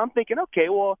the school? I'm thinking, okay,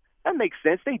 well, that makes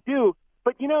sense. They do.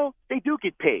 But, they do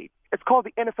get paid. It's called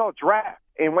the NFL draft.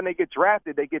 And when they get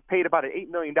drafted, they get paid about an $8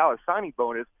 million signing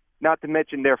bonus, not to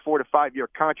mention their 4 to 5 year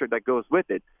contract that goes with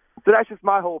it. So that's just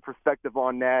my whole perspective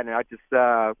on that, and I just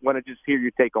want to just hear your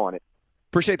take on it.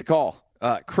 Appreciate the call.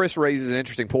 Chris raises an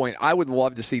interesting point. I would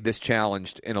love to see this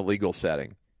challenged in a legal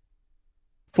setting.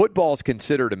 Football is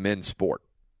considered a men's sport,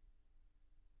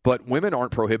 but women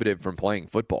aren't prohibited from playing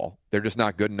football. They're just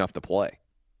not good enough to play.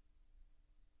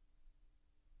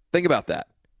 Think about that.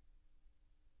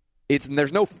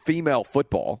 There's no female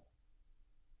football.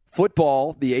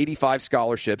 Football, the 85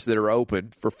 scholarships that are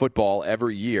open for football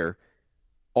every year,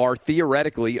 are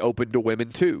theoretically open to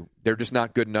women too. They're just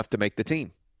not good enough to make the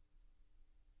team.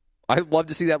 I'd love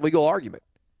to see that legal argument.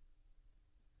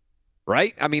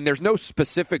 Right? I mean, there's no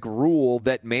specific rule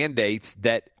that mandates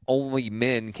that only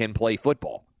men can play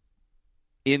football.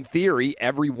 In theory,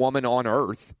 every woman on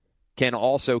earth can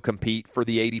also compete for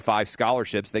the 85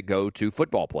 scholarships that go to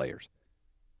football players.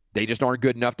 They just aren't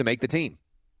good enough to make the team.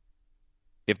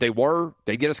 If they were,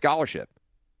 they'd get a scholarship.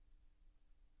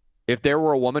 If there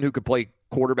were a woman who could play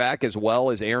quarterback as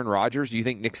well as Aaron Rodgers, do you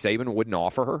think Nick Saban wouldn't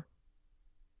offer her?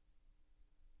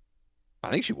 I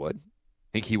think she would. I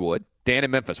think he would. Dan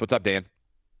in Memphis. What's up, Dan?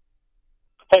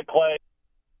 Hey, Clay.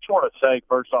 Just want to say,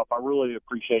 first off, I really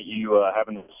appreciate you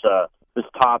having this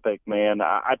topic, man.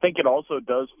 I think it also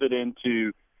does fit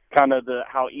into kind of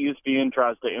how ESPN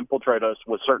tries to infiltrate us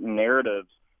with certain narratives,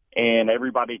 and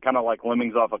everybody kind of like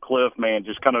lemmings off a cliff, man,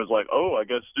 just kind of is like, oh, I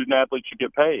guess student-athletes should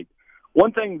get paid.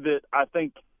 One thing that I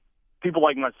think people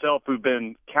like myself who've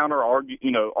been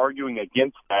arguing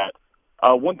against that,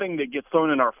 one thing that gets thrown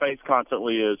in our face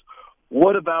constantly is,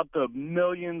 what about the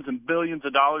millions and billions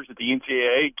of dollars that the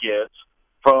NCAA gets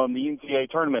from the NCAA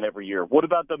tournament every year? What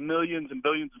about the millions and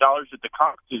billions of dollars that the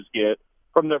conferences get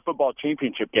from their football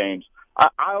championship games? I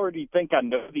already think I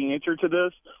know the answer to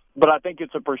this, but I think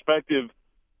it's a perspective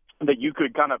that you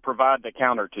could kind of provide the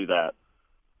counter to that.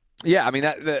 Yeah, I mean,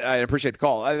 I appreciate the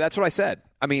call. That's what I said.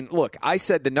 I mean, look, I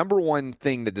said the number one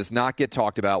thing that does not get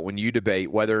talked about when you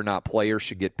debate whether or not players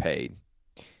should get paid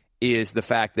is the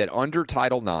fact that under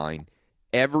Title IX,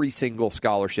 every single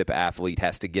scholarship athlete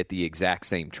has to get the exact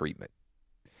same treatment.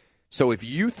 So if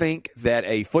you think that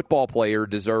a football player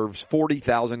deserves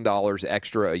 $40,000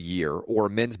 extra a year or a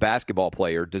men's basketball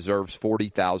player deserves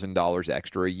 $40,000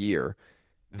 extra a year,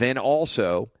 then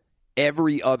also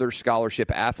every other scholarship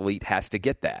athlete has to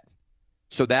get that.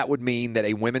 So that would mean that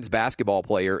a women's basketball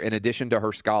player, in addition to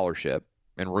her scholarship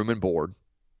and room and board,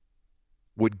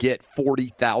 would get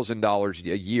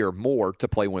 $40,000 a year more to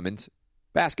play women's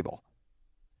basketball.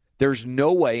 There's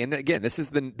no way, and again, this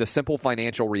is the simple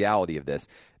financial reality of this.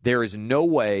 There is no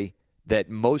way that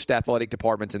most athletic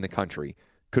departments in the country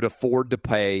could afford to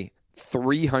pay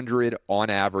 300 on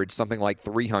average, something like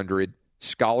 300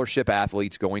 scholarship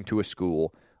athletes going to a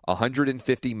school,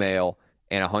 150 male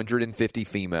and 150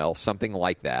 female, something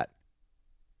like that,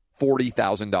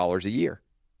 $40,000 a year.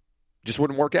 Just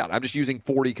wouldn't work out. I'm just using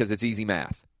 40 because it's easy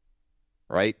math,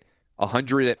 right?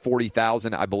 100 at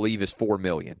 40,000, I believe, is $4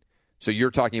 million. So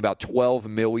you're talking about $12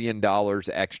 million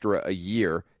extra a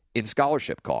year in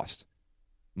scholarship costs.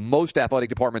 Most athletic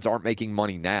departments aren't making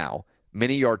money now.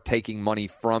 Many are taking money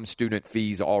from student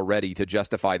fees already to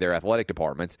justify their athletic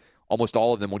departments. Almost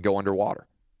all of them would go underwater.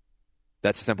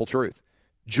 That's the simple truth.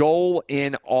 Joel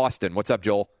in Austin. What's up,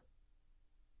 Joel?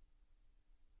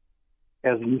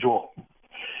 As usual.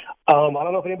 I don't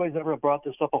know if anybody's ever brought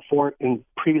this up before in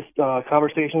previous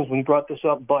conversations when you brought this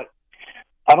up, but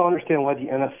I don't understand why the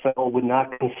NFL would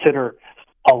not consider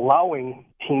allowing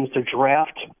teams to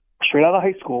draft straight out of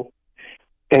high school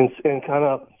and kind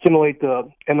of simulate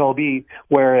the MLB,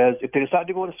 whereas if they decide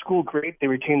to go to school, great, they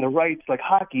retain the rights like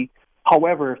hockey.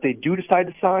 However, if they do decide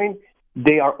to sign,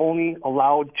 they are only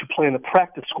allowed to play in the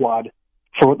practice squad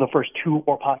for the first 2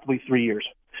 or possibly 3 years.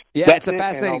 Yeah, it's a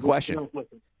fascinating question.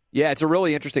 Yeah, it's a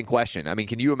really interesting question. I mean,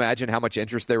 can you imagine how much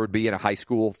interest there would be in a high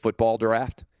school football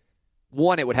draft?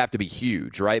 One, it would have to be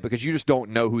huge, right? Because you just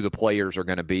don't know who the players are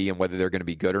going to be and whether they're going to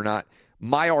be good or not.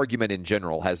 My argument in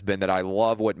general has been that I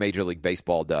love what Major League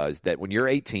Baseball does, that when you're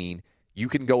 18, you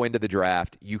can go into the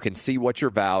draft, you can see what your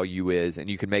value is, and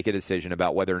you can make a decision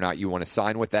about whether or not you want to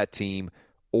sign with that team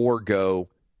or go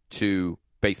to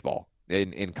baseball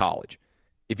in college.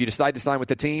 If you decide to sign with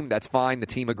the team, that's fine. The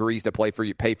team agrees to pay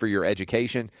for your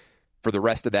education for the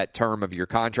rest of that term of your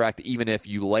contract, even if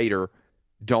you later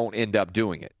don't end up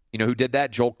doing it. You know who did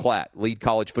that? Joel Klatt, lead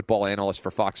college football analyst for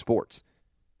Fox Sports.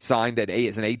 Signed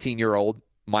as an 18-year-old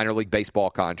minor league baseball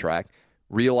contract,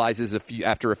 realizes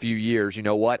after a few years, you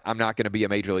know what, I'm not going to be a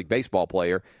Major League Baseball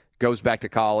player, goes back to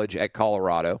college at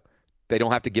Colorado. They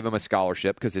don't have to give him a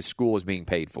scholarship because his school is being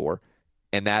paid for,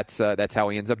 and that's how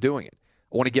he ends up doing it.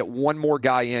 I want to get one more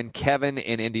guy in, Kevin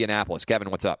in Indianapolis.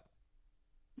 Kevin, what's up?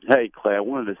 Hey, Clay, I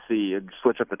wanted to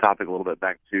switch up the topic a little bit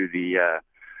back to the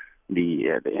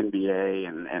NBA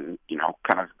and you know,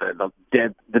 kind of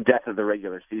the death of the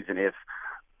regular season.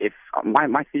 If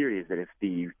my theory is that if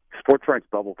the sports rights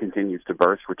bubble continues to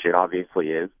burst, which it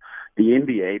obviously is, the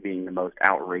NBA being the most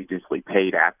outrageously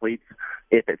paid athletes,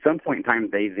 if at some point in time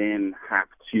they then have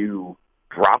to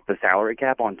drop the salary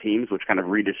cap on teams, which kind of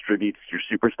redistributes your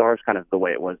superstars, kind of the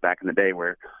way it was back in the day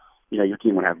where your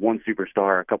team would have one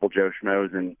superstar, a couple Joe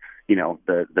Schmoes, and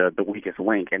the weakest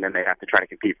link, and then they have to try to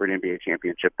compete for an NBA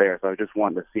championship there. So I just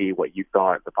wanted to see what you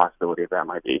thought the possibility of that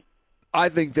might be. I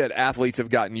think that athletes have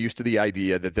gotten used to the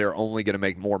idea that they're only going to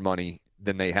make more money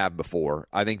than they have before.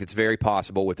 I think it's very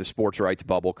possible with the sports rights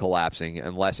bubble collapsing,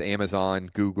 unless Amazon,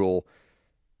 Google,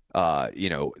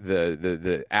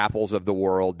 the Apples of the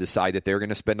world decide that they're going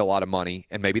to spend a lot of money,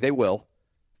 and maybe they will,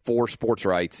 for sports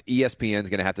rights. ESPN is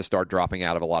going to have to start dropping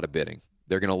out of a lot of bidding.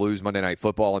 They're going to lose Monday Night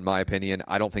Football, in my opinion.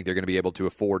 I don't think they're going to be able to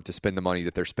afford to spend the money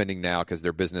that they're spending now because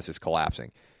their business is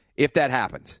collapsing. If that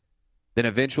happens, then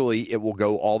eventually it will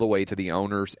go all the way to the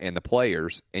owners and the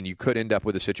players, and you could end up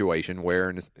with a situation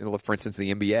where, for instance,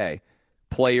 the NBA,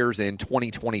 players in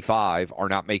 2025 are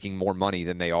not making more money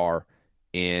than they are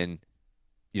in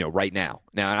right now.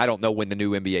 Now, I don't know when the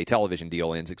new NBA television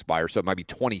deal expires, so it might be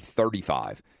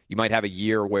 2035. You might have a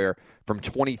year where from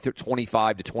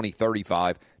 2025 to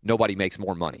 2035, nobody makes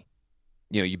more money.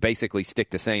 You basically stick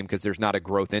the same because there's not a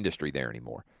growth industry there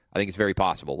anymore. I think it's very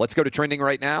possible. Let's go to trending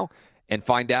right now and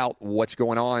find out what's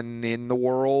going on in the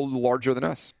world larger than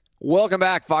us. Welcome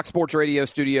back. Fox Sports Radio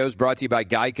Studios, brought to you by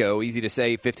Geico. Easy to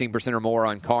save 15% or more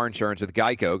on car insurance with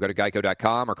Geico. Go to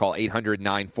geico.com or call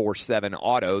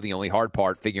 800-947-AUTO. The only hard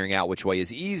part, figuring out which way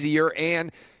is easier.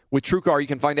 And with TrueCar, you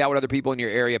can find out what other people in your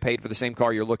area paid for the same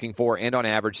car you're looking for, and on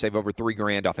average, save over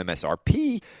 $3,000 off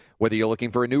MSRP. Whether you're looking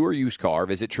for a new or used car,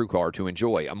 visit TrueCar to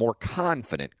enjoy a more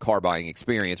confident car buying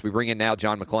experience. We bring in now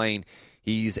John McClain.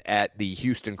 He's at the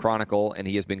Houston Chronicle, and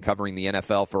he has been covering the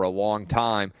NFL for a long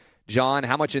time. John,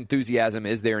 how much enthusiasm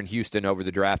is there in Houston over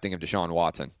the drafting of Deshaun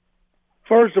Watson?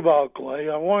 First of all, Clay,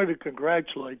 I wanted to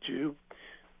congratulate you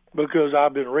because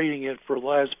I've been reading it for the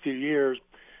last few years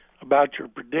about your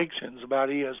predictions about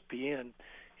ESPN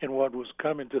and what was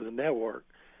coming to the network.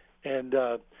 And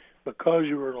because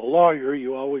you were a lawyer,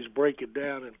 you always break it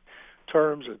down in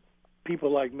terms that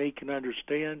people like me can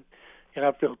understand. And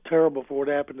I feel terrible for what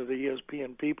happened to the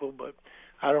ESPN people, but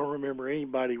I don't remember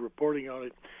anybody reporting on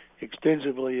it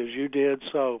extensively as you did.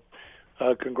 So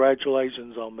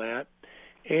congratulations on that.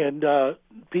 And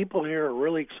people here are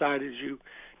really excited, as you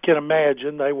can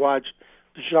imagine. They watched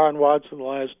Deshaun Watson the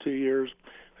last 2 years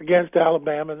against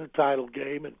Alabama in the title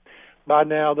game, and by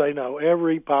now they know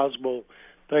every possible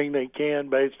thing they can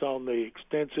based on the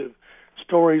extensive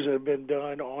stories that have been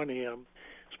done on him,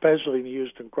 especially in the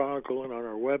Houston Chronicle and on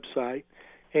our website.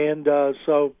 And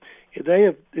so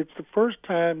it's the first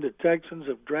time the Texans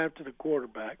have drafted a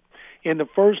quarterback in the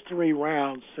first 3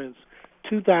 rounds since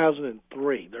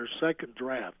 2003, their second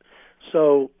draft.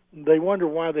 So they wonder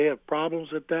why they have problems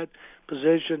at that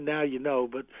position. Now you know,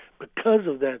 but because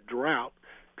of that drought,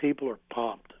 people are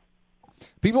pumped.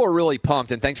 People are really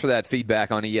pumped, and thanks for that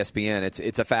feedback on ESPN.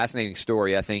 It's a fascinating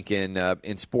story, I think,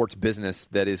 in sports business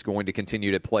that is going to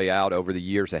continue to play out over the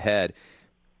years ahead.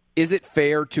 Is it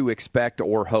fair to expect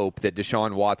or hope that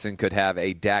Deshaun Watson could have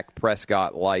a Dak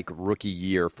Prescott-like rookie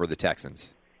year for the Texans?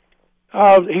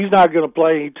 He's not going to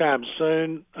play anytime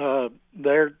soon.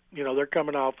 They're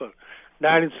coming off a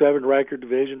 9-7 record,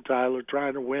 division title. They're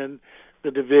trying to win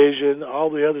the division. All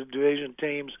the other division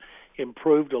teams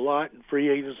improved a lot in free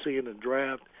agency and the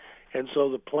draft, and so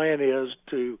the plan is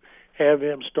to have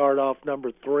him start off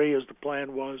number 3, as the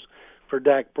plan was for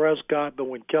Dak Prescott. But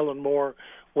when Kellen Moore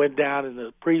went down in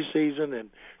the preseason and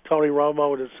Tony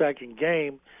Romo in the second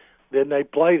game, then they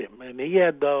played him. And he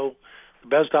had, though, the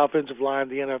best offensive line in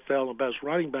the NFL and the best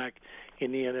running back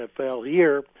in the NFL.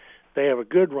 Here, they have a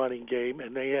good running game,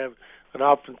 and they have an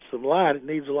offensive line that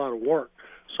needs a lot of work.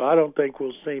 So I don't think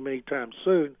we'll see him anytime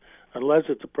soon unless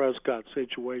it's a Prescott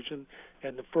situation.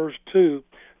 And the first 2,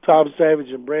 Tom Savage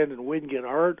and Brandon Whedon, get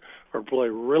hurt or play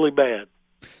really bad.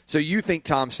 So you think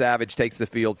Tom Savage takes the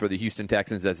field for the Houston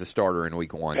Texans as a starter in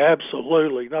Week 1?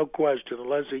 Absolutely, no question,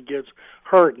 unless he gets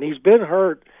hurt. And he's been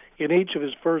hurt in each of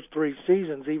his first 3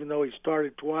 seasons, even though he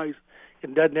started twice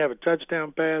and doesn't have a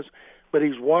touchdown pass. But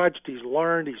he's watched, he's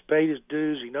learned, he's paid his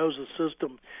dues, he knows the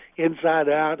system inside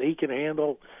out. He can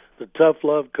handle the tough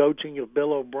love coaching of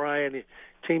Bill O'Brien.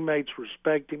 Teammates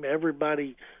respect him.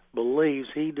 Everybody believes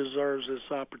he deserves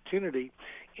this opportunity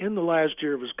in the last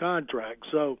year of his contract.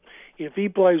 So if he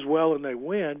plays well and they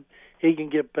win, he can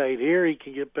get paid here, he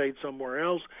can get paid somewhere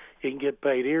else, he can get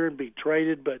paid here and be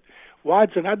traded. But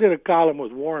Watson, I did a column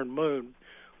with Warren Moon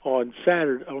on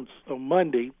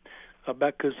Monday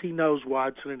about, because he knows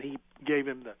Watson, and he gave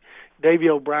him the Davey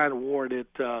O'Brien Award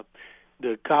at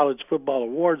the College Football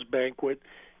Awards banquet,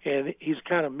 and he's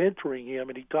kind of mentoring him,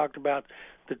 and he talked about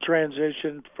the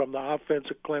transition from the offense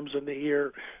at Clemson to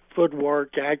here,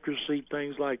 footwork, accuracy,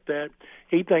 things like that.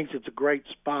 He thinks it's a great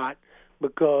spot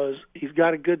because he's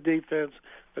got a good defense,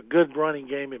 a good running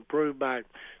game improved by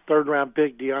third-round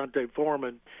pick D'Onta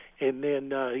Foreman, and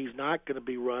then he's not going to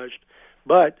be rushed.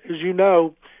 But, as you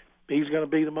know, he's going to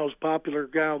be the most popular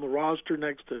guy on the roster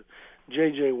next to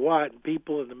J.J. Watt, and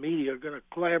people in the media are going to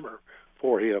clamor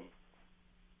for him.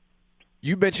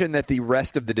 You mentioned that the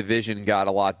rest of the division got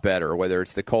a lot better, whether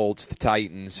it's the Colts, the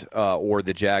Titans, or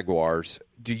the Jaguars.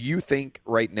 Do you think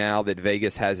right now that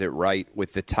Vegas has it right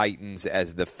with the Titans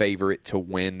as the favorite to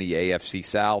win the AFC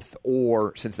South?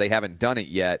 Or, since they haven't done it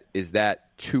yet, is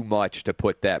that too much to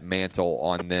put that mantle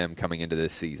on them coming into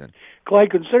this season? Clay,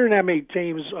 considering how many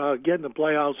teams get in the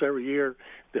playoffs every year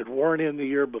that weren't in the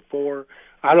year before,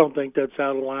 I don't think that's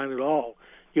out of line at all.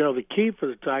 You know, the key for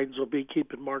the Titans will be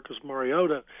keeping Marcus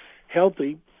Mariota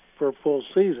healthy for a full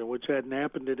season, which hadn't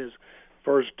happened in his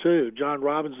first two. John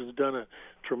Robinson's done a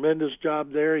tremendous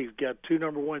job there. He's got 2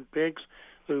 number 1 picks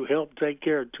who helped take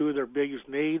care of 2 of their biggest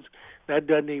needs. That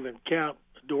doesn't even count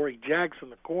Dory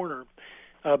Jackson, the corner,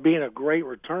 being a great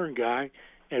return guy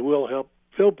and will help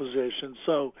fill positions.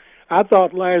 So I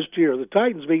thought last year the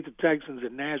Titans beat the Texans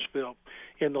in Nashville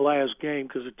in the last game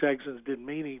because the Texans didn't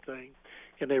mean anything,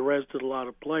 and they rested a lot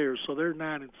of players. So they're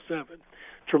 9-7.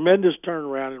 Tremendous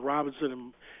turnaround in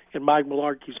Robinson and Mike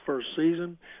Mularkey's first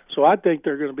season. So I think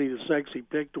they're going to be the sexy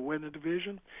pick to win the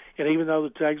division. And even though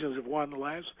the Texans have won the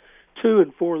last 2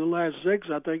 and 4 of the last 6,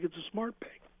 I think it's a smart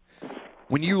pick.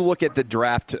 When you look at the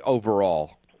draft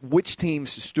overall, which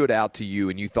teams stood out to you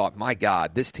and you thought, my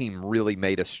God, this team really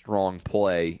made a strong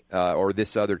play, or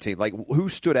this other team? Like, who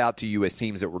stood out to you as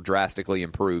teams that were drastically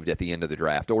improved at the end of the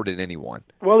draft, or did anyone?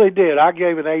 Well, they did. I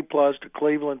gave an A+ to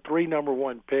Cleveland, 3 number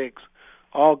 1 picks.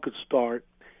 All could start.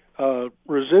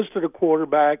 Resisted a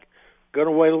quarterback, going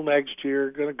to wait till next year,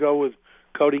 going to go with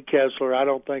Cody Kessler. I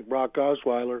don't think Brock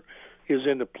Osweiler is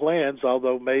in the plans,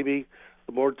 although maybe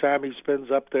the more time he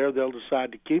spends up there, they'll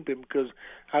decide to keep him because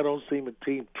I don't see a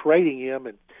team trading him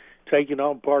and taking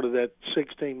on part of that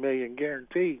 $16 million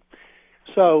guarantee.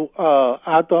 So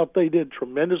I thought they did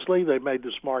tremendously. They made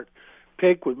the smart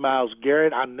pick with Myles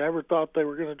Garrett. I never thought they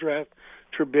were going to draft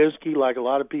Trubisky like a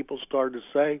lot of people started to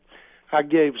say. I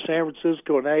gave San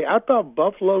Francisco an A. I thought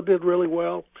Buffalo did really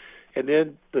well, and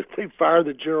then they fired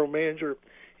the general manager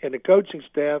and the coaching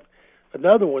staff.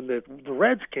 Another one that the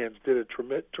Redskins did a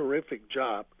terrific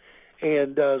job,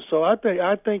 and so I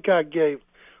think I gave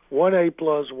 1 A+,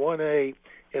 1 A,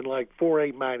 and like 4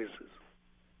 A minuses.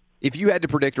 If you had to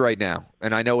predict right now,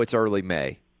 and I know it's early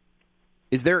May,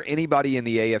 is there anybody in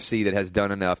the AFC that has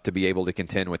done enough to be able to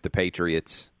contend with the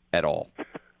Patriots at all?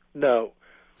 No,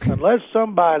 unless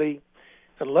somebody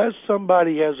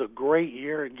has a great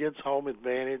year and gets home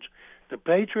advantage. The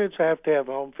Patriots have to have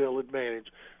home field advantage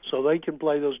so they can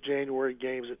play those January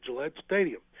games at Gillette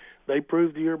Stadium. They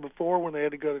proved the year before when they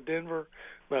had to go to Denver.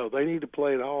 No, they need to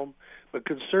play at home. But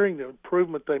considering the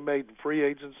improvement they made in free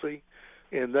agency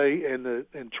and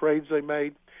trades they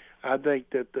made, I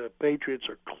think that the Patriots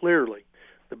are clearly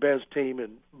the best team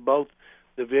in both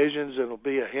divisions and will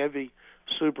be a heavy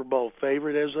Super Bowl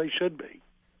favorite, as they should be.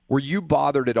 Were you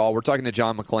bothered at all? We're talking to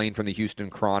John McClain from the Houston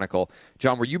Chronicle.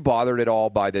 John, were you bothered at all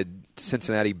by the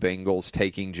Cincinnati Bengals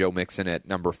taking Joe Mixon at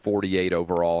number 48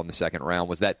 overall in the second round?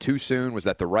 Was that too soon? Was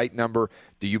that the right number?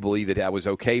 Do you believe that was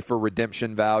okay for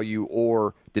redemption value,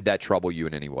 or did that trouble you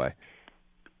in any way?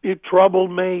 It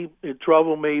troubled me. It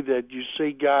troubled me that you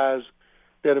see guys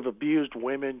that have abused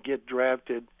women get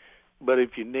drafted, but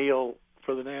if you kneel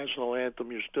for the national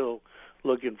anthem, you're still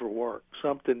looking for work.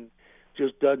 Something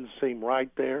just doesn't seem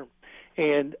right there.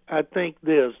 And I think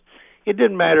it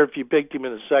didn't matter if you picked him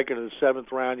in the second or the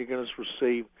seventh round, you're going to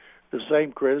receive the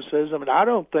same criticism. And I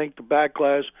don't think the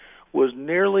backlash was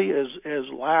nearly as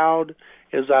loud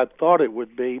as I thought it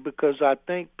would be, because I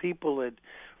think people had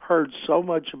heard so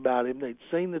much about him. They'd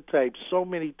seen the tape so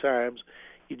many times.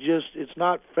 It's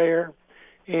not fair.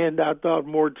 And I thought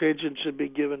more attention should be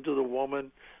given to the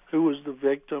woman who was the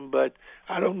victim, but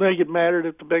I don't think it mattered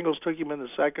if the Bengals took him in the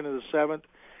second or the seventh.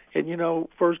 And,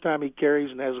 first time he carries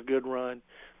and has a good run,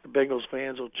 the Bengals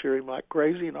fans will cheer him like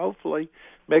crazy, and hopefully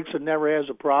Mixon never has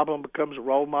a problem, becomes a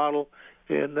role model,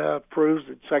 and proves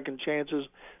that second chances,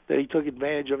 that he took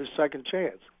advantage of his second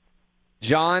chance.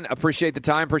 John, appreciate the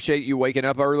time. Appreciate you waking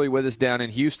up early with us down in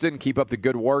Houston. Keep up the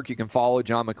good work. You can follow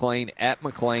John McClain at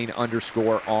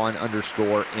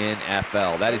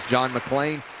McClain_on_NFL. That is John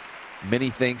McClain.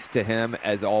 Many thanks to him,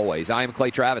 as always. I am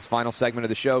Clay Travis. Final segment of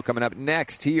the show coming up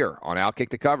next here on Outkick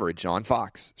the Coverage on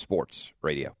Fox Sports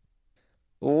Radio.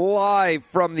 Live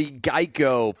from the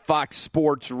Geico Fox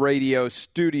Sports Radio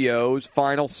studios,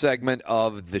 final segment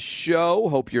of the show.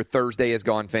 Hope your Thursday has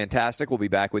gone fantastic. We'll be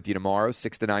back with you tomorrow,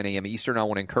 6 to 9 a.m. Eastern. I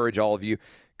want to encourage all of you,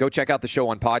 go check out the show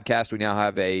on podcast. We now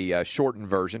have a shortened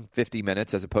version, 50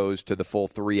 minutes as opposed to the full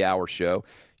 3-hour show.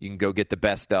 You can go get the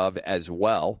best of as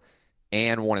well.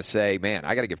 And want to say, man,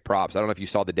 I got to give props. I don't know if you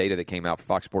saw the data that came out for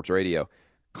Fox Sports Radio.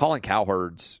 Colin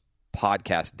Cowherd's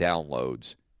podcast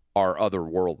downloads are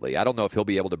otherworldly. I don't know if he'll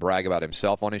be able to brag about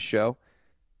himself on his show.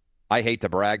 I hate to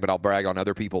brag, but I'll brag on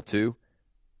other people too.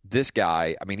 This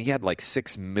guy, I mean, he had like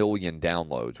 6 million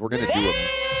downloads. We're going to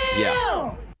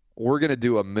do we're going to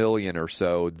do 1 million or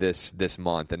so this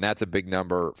month, and that's a big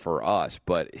number for us.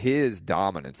 But his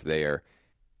dominance there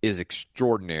is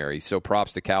extraordinary. So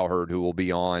props to Cowherd, who will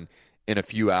be on in a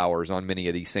few hours on many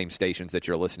of these same stations that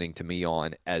you're listening to me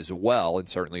on as well. And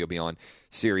certainly you'll be on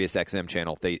Sirius XM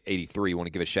Channel 83. Want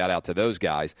to give a shout-out to those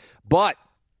guys. But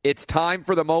it's time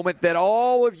for the moment that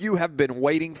all of you have been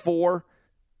waiting for,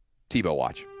 Tebow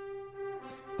Watch.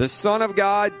 The Son of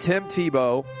God, Tim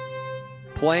Tebow,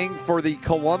 playing for the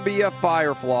Columbia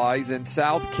Fireflies in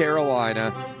South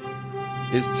Carolina,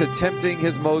 is attempting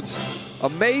his most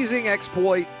amazing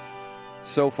exploit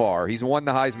so far. He's won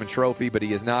the Heisman Trophy, but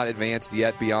he has not advanced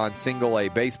yet beyond single-A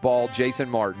baseball. Jason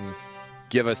Martin,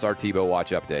 give us our Tebow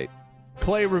Watch update.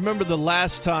 Clay, remember the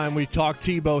last time we talked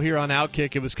Tebow here on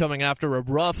Outkick, it was coming after a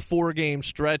rough 4-game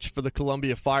stretch for the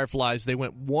Columbia Fireflies. They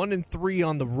went 1-3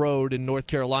 on the road in North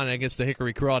Carolina against the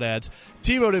Hickory Crawdads.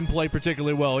 Tebow didn't play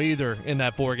particularly well either in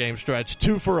that 4-game stretch,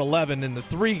 2 for 11 in the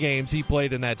 3 games he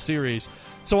played in that series.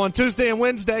 So on Tuesday and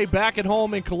Wednesday, back at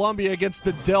home in Columbia against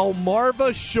the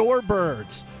Delmarva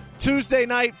Shorebirds. Tuesday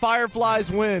night, Fireflies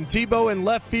win. Tebow in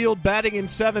left field, batting in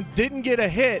 7th, didn't get a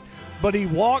hit, but he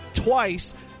walked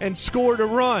twice and scored a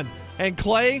run. And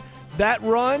Clay, that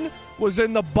run was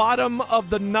in the bottom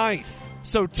of the 9th.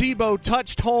 So Tebow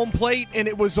touched home plate, and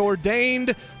it was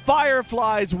ordained.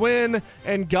 Fireflies win,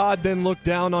 and God then looked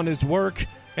down on his work,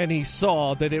 and he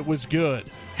saw that it was good.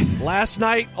 Last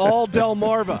night, all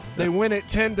Delmarva. They win at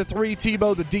 10-3.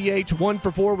 Tebow, the DH, 1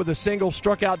 for 4 with a single,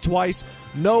 struck out twice,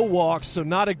 no walks, so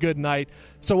not a good night.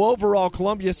 So overall,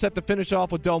 Columbia set to finish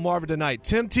off with Delmarva tonight.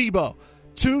 Tim Tebow,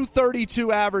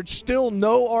 .232 average, still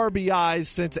no RBIs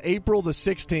since April the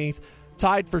 16th.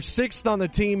 Tied for 6th on the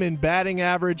team in batting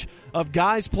average of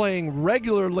guys playing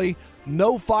regularly.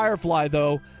 No Firefly,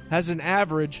 though, has an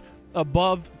average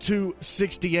above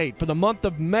 268. For the month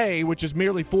of May, which is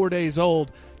merely 4 days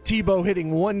old, Tebow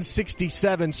hitting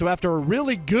 167. So after a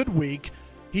really good week,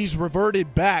 he's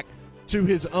reverted back to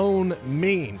his own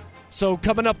mean. So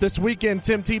coming up this weekend,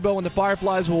 Tim Tebow and the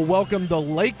Fireflies will welcome the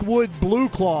Lakewood Blue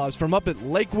Claws from up at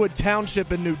Lakewood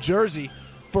Township in New Jersey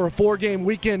for a 4-game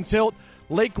weekend tilt.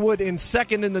 Lakewood in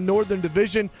 2nd in the Northern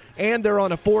Division, and they're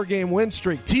on a 4-game win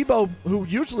streak. Tebow, who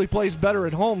usually plays better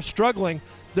at home, struggling.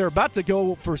 They're about to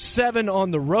go for 7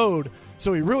 on the road,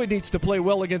 so he really needs to play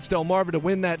well against Delmarva to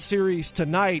win that series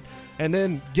tonight and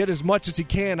then get as much as he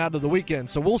can out of the weekend.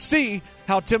 So we'll see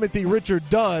how Timothy Richard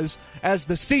does as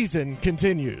the season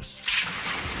continues.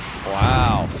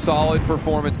 Wow, solid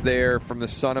performance there from the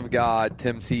Son of God,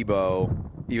 Tim Tebow.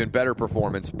 Even better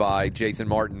performance by Jason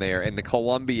Martin there in the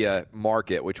Columbia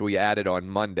market, which we added on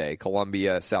Monday.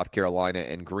 Columbia, South Carolina,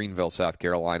 and Greenville, South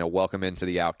Carolina. Welcome into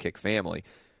the Outkick family.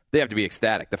 They have to be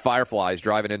ecstatic. The Fireflies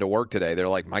driving into work today, they're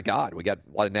like, my God, we got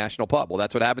a lot of national pub. Well,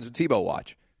 that's what happens with Tebow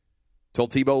Watch. Till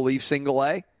Tebow leaves single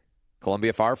A,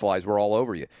 Columbia Fireflies, we're all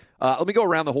over you. Let me go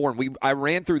around the horn. I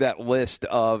ran through that list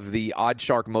of the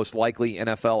OddsShark most likely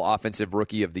NFL offensive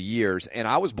rookie of the years, and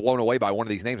I was blown away by one of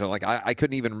these names. I'm like, I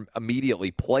couldn't even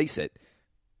immediately place it.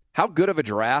 How good of a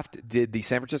draft did the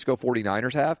San Francisco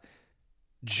 49ers have?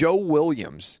 Joe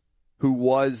Williams, who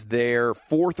was their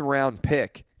 4th-round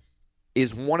pick,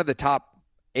 is one of the top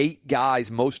 8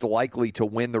 guys most likely to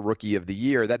win the Rookie of the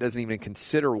Year. That doesn't even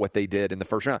consider what they did in the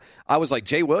first round. I was like,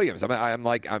 Jay Williams. I'm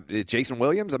like, Jason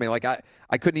Williams?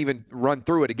 I couldn't even run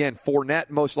through it. Again, Fournette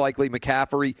most likely,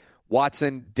 McCaffrey,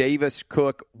 Watson, Davis,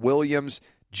 Cook, Williams,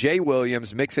 Jay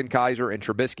Williams, Mixon, Kaiser, and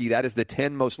Trubisky. That is the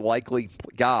 10 most likely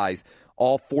guys,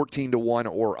 all 14-1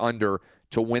 or under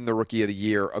to win the Rookie of the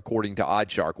Year, according to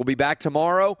OddsShark. We'll be back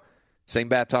tomorrow. Same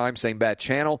bat time, same bat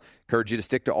channel. Encourage you to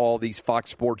stick to all these Fox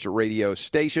Sports radio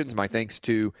stations. My thanks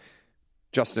to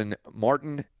Jason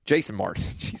Martin,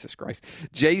 Jesus Christ.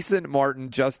 Jason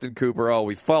Martin, Justin Cooper. Oh,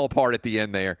 we fell apart at the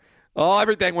end there. Oh,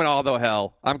 everything went all the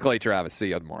hell. I'm Clay Travis. See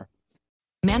you tomorrow.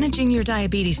 Managing your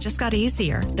diabetes just got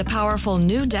easier. The powerful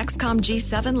new Dexcom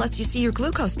G7 lets you see your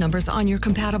glucose numbers on your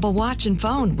compatible watch and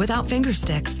phone without finger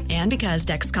sticks. And because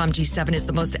Dexcom G7 is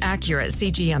the most accurate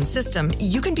CGM system,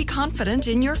 you can be confident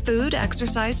in your food,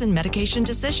 exercise, and medication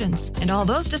decisions. And all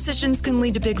those decisions can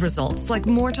lead to big results like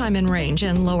more time in range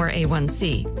and lower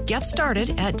A1C. Get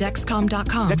started at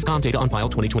Dexcom.com. Dexcom data on file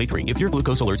 2023. If your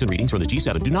glucose alerts and readings from the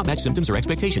G7 do not match symptoms or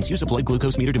expectations, use a blood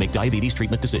glucose meter to make diabetes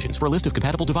treatment decisions. For a list of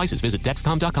compatible devices, visit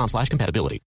Dexcom.com/compatibility.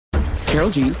 Karol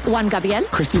G. Juan Gabriel.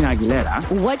 Christina Aguilera.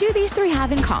 What do these three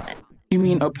have in common? You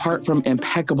mean apart from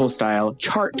impeccable style,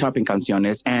 chart-topping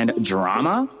canciones, and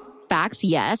drama? Facts,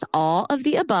 yes, all of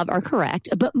the above are correct,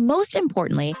 but most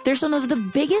importantly, they're some of the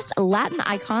biggest Latin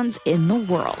icons in the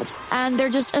world. And they're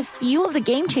just a few of the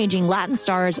game-changing Latin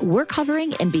stars we're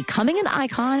covering in Becoming an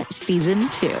Icon Season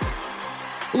 2.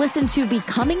 Listen to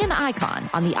Becoming an Icon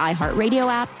on the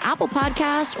iHeartRadio app, Apple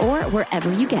Podcasts, or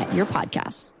wherever you get your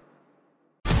podcasts.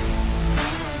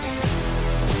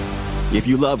 If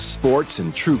you love sports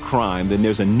and true crime, then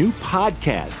there's a new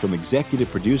podcast from executive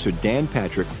producer Dan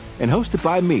Patrick and hosted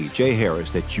by me, Jay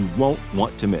Harris, that you won't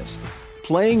want to miss.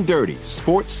 Playing Dirty: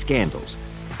 Sports Scandals.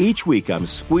 Each week, I'm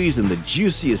squeezing the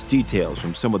juiciest details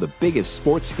from some of the biggest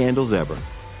sports scandals ever.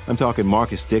 I'm talking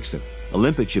Marcus Dixon,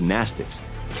 Olympic gymnastics,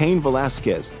 Cain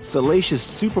Velasquez, salacious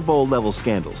Super Bowl-level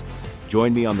scandals.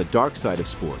 Join me on the dark side of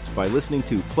sports by listening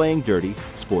to Playing Dirty: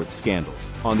 Sports Scandals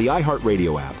on the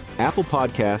iHeartRadio app, Apple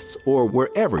Podcasts, or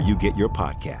wherever you get your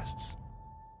podcasts.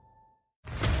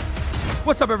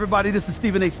 What's up, everybody? This is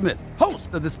Stephen A. Smith,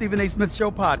 host of the Stephen A. Smith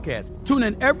Show podcast. Tune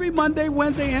in every Monday,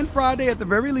 Wednesday, and Friday at the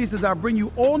very least as I bring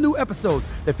you all new episodes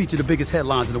that feature the biggest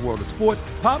headlines in the world of sports,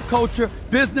 pop culture,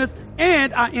 business,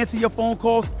 and I answer your phone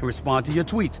calls and respond to your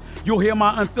tweets. You'll hear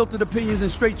my unfiltered opinions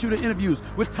and straight-shooter interviews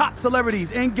with top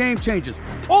celebrities and game changers.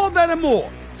 All that and more.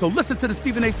 So listen to the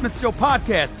Stephen A. Smith Show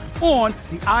podcast on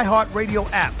the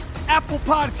iHeartRadio app, Apple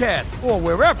Podcasts, or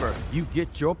wherever you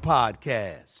get your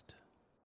podcast.